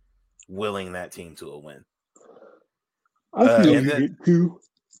like willing that team to a win. I feel it too.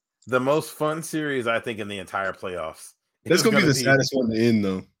 The most fun series I think in the entire playoffs. That's gonna be the saddest one to end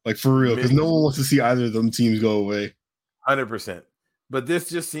though, like for real, because no one wants to see either of them teams go away. 100%. But this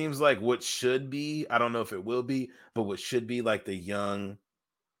just seems like what should be. I don't know if it will be, but what should be like the young,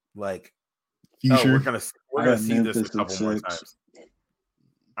 like future. We're gonna see this a couple more times.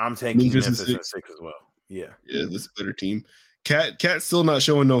 I'm taking Memphis in 6 as well. Yeah, this is a better team. Cat's still not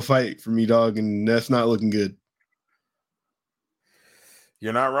showing no fight for me, dog, and that's not looking good.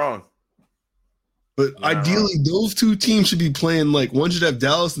 You're not wrong. But ideally, those two teams should be playing like one should have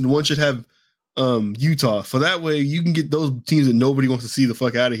Dallas and one should have Utah. For that way, you can get those teams that nobody wants to see the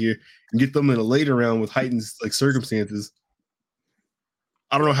fuck out of here and get them in a later round with heightened like circumstances.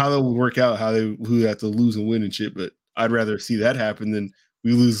 I don't know how that would work out, who have to lose and win and shit, but I'd rather see that happen than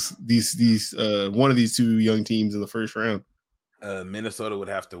we lose these one of these two young teams in the first round. Minnesota would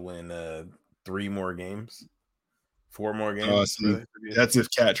have to win 3 more games, 4 more games. That's if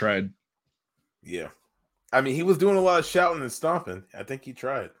Cat tried. Yeah, I mean he was doing a lot of shouting and stomping. I think he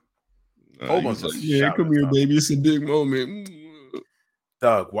tried. Come here, baby. It's a big moment.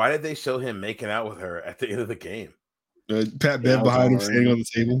 Doug, why did they show him making out with her at the end of the game? Pat Bev behind him, standing on the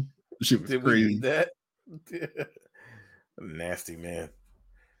table. Shit was crazy. That nasty man.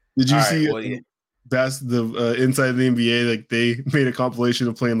 Did you see? That's the inside of the NBA. Like they made a compilation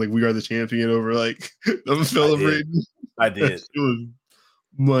of playing like "We Are the Champion" over like them celebrating. I did. It was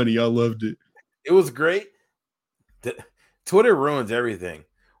money. I loved it. It was great. Twitter ruins everything.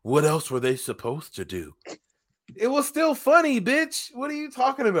 What else were they supposed to do? It was still funny, bitch. What are you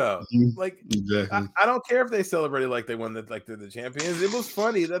talking about? Like, exactly. I don't care if they celebrated like they won the champions. It was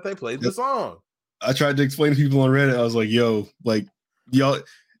funny that they played the song. I tried to explain to people on Reddit. I was like, yo, like, y'all,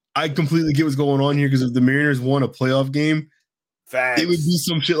 I completely get what's going on here because if the Mariners won a playoff game, it would be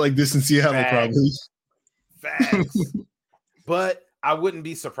some shit like this in Seattle, probably. Facts. But I wouldn't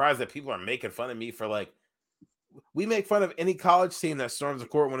be surprised that people are making fun of me for like, we make fun of any college team that storms the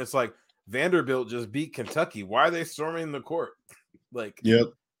court when it's like Vanderbilt just beat Kentucky. Why are they storming the court? Like,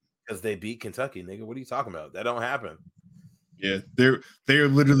 because they beat Kentucky, nigga. What are you talking about? That don't happen. Yeah, they are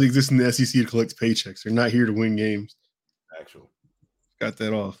literally existing in the SEC to collect paychecks. They're not here to win games. Actual. Got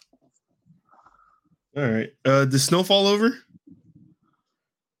that off. All right. Did snow fall over?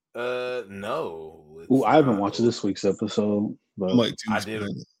 No. Ooh, I haven't watched this week's episode, but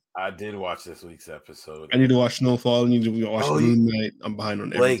I did watch this week's episode. I need to watch Snowfall. I need to watch Moon Knight. I'm behind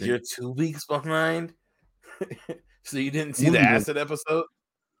on everything. Blake, you're 2 weeks behind. So you didn't see the acid episode?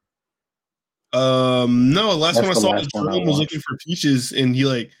 No. Last one I saw was Jerome was looking for Peaches, and he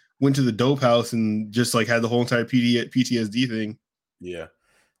like went to the dope house and just like had the whole entire PTSD thing. Yeah,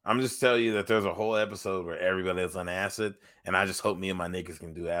 I'm just telling you that there's a whole episode where everybody is on acid, and I just hope me and my niggas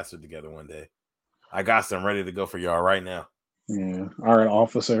can do acid together one day. I got some ready to go for y'all right now. Yeah. All right,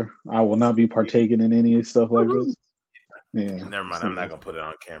 officer. I will not be partaking in any stuff like this. Yeah. Never mind. I'm not gonna put it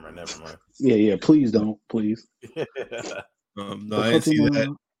on camera. Never mind. Yeah. Please don't. Please. No, I didn't see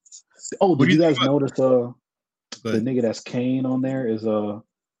that. Oh, did you guys notice the nigga that's Kane on there is the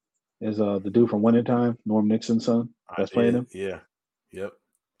dude from Winning Time, Norm Nixon's son that's playing him? Yeah. Yep.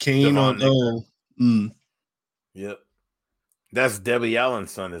 Kane Yep. That's Debbie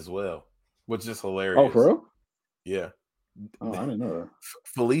Allen's son as well, which is hilarious. Oh, for real? Yeah. Oh, I didn't know that.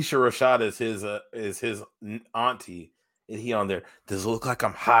 Felicia Rashad is his auntie, and he on there. Does it look like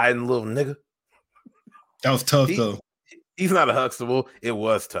I'm hiding, little nigga? That was tough though. He's not a Huxtable. It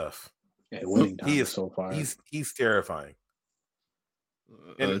was tough. Yeah, Winning Time is so far. He's terrifying.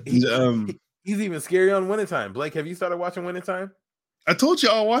 And he's even scary on Winning Time. Blake, have you started watching Winning Time? I told you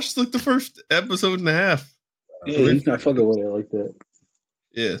I watched like the first episode and a half. Yeah, he's not fucking with it like that.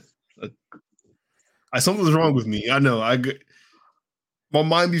 Yeah. Something's wrong with me. I know. my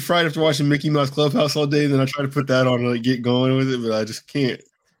mind be fried after watching Mickey Mouse Clubhouse all day, and then I try to put that on and like get going with it, but I just can't.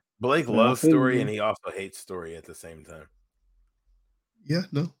 Blake loves Story, and he also hates Story at the same time. Yeah,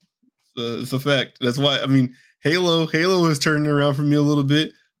 no, it's a fact. That's why I mean, Halo is turning around for me a little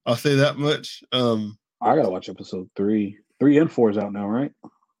bit. I'll say that much. I gotta watch episode 3. 3 and 4 is out now, right?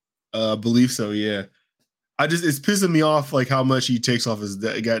 I believe so. Yeah. It's pissing me off like how much he takes off his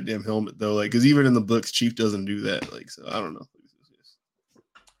goddamn helmet though. Like, because even in the books, Chief doesn't do that. Like, so I don't know.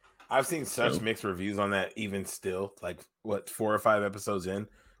 I've seen such mixed reviews on that. Even still, like what 4 or 5 episodes in,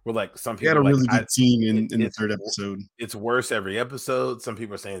 where like some people had a really like, good scene in the 3rd episode. It's worse every episode. Some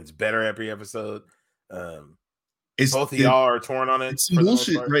people are saying it's better every episode. Both of y'all are torn on it. It's some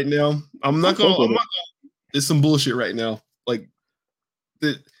bullshit right now. I'm not gonna. It's some bullshit right now. Like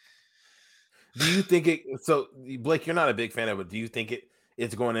that. Do you think it? So Blake, you're not a big fan of it. Do you think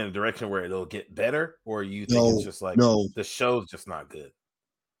it's going in a direction where it'll get better, or you think it's just like the show's just not good?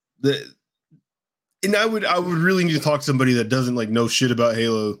 And I would really need to talk to somebody that doesn't like know shit about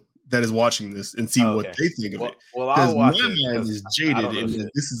Halo that is watching this and see what they think of it. Well, I'll watch it. My mind is jaded, and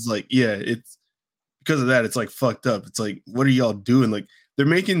this is like, it's because of that. It's like fucked up. It's like, what are y'all doing? Like, they're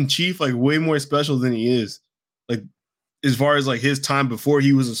making Chief like way more special than he is. Like, as far as like his time before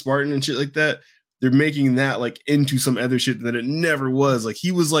he was a Spartan and shit like that, they're making that like into some other shit that it never was. Like,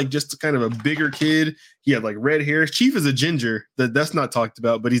 he was like just kind of a bigger kid. He had like red hair. Chief is a ginger. That's not talked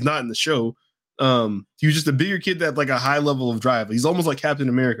about, but he's not in the show. He was just a bigger kid that had like a high level of drive. He's almost like Captain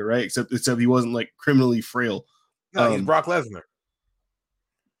America, right? Except he wasn't like criminally frail. No, he's Brock Lesnar.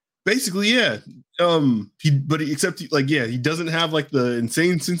 Basically, yeah. He doesn't have like the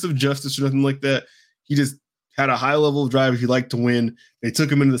insane sense of justice or nothing like that. He just had a high level of drive. He liked to win. They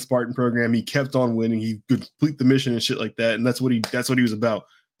took him into the Spartan program. He kept on winning. He could complete the mission and shit like that. And that's what he was about.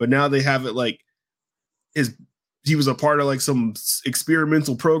 But now they have it like he was a part of like some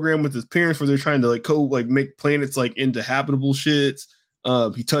experimental program with his parents where they're trying to like make planets like into habitable shits.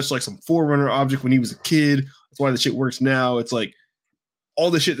 He touched like some Forerunner object when he was a kid. That's why the shit works now. It's like all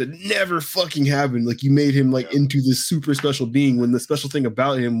the shit that never fucking happened. Like, you made him like into this super special being when the special thing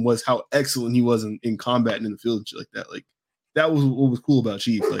about him was how excellent he was in combat and in the field and shit like that. Like, that was what was cool about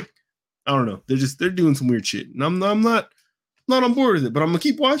Chief. Like, I don't know. They're doing some weird shit. And I'm not on board with it, but I'm gonna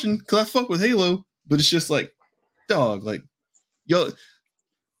keep watching because I fuck with Halo. But it's just like, dog, like, yo,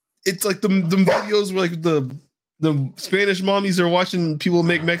 it's like the videos where like the Spanish mommies are watching people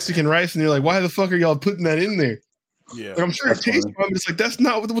make Mexican rice and they're like, why the fuck are y'all putting that in there? Yeah, like, I'm sure it tastes fun, but it's like, that's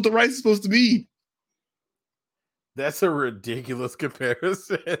not what the rice is supposed to be. That's a ridiculous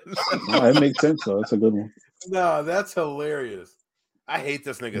comparison. No, it makes sense though. It's a good one. No, that's hilarious. I hate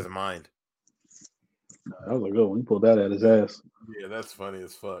this nigga's mind. That was a good one. He pulled that at his ass. Yeah, that's funny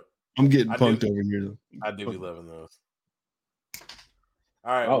as fuck. I'm getting punked over here though. I do be loving those.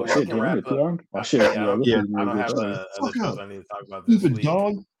 All right. Oh, shit, wrap up. Oh shit. I don't have other stuff I need to talk about this week.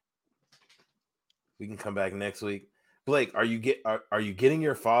 Dog. We can come back next week. Blake, are you getting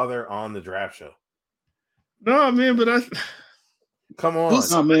your father on the draft show? No, man, but come on.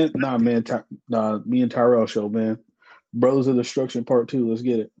 Nah, man. Me and Tyrell show, man. Brothers of Destruction Part 2. Let's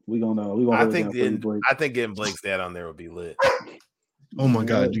get it. We gonna. I think getting Blake's dad on there would be lit. Oh my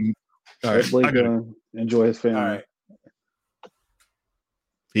god, dude! All right, Blake enjoy his family. All right.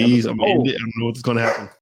 Peace. I'm gonna end it. I don't know what's gonna happen.